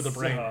what to do with the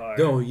brain.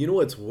 No, you know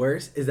what's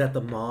worse is that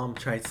the mom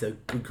tries to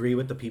agree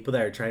with the people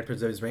that are trying to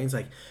preserve his brains.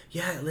 Like,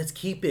 yeah, let's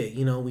keep it.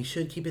 We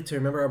should keep it to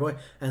remember our boy.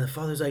 And the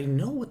father's like,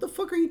 no, what the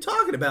fuck are you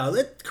talking about?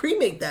 Let's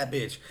cremate that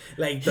bitch.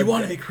 Like, he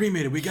wanted to be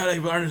cremated. We gotta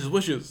honor his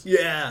wishes.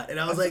 Yeah, and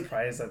I was like,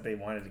 surprised that they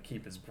wanted to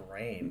keep his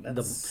brain.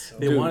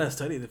 They want to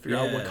study to figure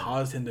out what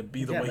caused him to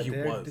be the way he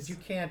was. You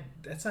can't.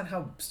 That's not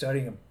how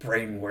studying a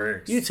brain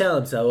works. You tell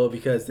him so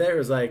because there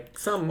was like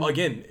some. Well,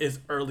 again, it's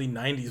early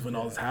 '90s when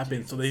all this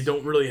happened, so they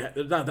don't really.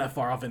 They're not that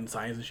far off in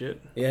science and shit.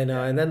 Yeah,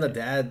 no, and then the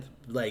dad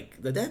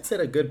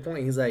said a good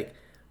point. He's like,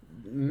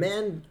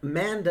 man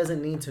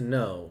doesn't need to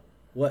know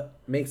what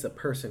makes a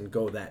person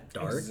go that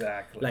dark.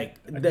 Exactly. Like,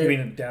 you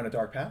mean down a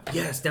dark path?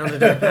 Yes, down a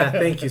dark path.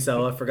 Thank you,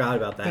 Sel. I forgot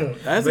about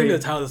that. That's the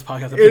title of this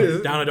podcast.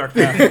 Is Down a Dark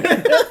Path.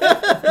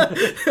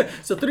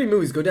 So 3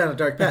 movies go down a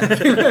dark path.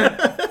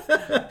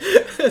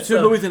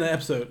 2 movies in an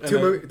episode. 2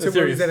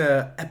 movies in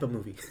a epi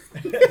movie.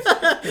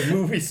 A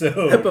movie so.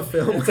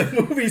 Epifilm. It's a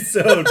movie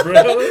so,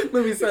 bro.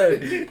 Movie so.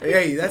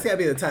 Hey, that's gotta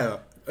be the title.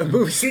 A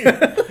movie.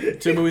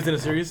 2 movies in a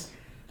series.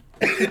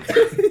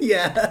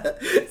 Yeah.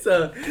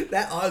 So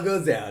that all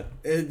goes down.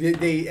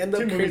 They end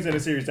up 2 movies in a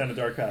series down a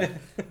dark path.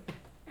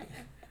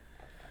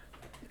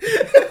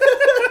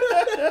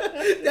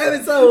 Damn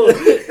it, so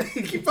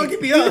you keep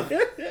fucking me up.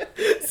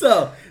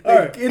 So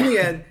in the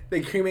end,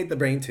 they cremate the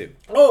brain too.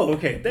 Oh,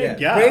 okay. Thank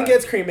God. Brain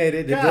gets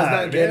cremated. It does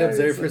not get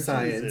observed for Jesus.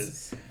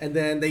 science. And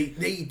then they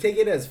take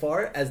it as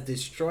far as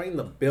destroying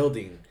the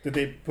building. Did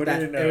they put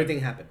that it in? Everything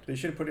happened. They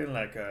should have put it in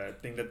like a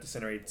thing that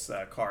disintegrates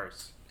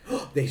cars.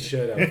 They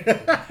should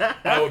have.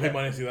 I would pay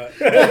money to see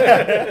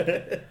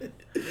that.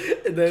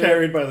 And then,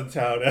 Carried by the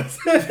town.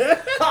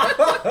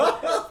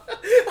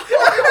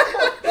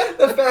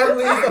 the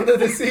families of the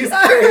deceased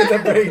carry the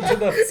brain to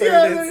the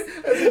service.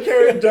 As they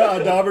carried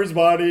Dahmer's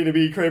body to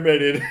be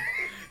cremated.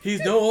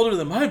 He's no older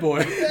than my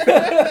boy.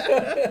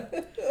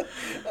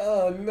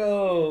 Oh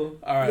no!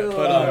 All right, No.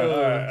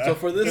 but so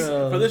for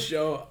this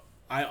show,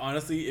 I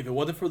honestly, if it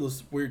wasn't for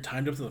those weird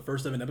time jumps in the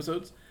first 7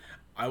 episodes,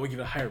 I would give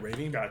it a higher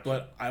rating. Gotcha.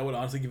 But I would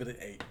honestly give it an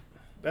 8.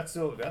 That's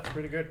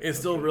pretty good. It's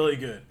still really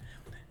good.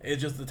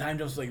 It's just the time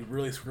jumps like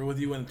really screw with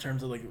you in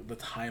terms of like the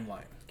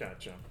timeline.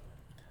 Gotcha.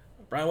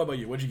 Brian, what about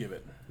you? What'd you give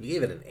it? You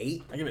gave it an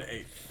 8. I give it an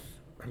 8.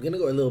 I'm gonna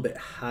go a little bit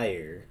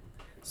higher.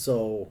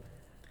 So,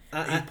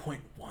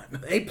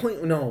 8.1.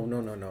 8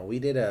 no. We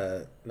did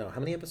how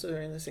many episodes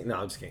are in this thing? No,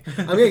 I'm just kidding.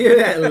 I'm gonna give it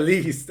at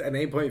least an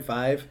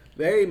 8.5.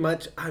 Very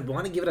much. I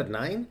want to give it a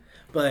 9,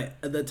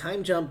 but the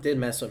time jump did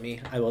mess with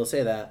me. I will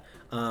say that.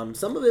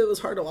 Some of it was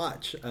hard to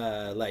watch.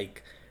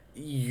 Like,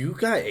 you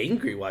got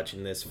angry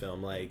watching this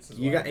film. Like,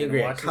 you got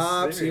angry at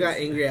cops. You got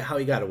angry at how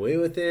he got away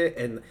with it,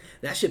 and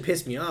that shit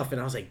pissed me off. And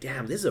I was like,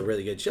 damn, this is a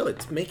really good show.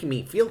 It's making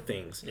me feel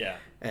things. Yeah.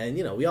 And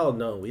we all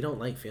know we don't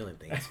like feeling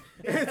things.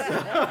 We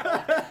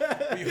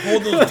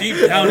hold those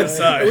deep down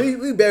inside.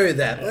 we buried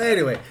that. But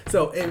anyway,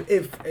 so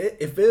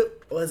if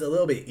it was a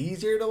little bit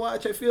easier to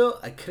watch, I feel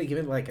I could have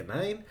given it like a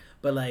 9.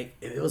 But like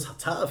it was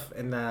tough,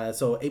 and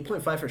so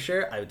 8.5 for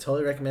sure. I would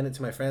totally recommend it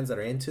to my friends that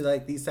are into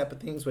like these type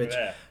of things, which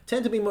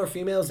tend to be more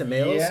females than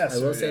males. Yes, I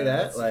will say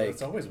that.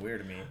 It's always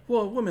weird to me.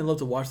 Well, women love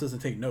to watch this and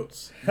take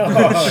notes. Oh, is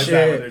that what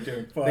shit! they're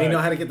doing? Fuck. They know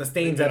how to get the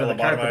stains out of the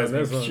carpet on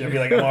this one. She'll be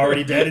like, I'm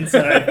already dead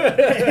inside.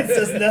 It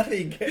says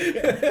nothing.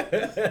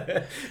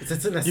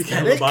 It's an You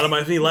can't aesthetic.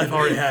 lobotomize me. Life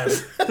already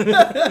has.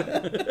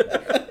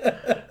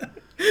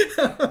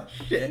 Oh,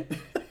 shit.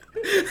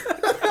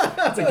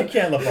 It's like, you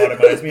can't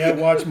lobotomize me. I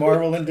watch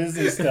Marvel and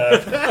Disney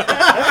stuff.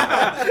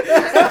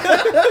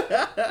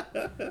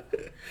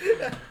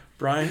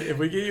 Brian, if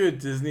we get you a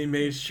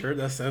Disney-made shirt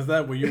that says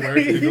that, will you wear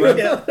it to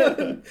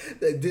Disneyland?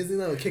 The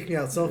Disneyland will kick me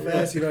out so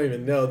fast you don't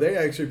even know. They're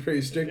actually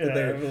pretty strict with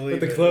I believe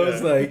the it,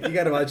 clothes. yeah. Like, you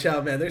gotta watch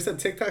out, man. There's some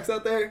TikToks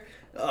out there.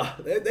 Oh,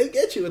 they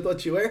get you with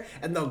what you wear,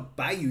 and they'll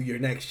buy you your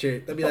next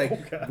shirt. They'll be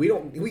like, God.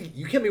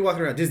 you can't be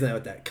walking around Disneyland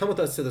with that. Come with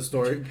us to the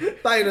store,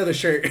 buy another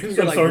shirt. And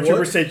you're like, Stormtroopers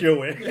what? take you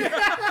away.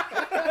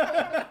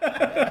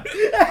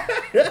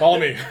 Follow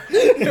me.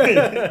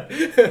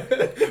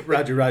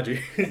 Roger.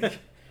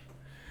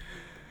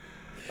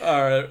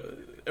 All right,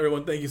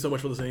 everyone. Thank you so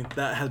much for listening.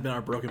 That has been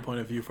our broken point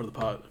of view for the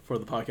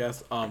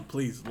podcast.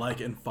 Please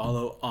like and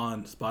follow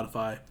on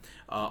Spotify,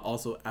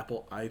 also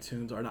Apple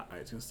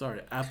Podcasts.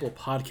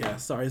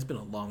 Sorry, it's been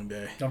a long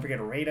day. Don't forget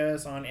to rate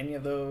us on any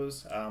of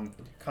those.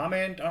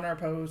 Comment on our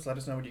posts. Let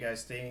us know what you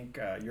guys think.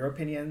 Your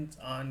opinions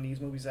on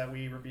these movies that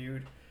we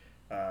reviewed.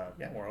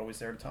 We're always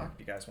there to talk if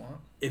you guys want.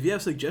 If you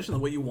have suggestions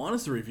on what you want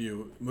us to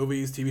review,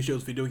 movies, TV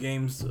shows, video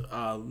games,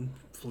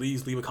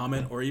 please leave a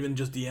comment or even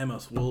just DM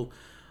us.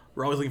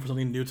 We're always looking for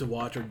something new to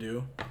watch or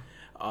do.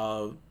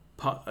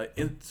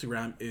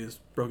 Instagram is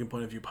Broken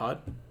Point of View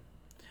Pod.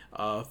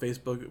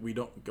 Facebook, we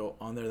don't go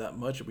on there that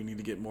much. We need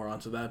to get more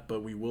onto that,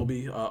 but we will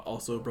be.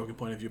 Also, Broken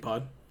Point of View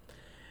Pod.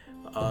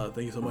 Thank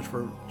you so much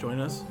for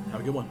joining us.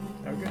 Have a good one.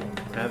 Have a good one.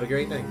 Have a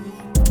great night.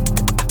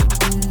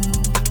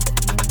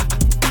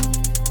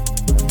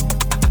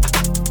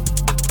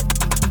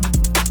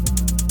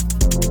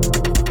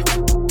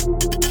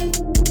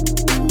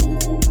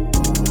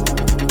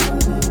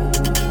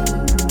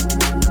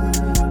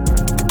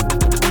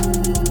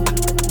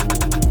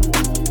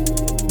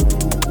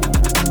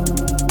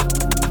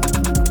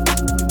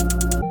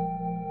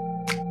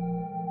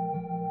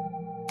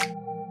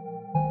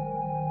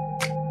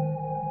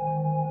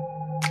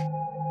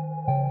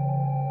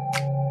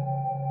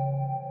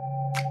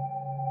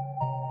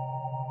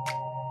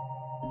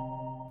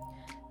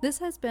 This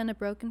has been a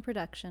Broken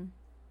production.